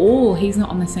man at all. He's not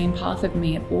on the same path of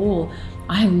me at all.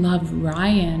 I love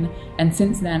Ryan. And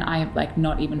since then I've like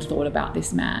not even thought about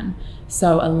this man.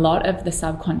 So a lot of the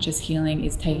subconscious healing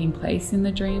is taking place in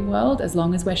the dream world. As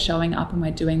long as we're showing up and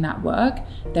we're doing that work,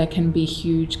 there can be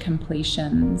huge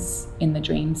completions in the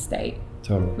dream state.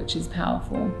 Totally. Which is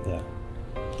powerful. Yeah,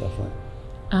 definitely.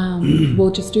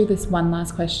 We'll just do this one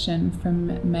last question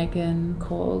from Megan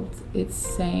called, it's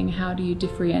saying, how do you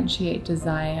differentiate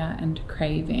desire and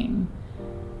craving?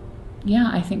 Yeah,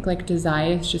 I think like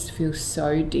desires just feel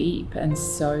so deep and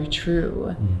so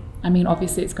true. I mean,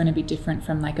 obviously it's going to be different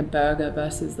from like a burger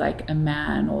versus like a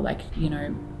man, or like,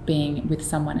 being with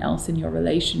someone else in your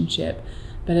relationship.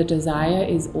 But a desire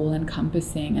is all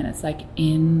encompassing, and it's like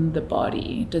in the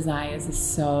body. Desires are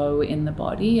so in the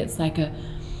body. It's like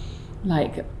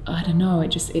I don't know,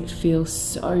 it feels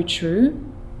so true.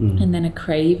 And then a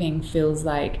craving feels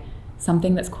like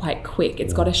something that's quite quick.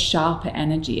 It's got a sharper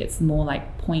energy. It's more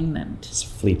like poignant. It's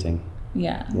fleeting.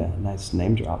 Yeah. Yeah, nice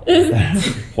name drop.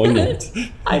 Poignant.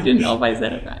 I didn't know if I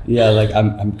said it right. Yeah, like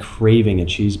I'm craving a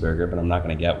cheeseburger, but I'm not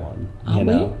going to get one. Are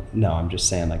we? No, I'm just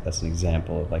saying like that's an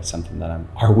example of like something that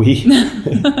are we?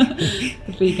 The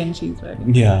vegan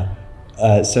cheeseburger. Yeah.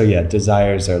 So yeah,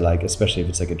 desires are like, especially if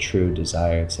it's like a true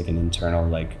desire, it's like an internal,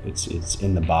 like it's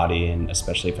in the body, and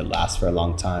especially if it lasts for a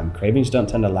long time. Cravings don't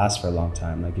tend to last for a long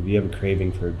time. Like if you have a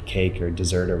craving for cake or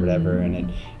dessert or whatever,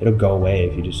 and it'll go away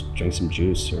if you just drink some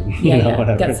juice or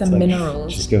whatever. Get some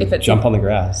minerals. Just go jump on the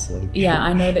grass. Yeah,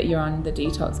 I know that you're on the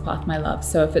detox path, my love.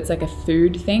 So if it's like a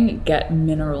food thing, get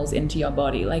minerals into your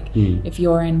body. Like if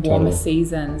you're in warmer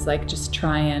seasons, like just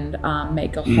try and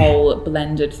make a whole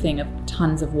blended thing of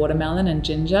tons of watermelon and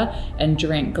ginger, and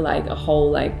drink like a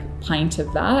whole like pint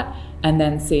of that, and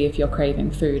then see if you're craving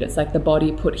food. It's like the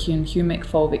body put humic,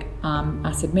 fulvic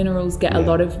acid minerals, get a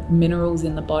lot of minerals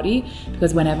in the body,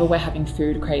 because whenever we're having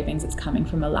food cravings, it's coming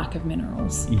from a lack of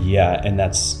minerals. Yeah, and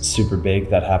that's super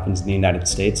big. That happens in the United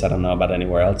States. I don't know about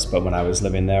anywhere else, but when I was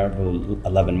living there for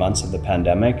 11 months of the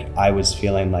pandemic, I was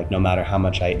feeling like no matter how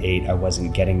much I ate, I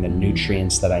wasn't getting the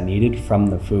nutrients that I needed from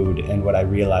the food. And what I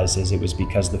realized is it was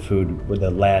because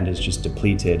the land is just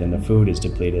depleted and the food is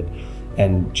depleted,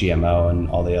 and GMO and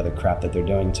all the other crap that they're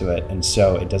doing to it. And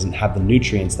so it doesn't have the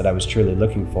nutrients that I was truly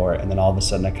looking for. And then all of a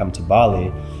sudden I come to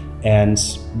Bali, and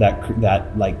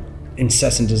that like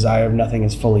incessant desire of nothing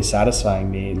is fully satisfying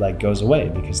me like goes away,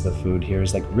 because the food here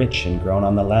is like rich and grown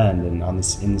on the land and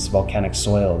in this volcanic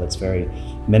soil that's very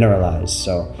mineralized.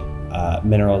 So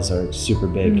minerals are super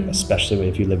big, especially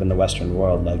if you live in the Western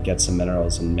world. Like get some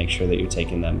minerals and make sure that you're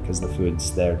taking them, because the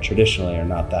foods there traditionally are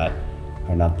not that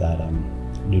are not that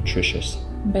nutritious.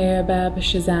 Baobab,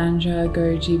 schizandra,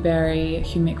 goji berry,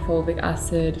 humic fulvic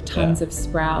acid, tons of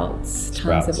sprouts,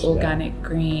 tons of organic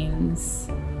greens,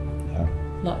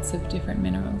 lots of different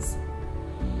minerals.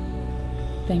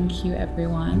 Thank you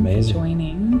everyone for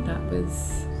joining. That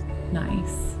was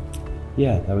nice.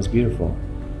 Yeah, that was beautiful.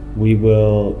 We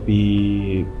will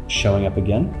be showing up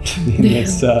again in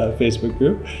this Facebook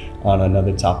group on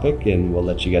another topic, and we'll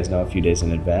let you guys know a few days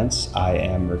in advance. I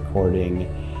am recording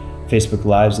Facebook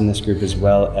Lives in this group as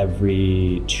well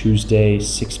every Tuesday,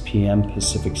 6 p.m.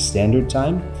 Pacific Standard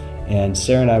Time. And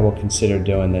Sarah and I will consider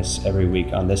doing this every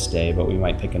week on this day, but we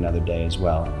might pick another day as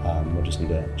well. We'll just need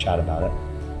to chat about it.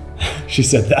 She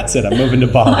said, "That's it, I'm moving to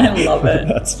Bali." I love it.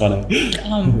 That's funny.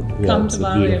 Come to Bali. It's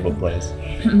a beautiful place.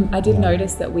 I did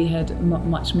notice that we had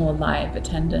much more live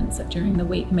attendance during the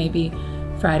week. Maybe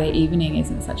Friday evening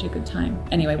isn't such a good time.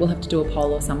 Anyway, we'll have to do a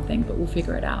poll or something, but we'll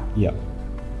figure it out. Yeah.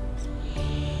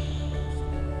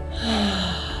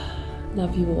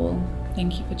 Love you all.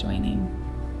 Thank you for joining.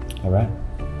 All right.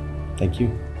 Thank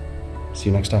you. See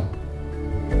you next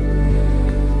time.